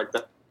something like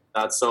that.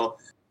 So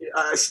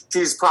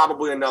she's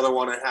probably another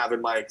one I have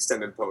in my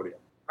extended podium.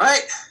 All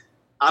right.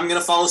 I'm going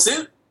to follow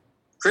suit.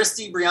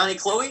 Christy, Brianni,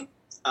 Chloe.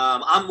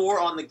 I'm more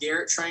on the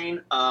Garrett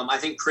train. I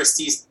think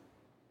Christy's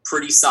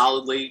pretty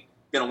solidly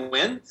going to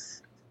win.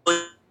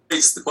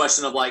 It's the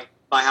question of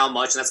by how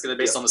much, and that's going to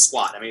be based on the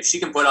squat. I mean, if she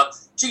can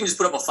just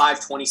put up a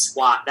 520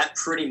 squat, that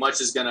pretty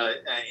much is going to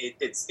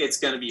it's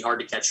going to be hard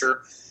to catch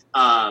her.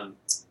 I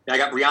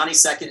got Brianni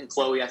second and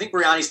Chloe. I think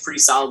Brianni's pretty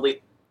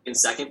solidly in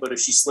second, but if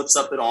she slips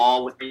up at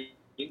all with me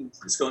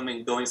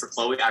going for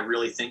Chloe, I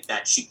really think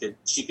that she could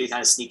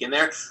kind of sneak in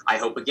there. I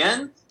hope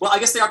again. Well, I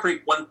guess they are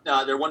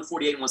they're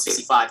 148 and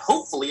 165.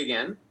 Hopefully,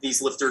 again,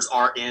 these lifters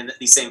are in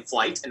the same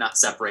flight and not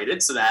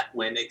separated, so that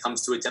when it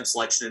comes to attempt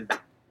selection and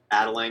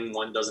battling.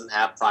 One doesn't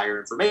have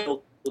prior information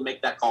to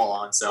make that call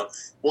on. So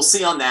we'll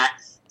see on that.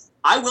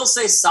 I will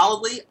say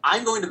solidly,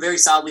 I'm going to very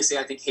solidly say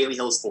I think Haley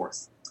Hill is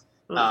fourth.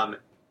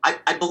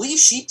 I believe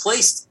she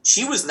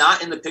was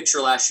not in the picture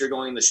last year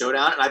going in the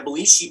showdown, and I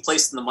believe she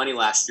placed in the money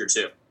last year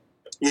too.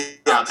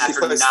 Yeah,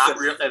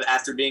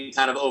 after being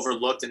kind of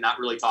overlooked and not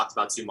really talked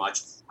about too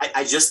much.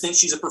 I just think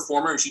she's a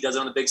performer and she does it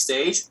on the big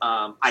stage.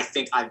 I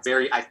think I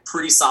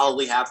pretty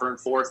solidly have her in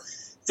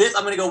fourth. Fifth,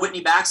 I'm going to go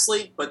Whitney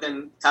Baxley, but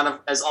then kind of,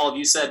 as all of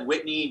you said,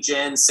 Whitney,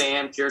 Jen,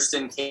 Sam,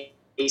 Kirsten,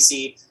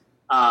 Casey,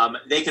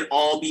 they could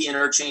all be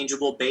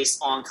interchangeable based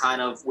on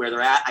kind of where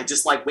they're at. I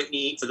just like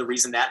Whitney for the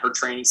reason that her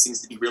training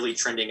seems to be really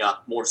trending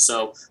up more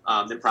so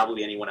than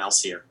probably anyone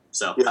else here.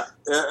 So yeah,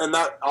 and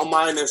that on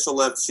my initial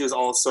list, she is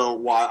also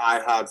why I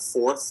had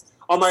fourth.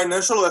 On my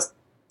initial list,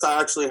 I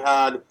actually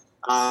had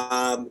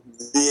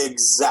the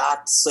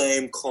exact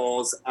same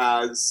calls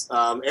as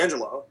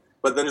Angelo.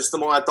 But then, just the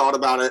more I thought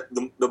about it,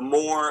 the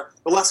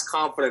less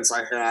confidence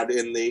I had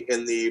in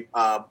the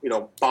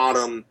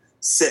bottom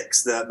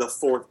six, the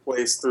fourth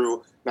place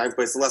through ninth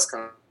place, the less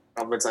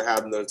confidence I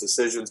had in those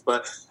decisions.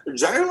 But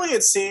generally,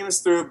 it seems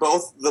through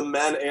both the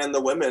men and the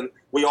women,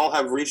 we all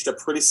have reached a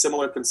pretty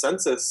similar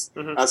consensus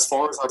as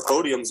far as our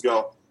podiums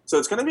go. So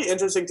it's going to be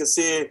interesting to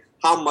see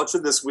how much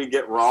of this we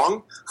get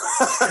wrong.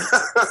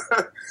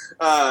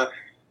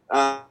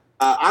 I'm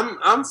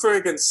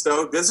freaking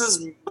stoked. This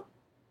is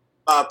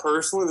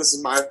personally, this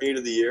is my meet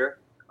of the year.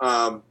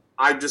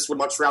 I just would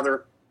much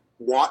rather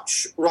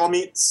watch raw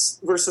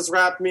meets versus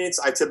rap meets.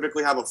 I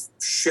typically have a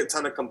shit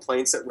ton of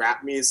complaints at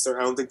rap meets. So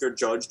I don't think they're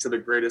judged to the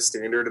greatest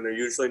standard, and they're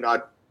usually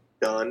not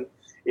done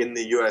in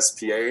the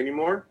USPA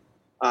anymore.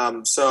 I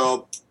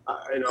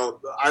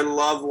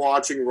love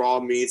watching raw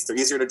meets. They're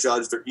easier to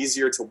judge. They're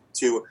easier to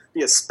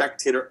be a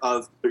spectator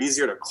of. They're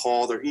easier to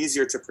call. They're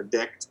easier to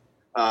predict.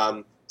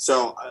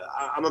 So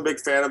I'm a big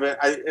fan of it.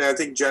 I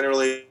think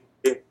generally,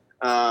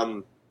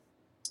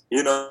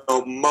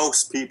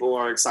 most people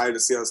are excited to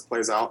see how this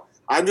plays out.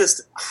 I'm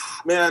just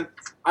going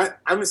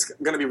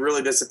to be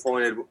really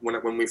disappointed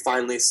when we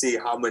finally see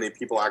how many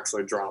people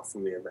actually drop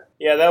from the event.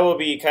 Yeah, that will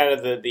be kind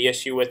of the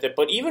issue with it.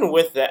 But even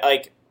with that,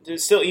 I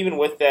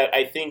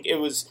think it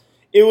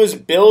was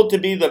billed to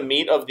be the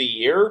meet of the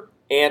year,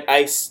 and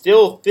I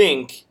still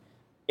think,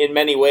 in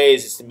many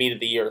ways, it's the meet of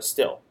the year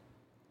still.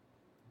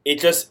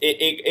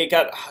 It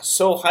got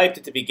so hyped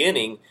at the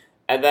beginning,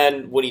 and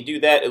then when you do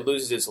that, it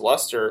loses its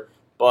luster.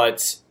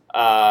 But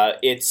I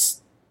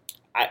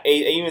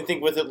even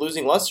think with it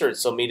losing luster,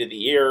 it's still meet of the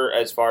year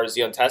as far as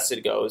the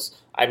untested goes.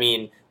 I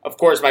mean, of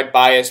course, my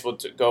bias will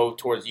go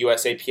towards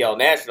USAPL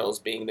Nationals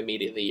being the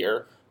meet of the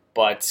year,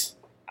 but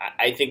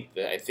I think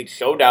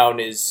Showdown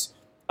is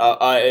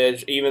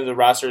even the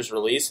roster's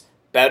release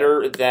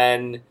better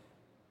than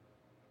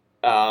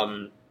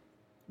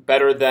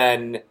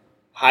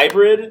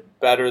Hybrid,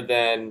 better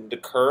than the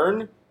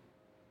Kern.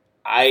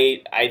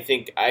 I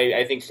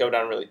think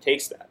Showdown really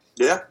takes that.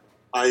 Yeah,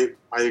 I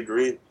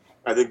agree.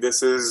 I think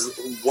this is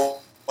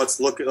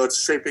what's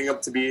shaping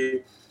up to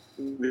be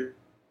the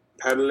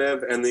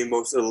competitive and the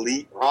most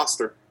elite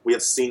roster we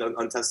have seen on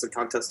untested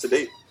contests to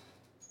date.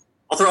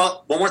 I'll throw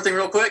out one more thing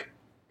real quick.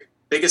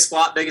 Biggest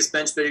squat, biggest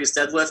bench, biggest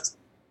deadlift.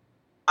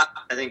 I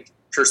think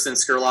Kirsten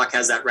Skurlock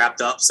has that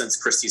wrapped up since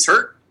Christy's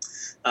hurt.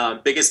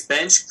 Biggest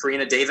bench,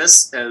 Karina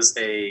Davis has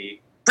a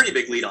pretty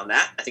big lead on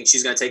that. I think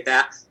she's going to take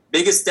that.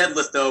 Biggest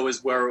deadlift, though,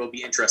 is where it will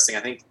be interesting. I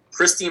think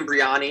Christy and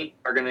Briani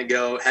are going to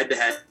go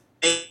head-to-head.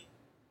 They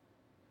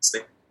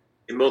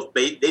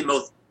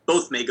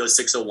both may go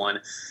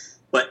 601.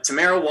 But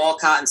Tamara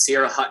Walcott and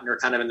Sierra Hutton are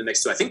kind of in the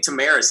mix, too. I think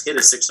Tamara's hit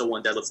a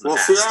 601 deadlift in the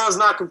past. Well, Sierra's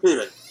not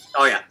competing.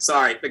 Oh, yeah.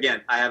 Sorry.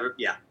 Again,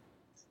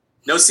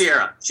 no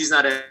Sierra. She's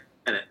not in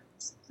it.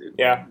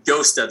 Yeah.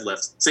 Ghost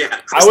deadlift. So, yeah,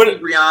 Christy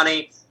and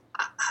Briani.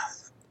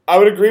 I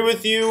would agree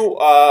with you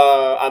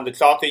on the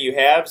chalk that you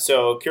have.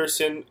 So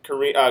Kristen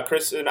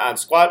on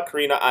squat,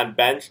 Karina on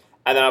bench,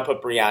 and then I'll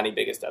put Briani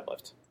biggest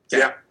deadlift.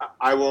 Okay. Yeah,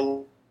 I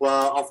will.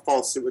 I'll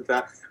follow suit with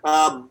that.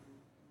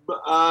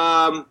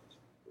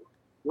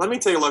 Let me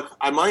take a look.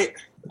 I might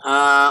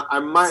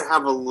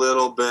have a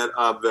little bit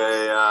of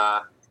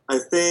a. I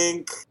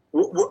think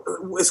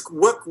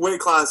what weight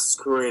class is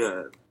Karina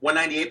in?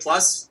 198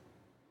 plus,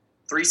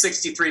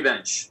 363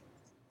 bench.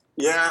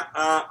 Yeah,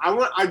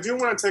 I do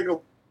want to take a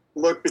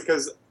look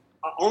because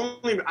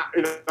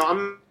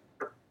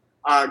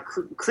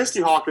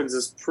Christy Hawkins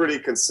is pretty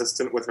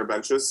consistent with her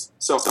benches,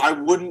 so I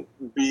wouldn't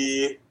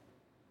be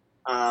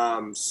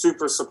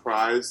super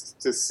surprised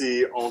to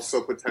see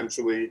also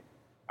potentially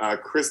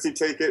Christy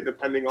take it,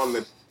 depending on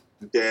the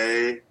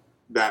day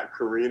that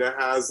Karina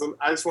has them.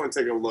 I just want to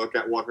take a look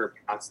at what her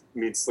past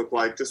meets look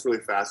like, just really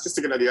fast, just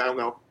to get an idea. I don't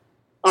know.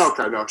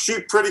 Okay, no, she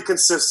pretty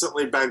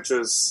consistently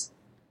benches.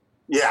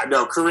 Yeah,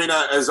 no,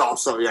 Karina is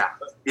also, yeah,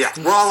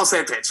 we're all on the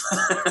same page.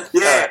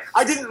 Yeah,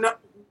 I didn't know.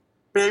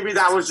 Maybe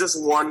that was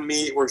just one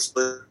meet where she,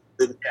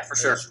 yeah, for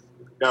sure.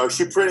 No,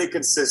 she pretty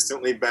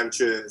consistently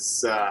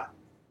benches,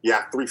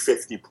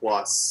 350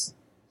 plus.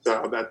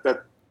 So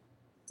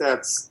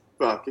that's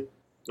fucking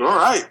all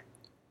right.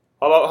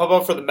 How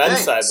about for the men's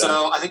Okay, side then?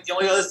 so I think the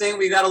only other thing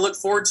we got to look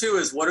forward to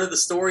is what are the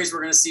stories we're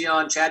going to see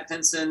on Chad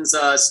Pinson's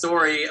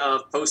story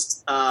of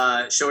post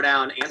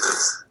showdown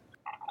antics.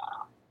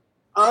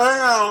 I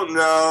don't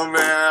know,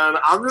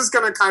 man. I'm just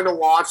gonna kind of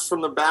watch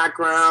from the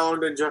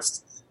background and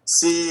just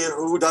see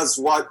who does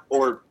what,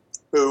 or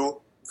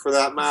who, for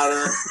that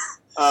matter.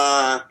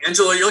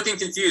 Angelo, you're looking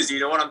confused. Do you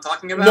know what I'm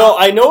talking about? No,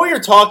 I know what you're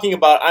talking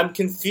about. I'm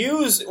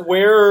confused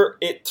where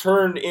it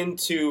turned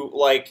into,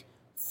 like,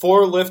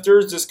 4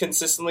 lifters just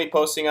consistently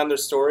posting on their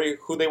story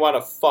who they want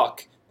to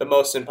fuck the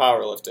most in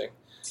powerlifting.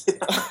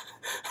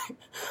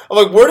 I'm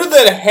like, where did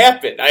that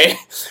happen?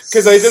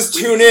 Because I just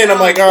tune in. I'm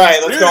like, all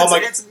right, let's Dude, go. I'm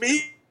like, it's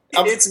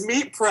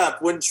meat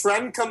prep. When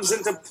trend comes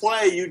into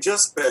play, you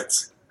just bit.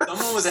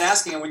 Someone was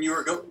asking when you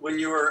were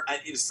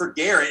it was for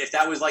Garrett if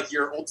that was like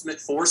your ultimate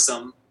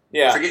foursome.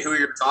 yeah. I forget who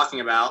you were talking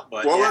about,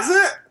 but What was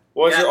it?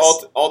 What was Yes.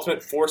 your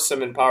ultimate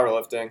foursome in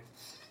powerlifting?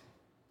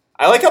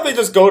 I like how they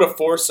just go to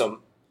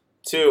foursome,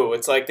 too.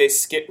 It's like they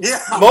skip. Yeah.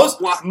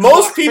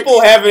 Most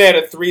people haven't had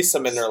a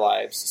threesome in their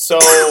lives, so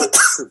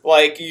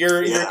like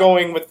you're Yeah.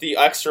 going with the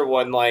extra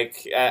one.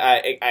 Like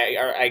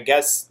I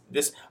guess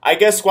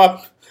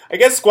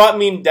squat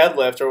mean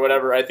deadlift or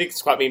whatever. I think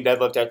squat mean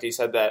deadlift after you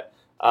said that.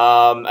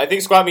 I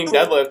think squat mean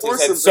deadlift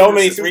has had so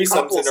many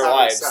threesomes in their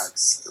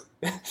lives.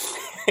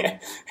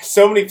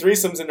 So many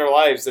threesomes in their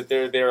lives that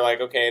they're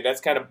like, okay,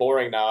 that's kind of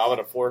boring now. I want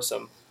a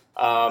foursome.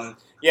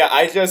 Yeah,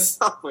 I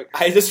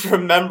just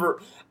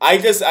remember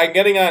I'm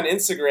getting on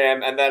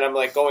Instagram and then I'm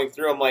like going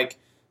through. I'm like,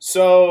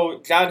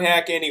 so John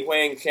Hack, Andy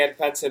Huang, Chad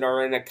Penson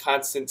are in a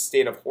constant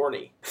state of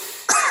horny.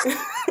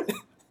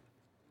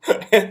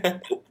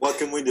 What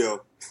can we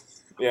do?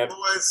 Yeah.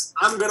 Boys,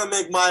 I'm gonna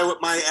make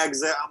my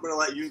exit. I'm gonna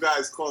let you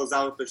guys close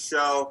out the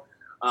show.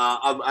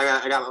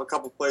 I got a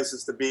couple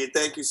places to be.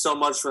 Thank you so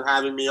much for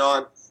having me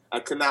on. I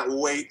cannot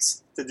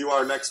wait to do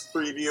our next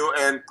preview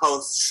and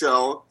post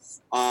show.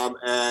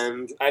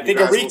 And I think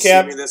you a guys will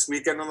recap see me this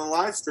weekend on the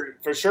live stream.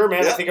 for sure,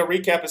 man. I Yeah. think a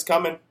recap is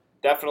coming.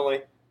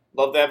 Definitely.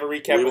 Love to have a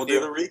recap We will with do you.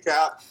 the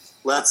recap.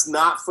 Let's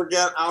not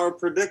forget our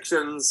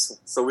predictions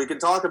so we can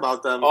talk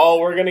about them. Oh,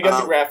 we're gonna get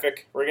the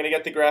graphic. We're gonna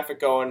get the graphic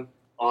going.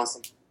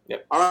 Awesome.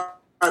 Yep. All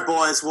right,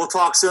 boys. We'll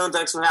talk soon.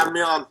 Thanks for having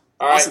me on.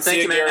 All right, awesome. see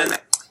Thank you, man.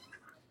 Garrett.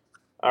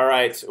 All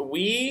right,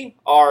 we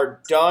are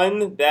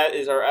done. That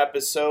is our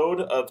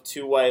episode of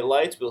Two White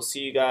Lights. We'll see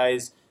you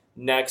guys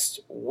next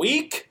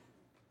week.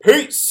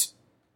 Peace.